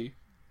Pesci."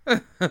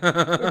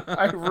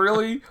 I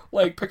really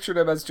pictured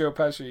him as Joe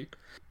Pesci.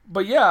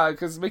 But yeah,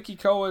 because Mickey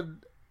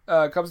Cohen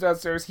comes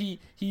downstairs, he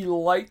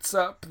lights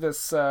up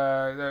this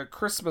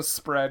Christmas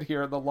spread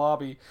here in the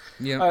lobby.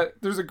 Yeah.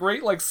 There's a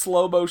great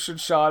slow motion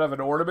shot of an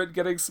ornament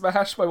getting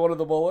smashed by one of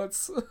the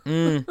bullets.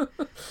 Their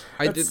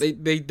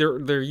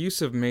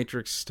use of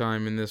Matrix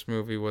time in this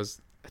movie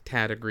was a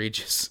tad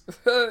egregious.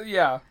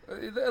 Yeah,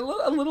 a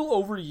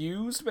little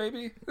overused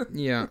maybe.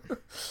 Yeah.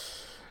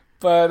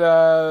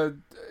 But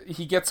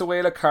he gets away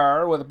in a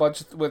car with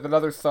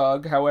another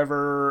thug.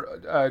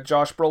 However,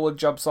 Josh Brolin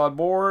jumps on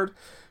board,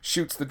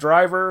 shoots the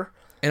driver.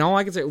 And all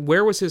I can say,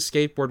 where was his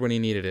skateboard when he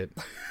needed it?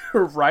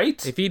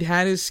 Right? If he'd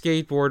had his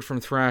skateboard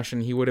from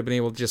Thrashing, he would have been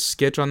able to just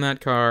skitch on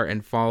that car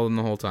and follow them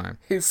the whole time.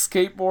 His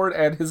skateboard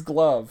and his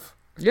glove.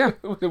 Yeah.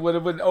 It would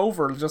have been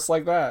over just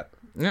like that.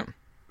 Yeah.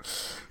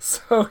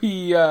 So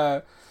he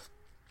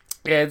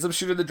ends up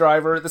shooting the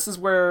driver. This is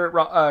where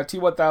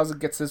T-1000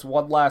 gets his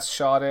one last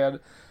shot in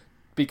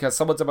because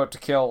someone's about to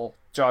kill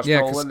Josh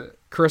Brolin.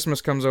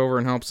 Christmas comes over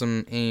and helps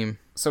him aim.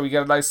 So we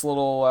get a nice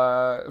little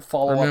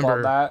follow-up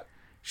on that.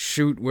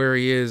 Shoot where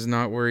he is,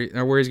 not where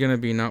he's going to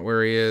be, not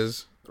where he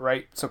is.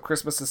 Right, so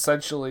Christmas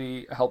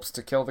essentially helps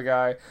to kill the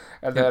guy,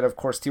 and then, of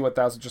course,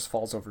 T-1000 just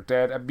falls over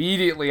dead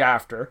immediately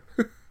after.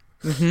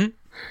 Mm-hmm.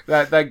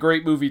 That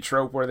great movie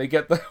trope where they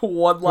get the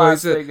one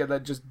last thing and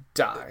then just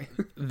die.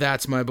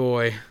 That's my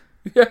boy.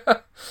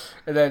 Yeah.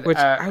 And then... Which,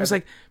 I was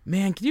like,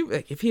 man, can you...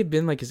 Like, if he had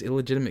been, like, his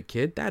illegitimate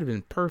kid, that'd have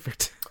been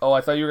perfect. Oh, I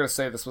thought you were going to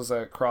say this was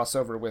a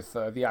crossover with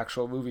the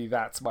actual movie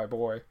That's My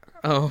Boy.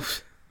 Oh.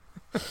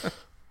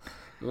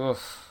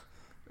 Oof.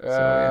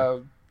 Yeah.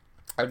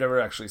 I've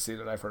never actually seen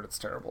it. I've heard it's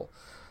terrible.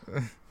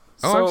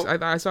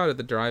 I saw it at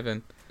the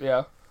drive-in.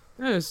 Yeah.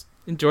 It was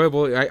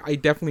enjoyable. I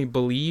definitely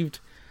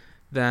believed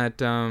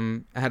that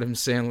Adam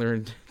Sandler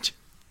and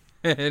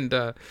Andy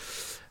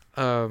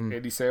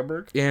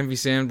Samberg? Andy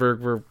Samberg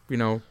were,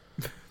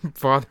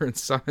 father and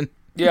son.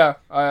 Yeah,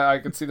 I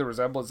could see the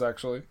resemblance,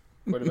 actually.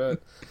 Quite a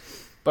bit.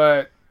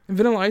 But... And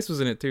Vanilla Ice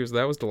was in it, too, so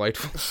that was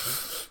delightful.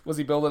 Was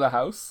he building a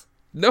house?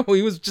 No,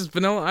 he was just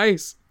Vanilla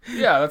Ice.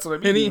 Yeah, that's what I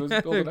mean. He was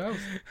building a house.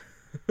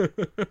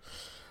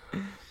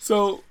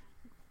 So,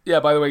 yeah,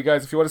 by the way,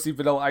 guys, if you want to see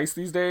Vanilla Ice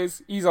these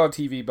days, he's on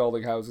TV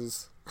building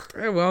houses.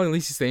 Yeah, well, at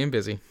least he's staying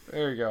busy.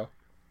 There you go.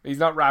 He's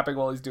not rapping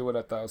while he's doing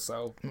it, though,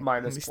 so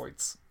minus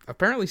points.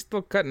 Apparently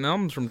still cutting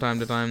albums from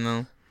time to time,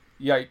 though.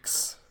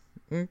 Yikes.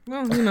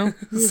 Well,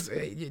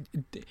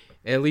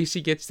 at least he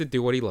gets to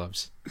do what he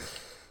loves.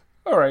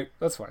 All right,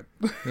 that's fine.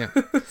 Yeah.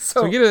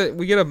 So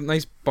we get a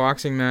nice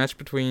boxing match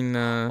between...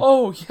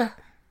 oh, yeah.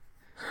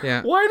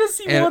 Yeah. Why does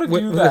he want to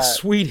do that? With a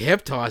sweet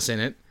hip toss in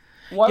it.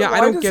 Why I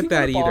don't does get he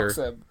that wanna either. box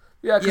him?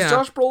 Yeah, because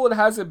Josh Brolin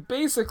has him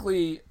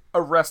basically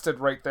arrested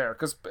right there.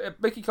 Because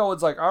Mickey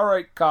Cohen's like, all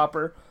right,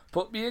 copper,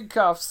 put me in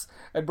cuffs.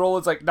 And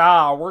Brolin's like,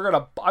 nah,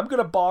 I'm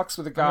gonna box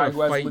with a guy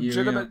who has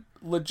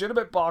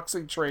legitimate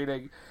boxing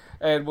training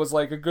and was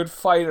like a good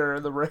fighter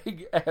in the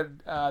ring.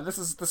 And this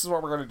is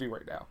what we're gonna do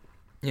right now.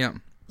 Yeah.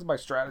 This is my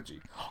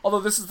strategy. Although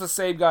this is the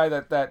same guy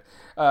that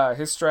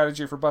his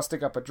strategy for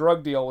busting up a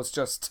drug deal was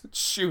just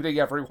shooting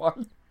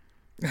everyone.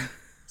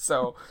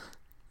 So,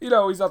 he's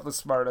not the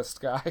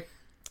smartest guy.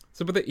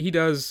 So, but he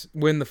does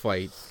win the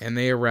fight, and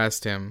they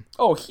arrest him.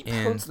 Oh, he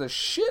punts the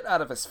shit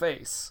out of his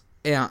face.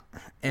 Yeah,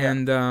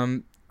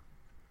 and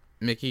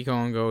Mickey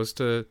Cohen goes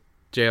to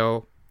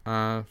jail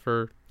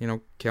for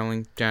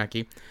killing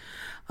Jackie.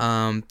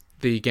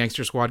 The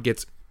Gangster Squad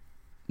gets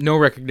no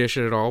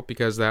recognition at all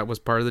because that was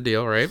part of the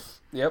deal, right?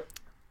 Yep.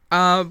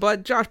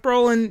 But Josh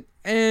Brolin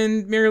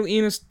and Muriel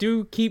Enos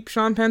do keep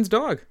Sean Penn's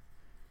dog.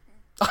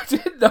 I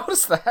didn't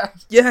notice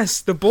that.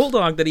 Yes, the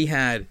bulldog that he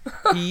had.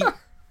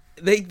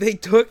 They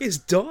took his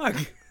dog.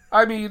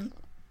 I mean,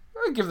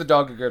 I'd give the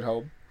dog a good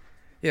home.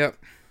 Yep.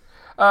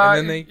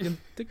 And then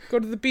they go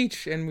to the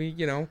beach, and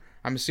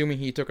I'm assuming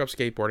he took up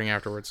skateboarding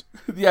afterwards.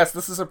 Yes,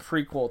 this is a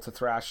prequel to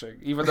Thrashing,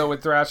 even though in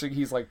Thrashing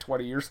he's like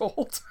 20 years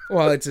old.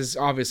 Well, it's his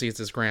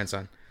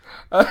grandson.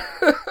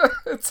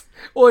 It's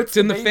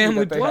in the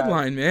family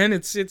bloodline, man.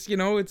 It's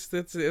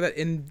that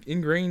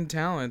ingrained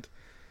talent.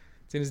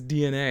 It's in his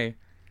DNA.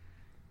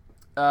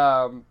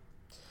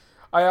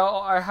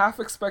 I half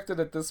expected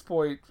at this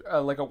point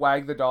like a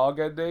Wag the Dog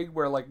ending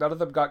where like none of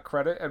them got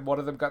credit and one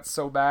of them got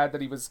so mad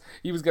that he was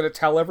gonna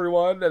tell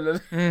everyone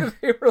and then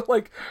they were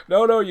like,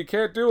 no, you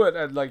can't do it,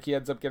 and like he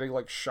ends up getting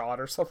like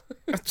shot or something.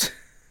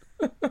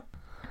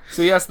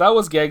 So yes, that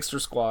was Gangster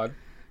Squad.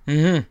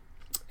 Mm-hmm.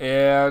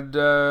 And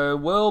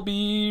we'll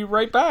be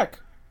right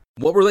back.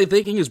 What Were They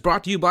Thinking is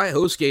brought to you by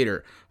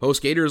HostGator.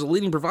 HostGator is a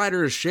leading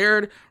provider of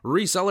shared,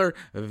 reseller,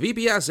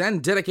 VPS,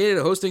 and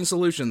dedicated hosting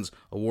solutions.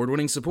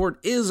 Award-winning support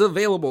is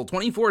available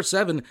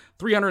 24/7,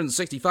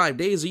 365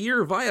 days a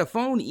year via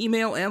phone,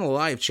 email, and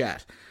live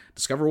chat.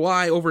 Discover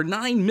why over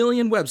 9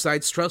 million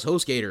websites trust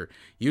HostGator.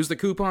 Use the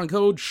coupon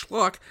code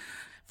SCHLOCK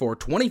for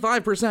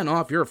 25%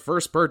 off your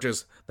first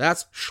purchase.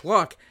 That's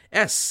SCHLOCK,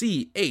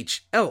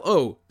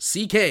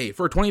 SCHLOCK,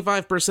 for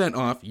 25%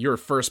 off your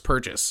first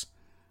purchase.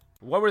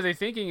 What Were They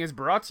Thinking is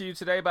brought to you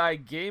today by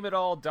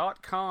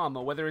GameItAll.com.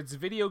 Whether it's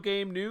video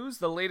game news,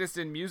 the latest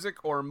in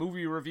music, or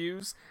movie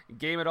reviews,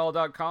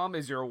 GameItAll.com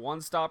is your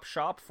one-stop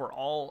shop for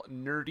all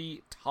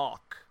nerdy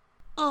talk.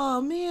 Oh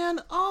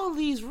man, all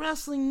these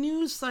wrestling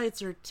news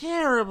sites are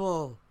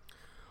terrible.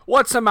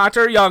 What's the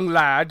matter, young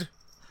lad?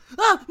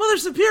 Ah, Mother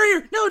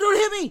Superior! No, don't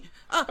hit me!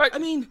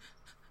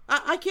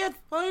 I can't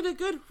find a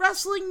good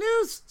wrestling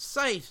news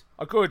site.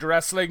 A good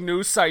wrestling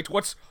news site?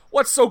 What's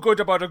so good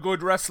about a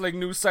good wrestling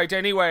news site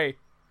anyway?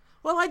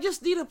 Well, I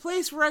just need a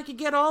place where I can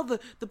get all the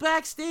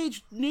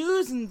backstage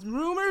news and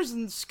rumors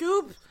and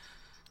scoop.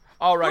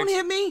 All right. Don't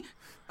hit me.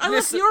 I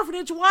left the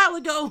orphanage a while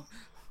ago.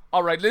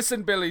 All right,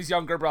 listen, Billy's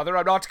younger brother.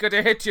 I'm not going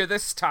to hit you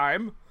this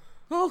time,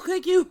 Oh,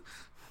 thank you.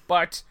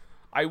 but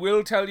I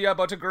will tell you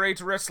about a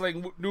great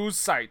wrestling news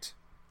site.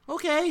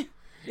 Okay.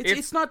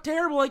 It's not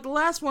terrible like the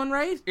last one,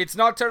 right? It's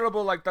not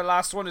terrible like the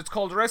last one. It's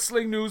called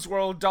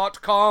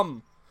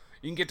WrestlingNewsWorld.com.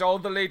 You can get all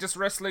the latest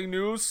wrestling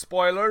news,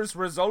 spoilers,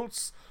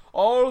 results,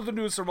 all the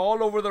news from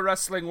all over the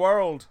wrestling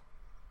world.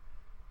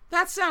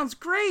 That sounds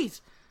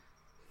great.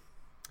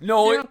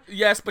 No, Yeah.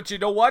 yes, but you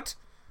know what?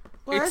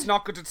 What? It's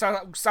not going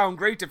to sound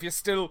great if you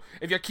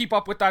keep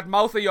up with that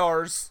mouth of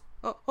yours.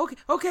 Oh,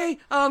 okay.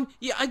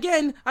 Yeah,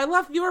 again, I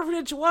left the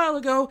orphanage a while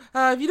ago.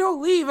 If you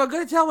don't leave, I'm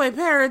gonna tell my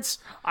parents.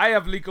 I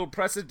have legal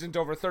precedent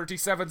over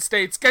 37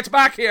 states. Get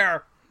back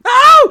here!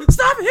 Oh!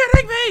 Stop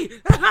hitting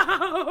me!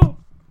 Ow!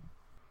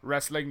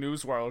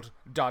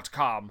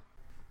 WrestlingNewsWorld.com.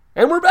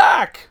 And we're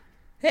back!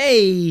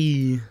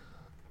 Hey.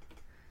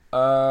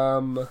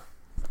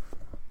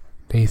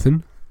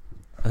 Nathan?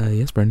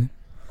 Yes, Brendan.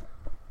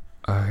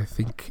 I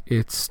think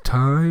it's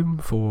time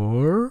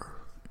for...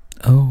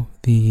 Oh,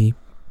 the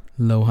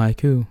low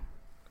haiku.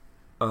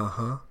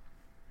 Uh-huh.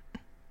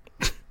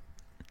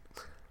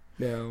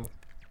 Now,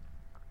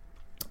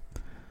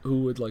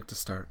 who would like to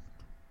start?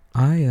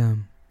 I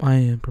am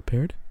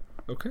prepared.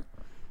 Okay.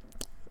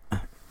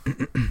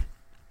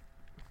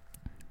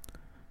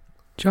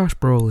 Josh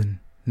Brolin,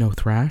 no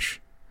thrash.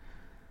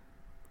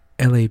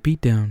 LA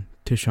beatdown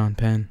to Sean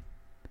Penn.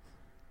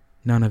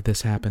 None of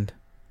this happened.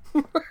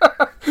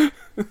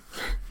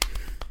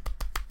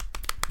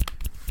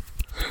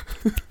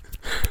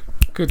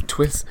 Good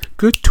twist.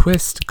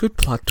 Good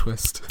plot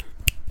twist.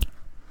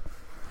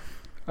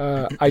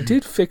 I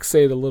did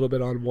fixate a little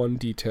bit on one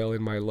detail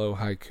in my low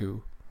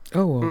haiku.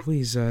 Oh, well,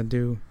 please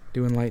do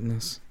enlighten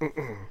us.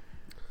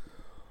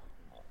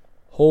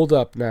 Hold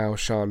up now,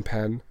 Sean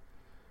Penn.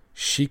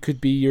 She could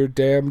be your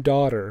damn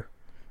daughter.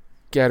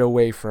 Get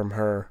away from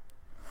her.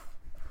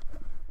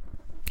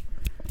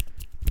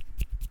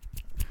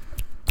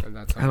 And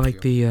that's how I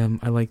like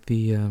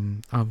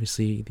the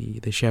obviously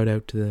the shout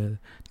out to the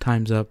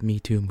Time's Up Me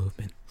Too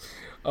movement.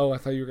 Oh, I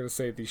thought you were going to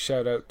say the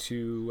shout out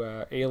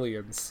to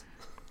aliens.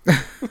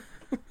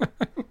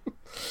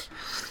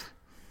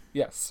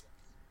 Yes.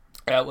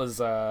 That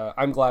was,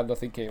 I'm glad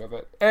nothing came of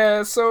it.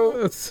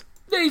 So,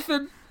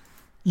 Nathan,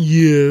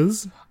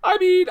 Yes. I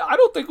mean, I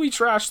don't think we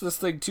trashed this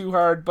thing too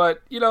hard,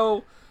 but, you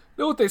know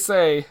what they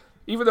say,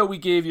 even though we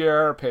gave you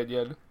our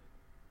opinion.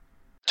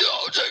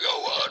 Don't take a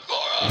word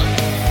for us!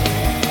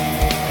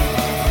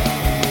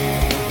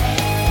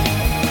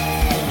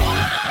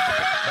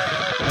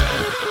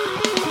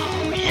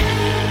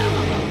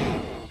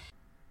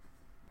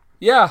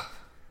 Yeah,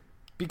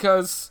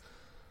 because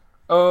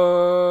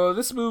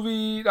this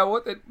movie. Now,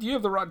 what do you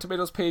have the Rotten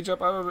Tomatoes page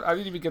up? I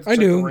didn't even get to check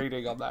the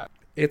rating on that.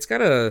 It's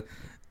got a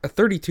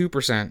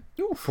 32%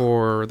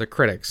 for the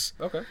critics.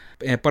 Okay,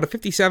 but a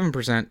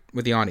 57%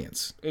 with the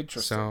audience.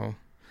 interesting. So,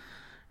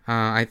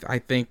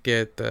 I think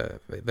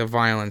the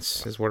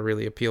violence is what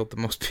really appealed to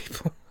most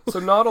people. So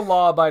not a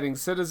law-abiding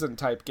citizen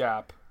type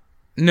gap,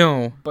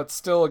 No. but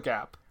still a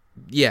gap.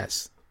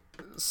 Yes.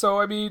 So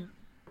I mean,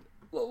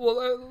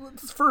 well,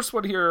 this first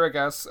one here, I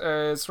guess,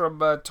 is from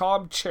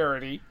Tom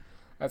Charity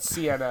at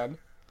CNN.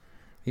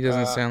 He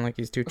doesn't sound like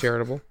he's too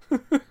charitable.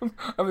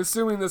 I'm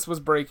assuming this was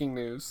breaking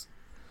news.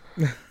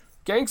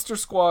 Gangster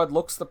Squad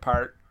looks the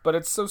part, but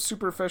it's so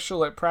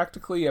superficial it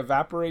practically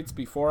evaporates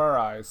before our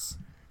eyes.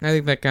 I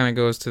think that kind of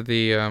goes to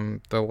the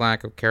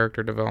lack of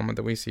character development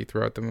that we see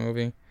throughout the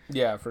movie.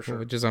 Yeah, for sure.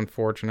 Which is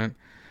unfortunate.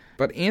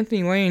 But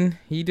Anthony Lane,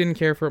 he didn't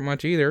care for it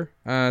much either.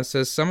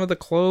 Says some of the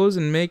clothes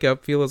and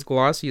makeup feel as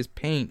glossy as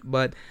paint,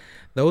 but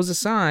those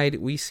aside,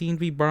 we seem to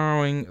be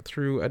borrowing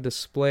through a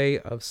display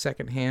of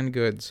secondhand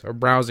goods, or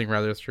browsing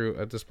rather through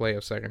a display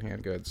of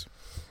secondhand goods.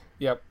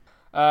 Yep.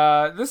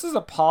 This is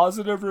a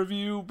positive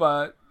review,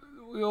 but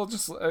I'll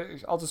just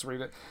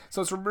read it.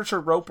 So it's from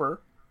Richard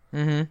Roper,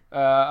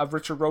 of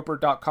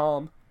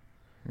RichardRoper.com.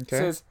 Okay. It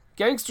says,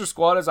 Gangster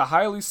Squad is a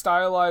highly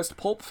stylized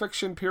Pulp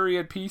Fiction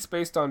period piece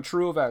based on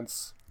true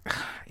events.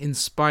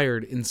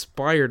 Inspired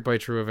by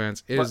true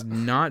events. It is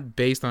not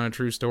based on a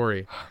true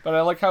story. But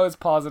I like how his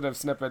positive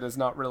snippet is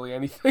not really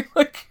anything.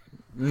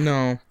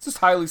 No. It's just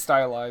highly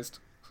stylized.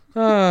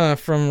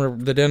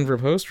 From the Denver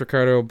Post,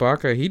 Ricardo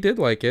Baca, he did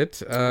like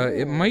it.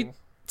 It might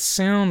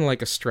sound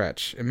like a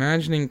stretch,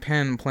 imagining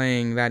Penn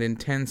playing that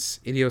intense,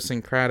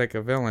 idiosyncratic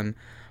a villain,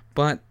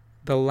 but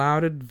the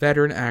lauded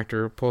veteran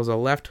actor pulls a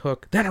left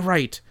hook, then a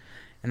right,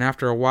 and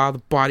after a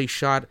wild body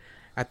shot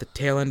at the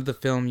tail end of the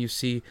film, you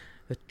see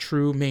the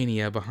true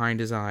mania behind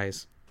his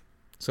eyes.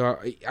 So,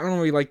 I don't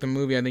really like the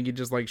movie. I think you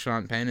just like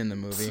Sean Penn in the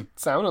movie.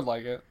 Sounded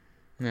like it.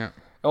 Yeah.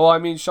 Well, I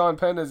mean, Sean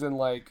Penn is in,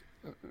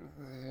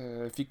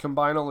 if you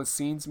combine all his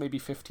scenes, maybe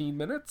 15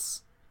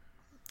 minutes?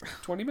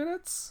 20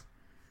 minutes?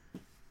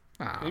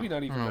 Maybe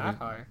not even that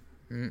high.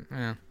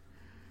 Yeah.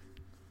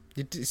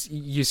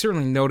 You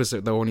certainly notice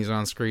it, though, when he's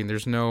on screen.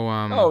 There's no...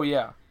 oh,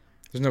 yeah.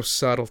 There's no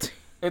subtlety.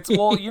 It's,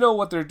 well, you know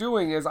what they're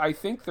doing is I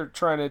think they're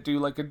trying to do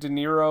like a De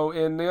Niro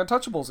in The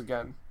Untouchables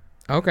again.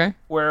 Okay.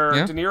 Where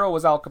De Niro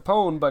was Al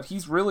Capone, but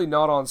he's really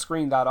not on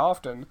screen that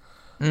often.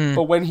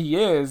 But when he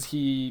is,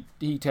 he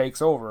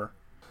takes over.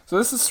 So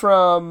this is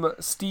from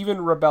Steven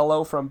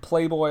Rebello from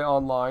Playboy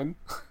Online.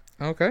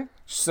 Okay.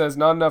 She says,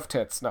 not enough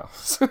tits. No.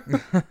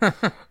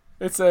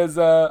 It says,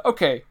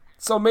 okay,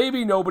 so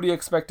maybe nobody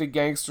expected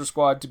Gangster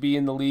Squad to be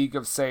in the league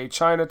of, say,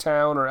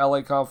 Chinatown or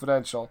LA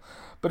Confidential.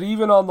 But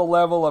even on the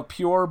level of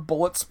pure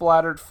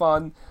bullet-splattered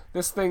fun,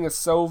 this thing is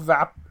so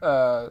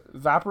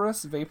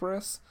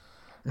vaporous,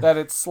 that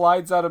it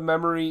slides out of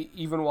memory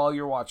even while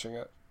you're watching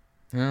it.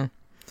 Yeah.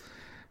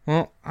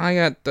 Well, I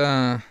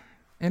got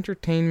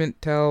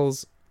Entertainment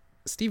Tells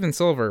Steven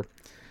Silver.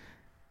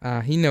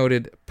 He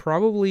noted,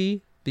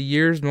 probably the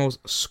year's most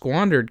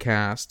squandered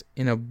cast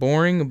in a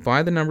boring,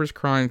 by-the-numbers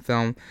crime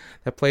film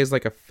that plays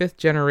like a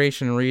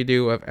fifth-generation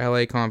redo of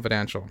L.A.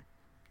 Confidential.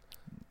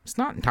 It's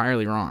not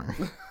entirely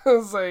wrong.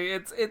 Say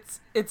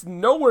it's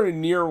nowhere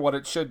near what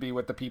it should be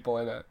with the people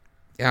in it.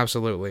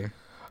 Absolutely.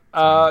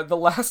 The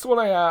last one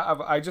I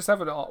have, I just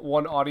have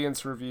one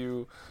audience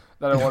review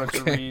that I wanted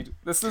to read.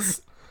 This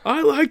is...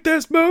 I like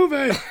this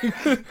movie!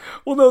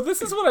 Well, no,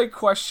 this is what I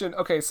question.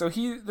 Okay, so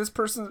this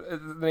person,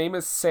 the name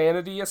is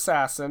Sanity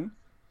Assassin.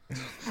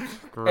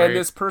 Great. And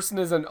this person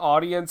is an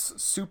audience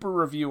super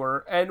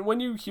reviewer. And when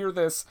you hear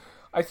this,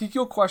 I think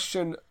you'll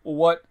question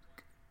what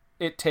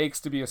it takes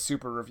to be a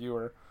super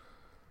reviewer.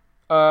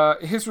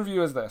 His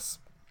review is this.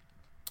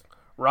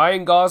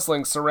 Ryan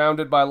Gosling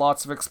surrounded by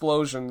lots of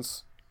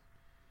explosions.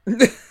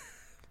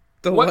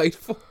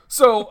 Delightful. What?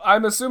 So,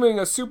 I'm assuming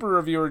a super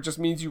reviewer just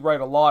means you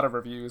write a lot of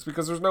reviews,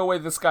 because there's no way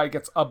this guy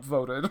gets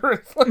upvoted or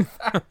anything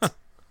like that.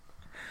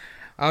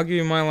 I'll give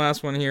you my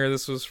last one here.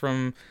 This was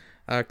from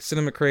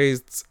Cinema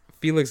Crazed's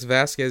Felix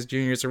Vasquez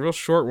Jr. It's a real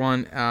short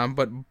one,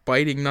 but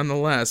biting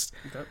nonetheless.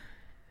 Okay.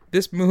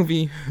 This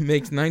movie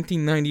makes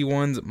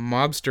 1991's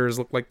Mobsters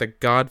look like The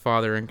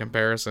Godfather in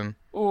comparison.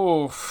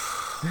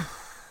 Oof.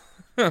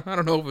 I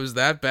don't know if it was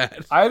that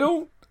bad.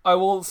 I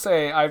will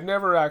say, I've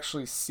never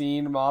actually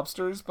seen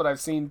Mobsters, but I've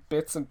seen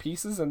bits and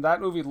pieces, and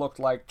that movie looked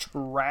like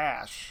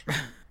trash.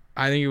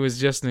 I think it was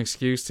just an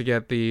excuse to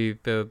get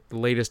the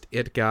latest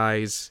It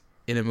guys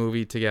in a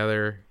movie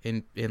together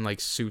in like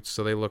suits,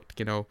 so they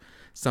looked,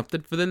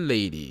 something for the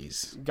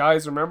ladies.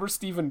 Guys, remember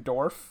Stephen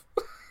Dorff?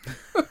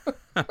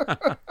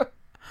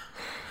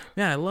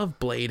 Yeah, I love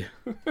Blade.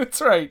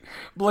 That's right.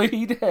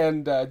 Blade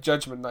and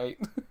Judgment Night.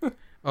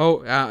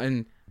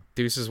 And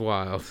Deuces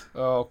Wild.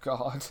 Oh,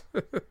 God.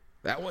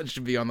 That one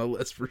should be on the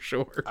list for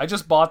sure. I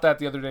just bought that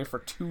the other day for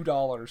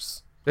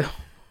 $2.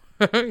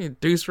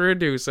 Deuce for a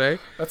deuce, eh?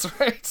 That's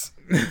right.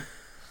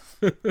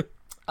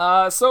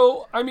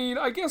 So, I mean,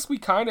 I guess we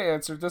kind of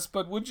answered this,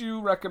 but would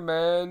you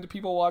recommend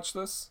people watch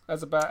this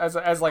as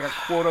like a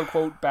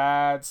quote-unquote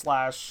bad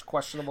 /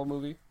 questionable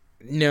movie?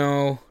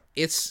 No.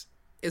 It's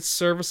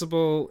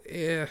serviceable.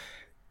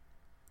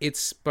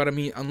 But I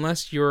mean,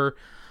 unless you're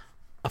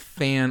a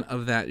fan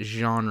of that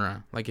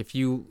genre, like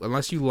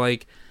unless you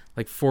like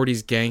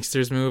 40s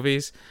gangsters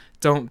movies,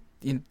 you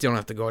don't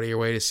have to go out of your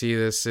way to see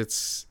this.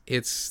 It's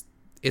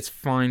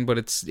fine, but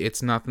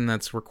it's nothing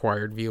that's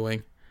required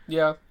viewing.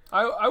 Yeah,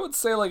 I would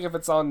say like if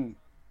it's not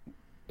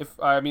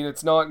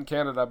in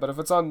Canada, but if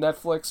it's on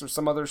Netflix or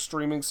some other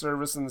streaming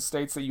service in the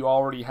States that you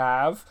already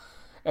have,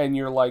 and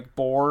you're like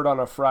bored on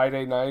a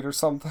Friday night or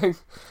something,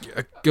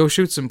 go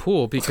shoot some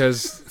pool,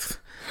 because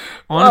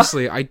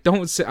honestly,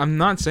 I'm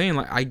not saying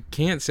like I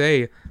can't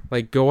say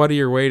like go out of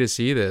your way to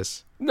see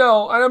this.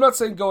 No, and I'm not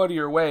saying go out of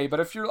your way, but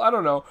if you're, I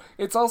don't know,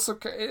 it'd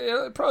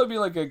probably be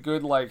like a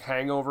good like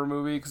hangover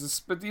movie,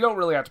 but you don't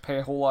really have to pay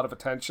a whole lot of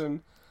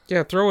attention.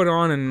 Yeah, throw it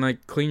on and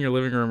like clean your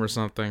living room or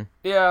something.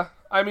 Yeah,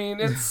 I mean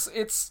it's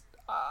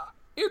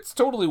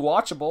totally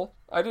watchable.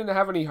 I didn't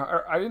have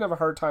a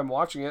hard time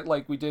watching it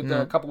like we did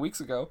a couple weeks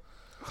ago.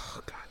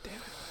 Oh, God damn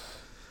it!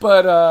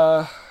 But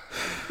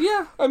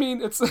yeah, I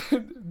mean it's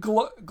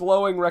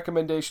glowing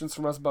recommendations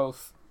from us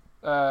both.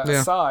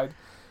 Aside.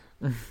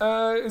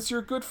 Is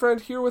your good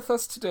friend here with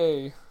us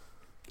today?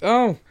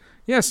 Oh,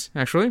 yes,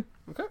 actually.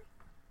 Okay.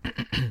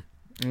 I'm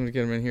going to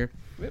get him in here.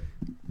 Yep.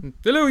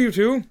 Hello, you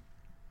two.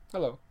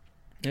 Hello.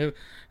 Yeah,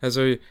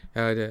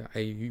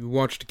 you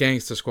watched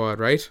Gangster Squad,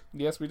 right?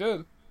 Yes, we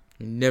did.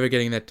 You're never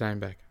getting that time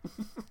back.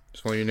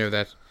 Just want you to know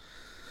that.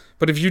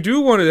 But if you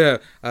do want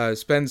to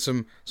spend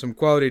some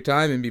quality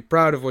time and be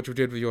proud of what you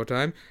did with your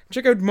time,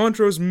 check out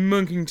Montrose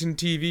Monkington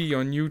TV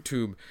on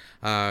YouTube,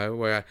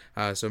 where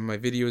some of my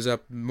videos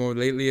up more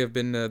lately have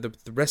been the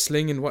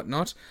wrestling and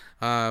whatnot.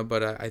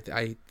 But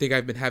I think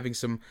I've been having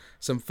some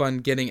fun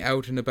getting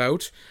out and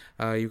about.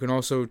 You can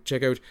also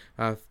check out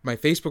my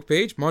Facebook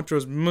page,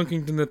 Montrose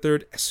Monkington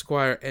III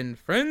Esquire and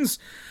Friends.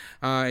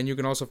 And you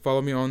can also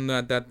follow me on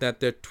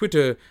that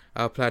Twitter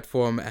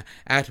platform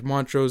at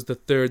Montrose the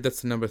Third.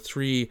 That's the number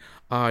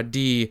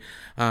 3RD.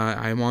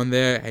 I'm on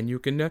there, and you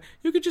can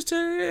just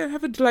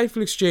have a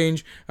delightful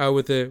exchange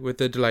with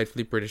a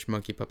delightfully British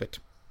monkey puppet.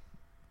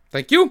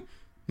 Thank you.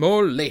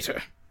 More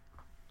later.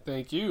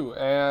 Thank you,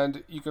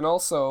 and you can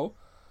also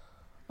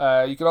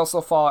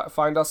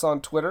find us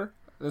on Twitter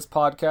this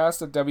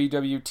podcast at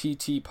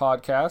WWTT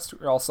Podcast.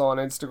 We're also on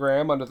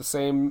Instagram under the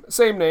same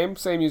name,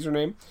 same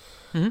username.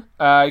 You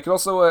can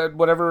also,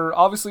 whatever,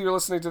 obviously you're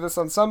listening to this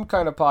on some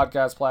kind of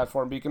podcast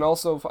platform, but you can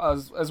also,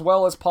 as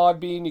well as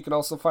Podbean, you can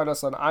also find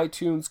us on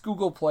iTunes,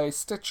 Google Play,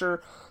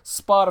 Stitcher,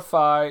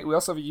 Spotify. We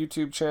also have a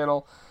YouTube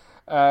channel.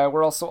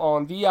 We're also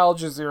on the Al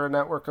Jazeera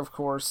Network, of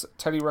course,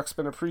 Teddy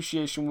Ruxpin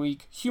Appreciation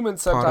Week, Human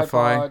Sentai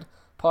Pod,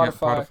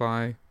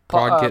 Podify,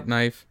 Podget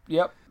Knife.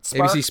 Yep.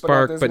 ABC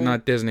Spark, but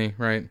not Disney,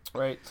 right?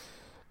 Right.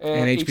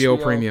 And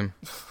HBO Premium.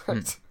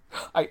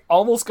 I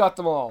almost got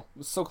them all. It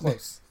was so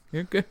close.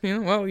 You're good.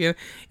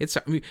 It's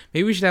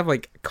maybe we should have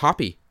like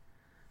copy,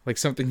 like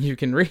something you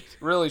can read.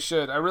 Really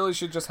should. I really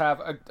should just have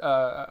an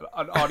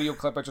audio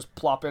clip I just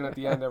plop in at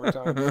the end every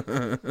time.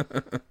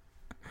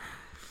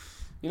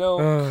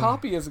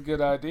 Copy is a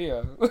good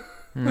idea.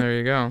 There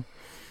you go.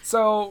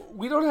 So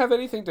we don't have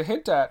anything to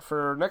hint at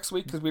for next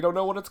week because we don't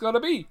know what it's going to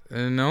be.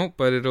 No,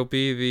 but it'll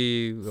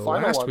be the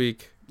last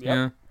week. Yep.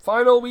 Yeah.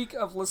 Final week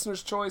of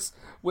Listener's Choice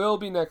will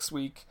be next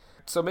week.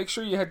 So make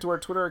sure you head to our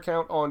Twitter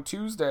account on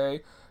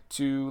Tuesday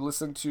to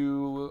listen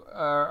to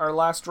our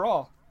last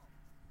draw.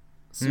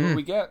 See what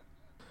we get.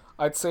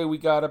 I'd say we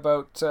got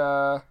about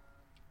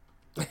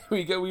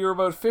we were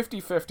about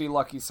 50-50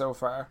 lucky so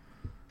far.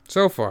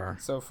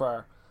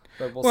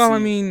 But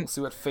we'll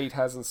see what fate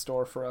has in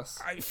store for us.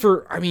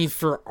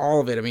 For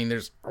all of it,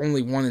 there's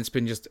only one that's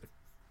been just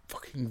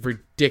fucking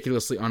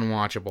ridiculously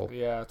unwatchable.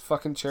 Yeah,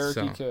 fucking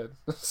Cherokee Kid.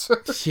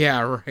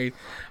 Yeah, right.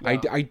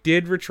 No. I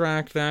did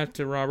retract that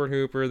to Robert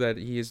Hooper, that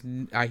he is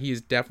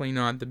definitely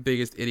not the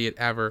biggest idiot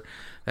ever.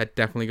 That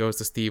definitely goes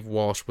to Steve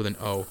Walsh with an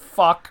O.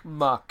 Fuck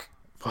Muck.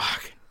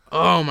 Fuck.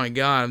 Oh my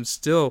god, I'm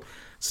still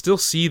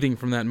seething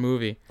from that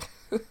movie.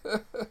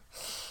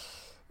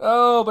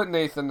 Oh, but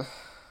Nathan.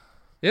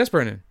 Yes,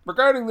 Brendan.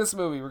 Regarding this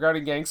movie,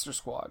 regarding Gangster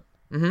Squad.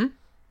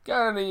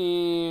 Got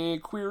any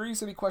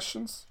queries, any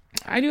questions?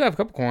 I do have a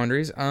couple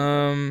quandaries.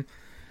 In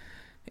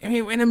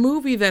a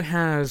movie that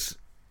has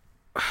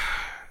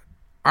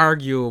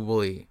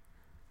arguably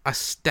a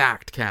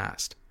stacked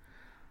cast,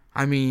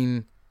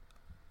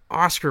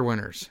 Oscar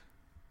winners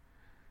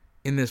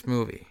in this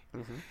movie,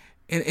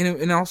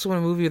 and also in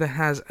a movie that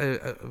has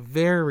a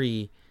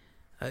very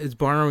is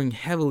borrowing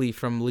heavily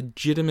from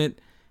legitimate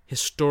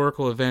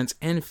historical events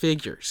and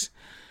figures,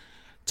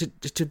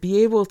 to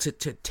be able to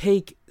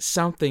take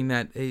something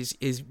that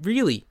is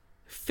really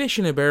fish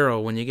in a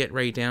barrel when you get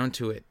right down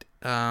to it,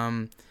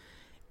 and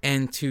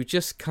to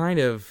just kind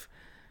of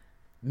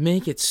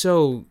make it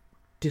so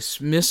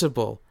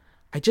dismissible.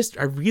 I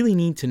really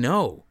need to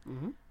know,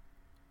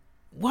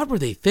 what were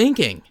they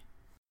thinking?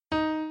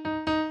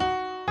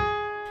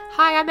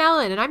 Hi, I'm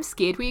Ellen, and I'm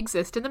scared we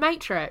exist in the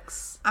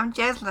Matrix. I'm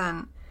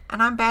Jaslyn,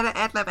 and I'm bad at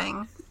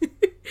ad-libbing.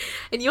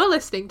 And you're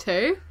listening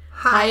to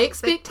High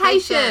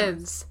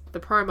Expectations, the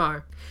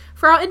promo.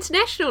 For our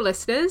international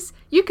listeners,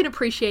 you can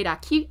appreciate our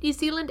cute New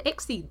Zealand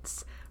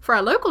accents. For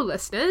our local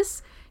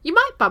listeners, you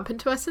might bump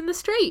into us in the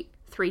street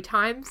 3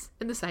 times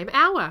in the same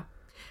hour.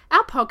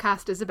 Our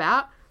podcast is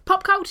about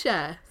pop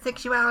culture,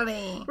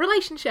 sexuality,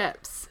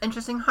 relationships,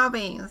 interesting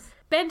hobbies,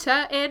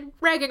 banter, and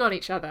ragging on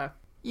each other.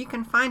 You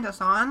can find us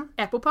on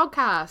Apple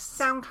Podcasts,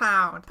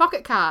 SoundCloud,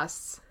 Pocket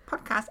Casts,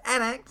 Podcast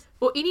Addict,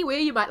 or anywhere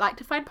you might like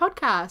to find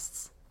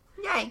podcasts.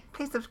 Yay,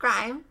 please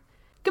subscribe.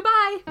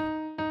 Goodbye.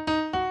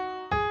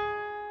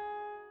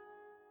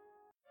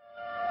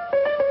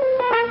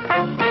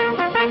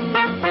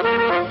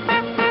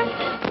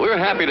 We're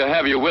happy to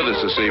have you with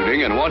us this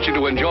evening and want you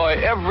to enjoy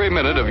every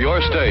minute of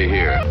your stay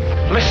here.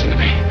 Listen to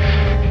me.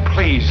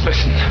 Please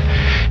listen.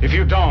 If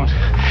you don't,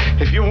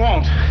 if you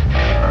won't,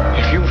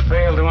 if you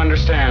fail to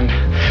understand,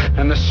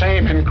 then the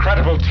same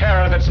incredible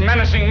terror that's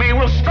menacing me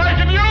will strike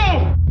at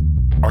you!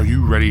 Are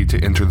you ready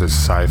to enter the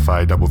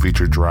Sci-Fi Double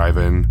Feature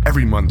Drive-In?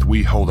 Every month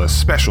we hold a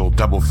special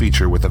double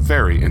feature with a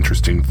very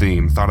interesting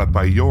theme thought up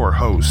by your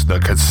host,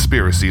 the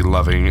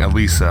conspiracy-loving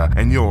Elisa,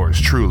 and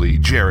yours truly,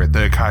 Jarrett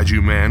the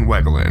Kaiju Man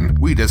Wegelin.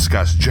 We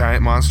discuss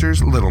giant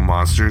monsters, little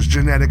monsters,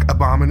 genetic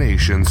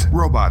abominations,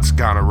 robots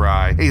gone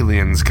awry,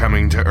 aliens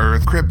coming to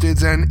Earth,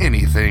 cryptids, and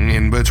anything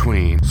in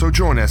between. So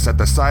join us at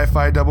the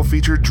Sci-Fi Double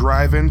Feature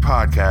Drive-In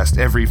podcast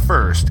every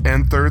first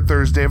and third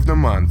Thursday of the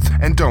month.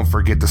 And don't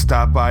forget to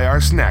stop by our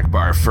snack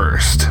bar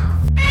first.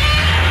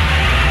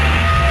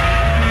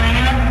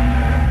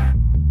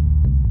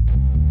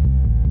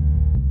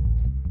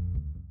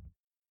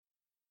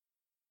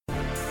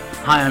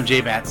 Hi, I'm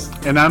Jay Batts.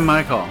 And I'm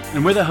Michael.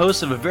 And we're the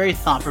hosts of a very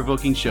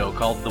thought-provoking show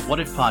called The What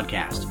If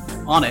Podcast.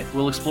 On it,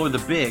 we'll explore the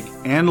big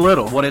and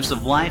little what ifs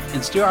of life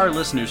and steer our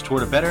listeners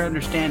toward a better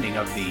understanding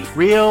of the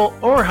real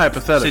or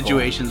hypothetical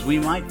situations we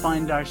might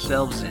find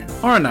ourselves in.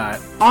 Or not.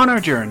 On our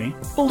journey,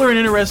 we'll learn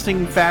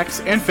interesting facts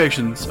and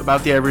fictions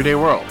about the everyday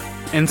world.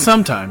 And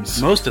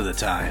sometimes, most of the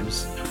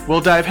times,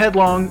 we'll dive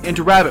headlong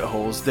into rabbit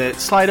holes that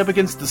slide up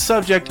against the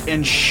subject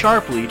and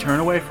sharply turn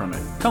away from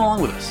it. Come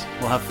along with us.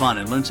 We'll have fun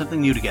and learn something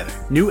new together.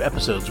 New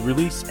episodes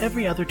release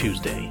every other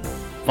Tuesday.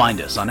 Find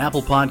us on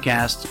Apple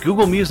Podcasts,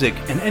 Google Music,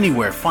 and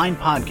anywhere fine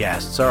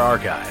podcasts are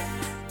archived.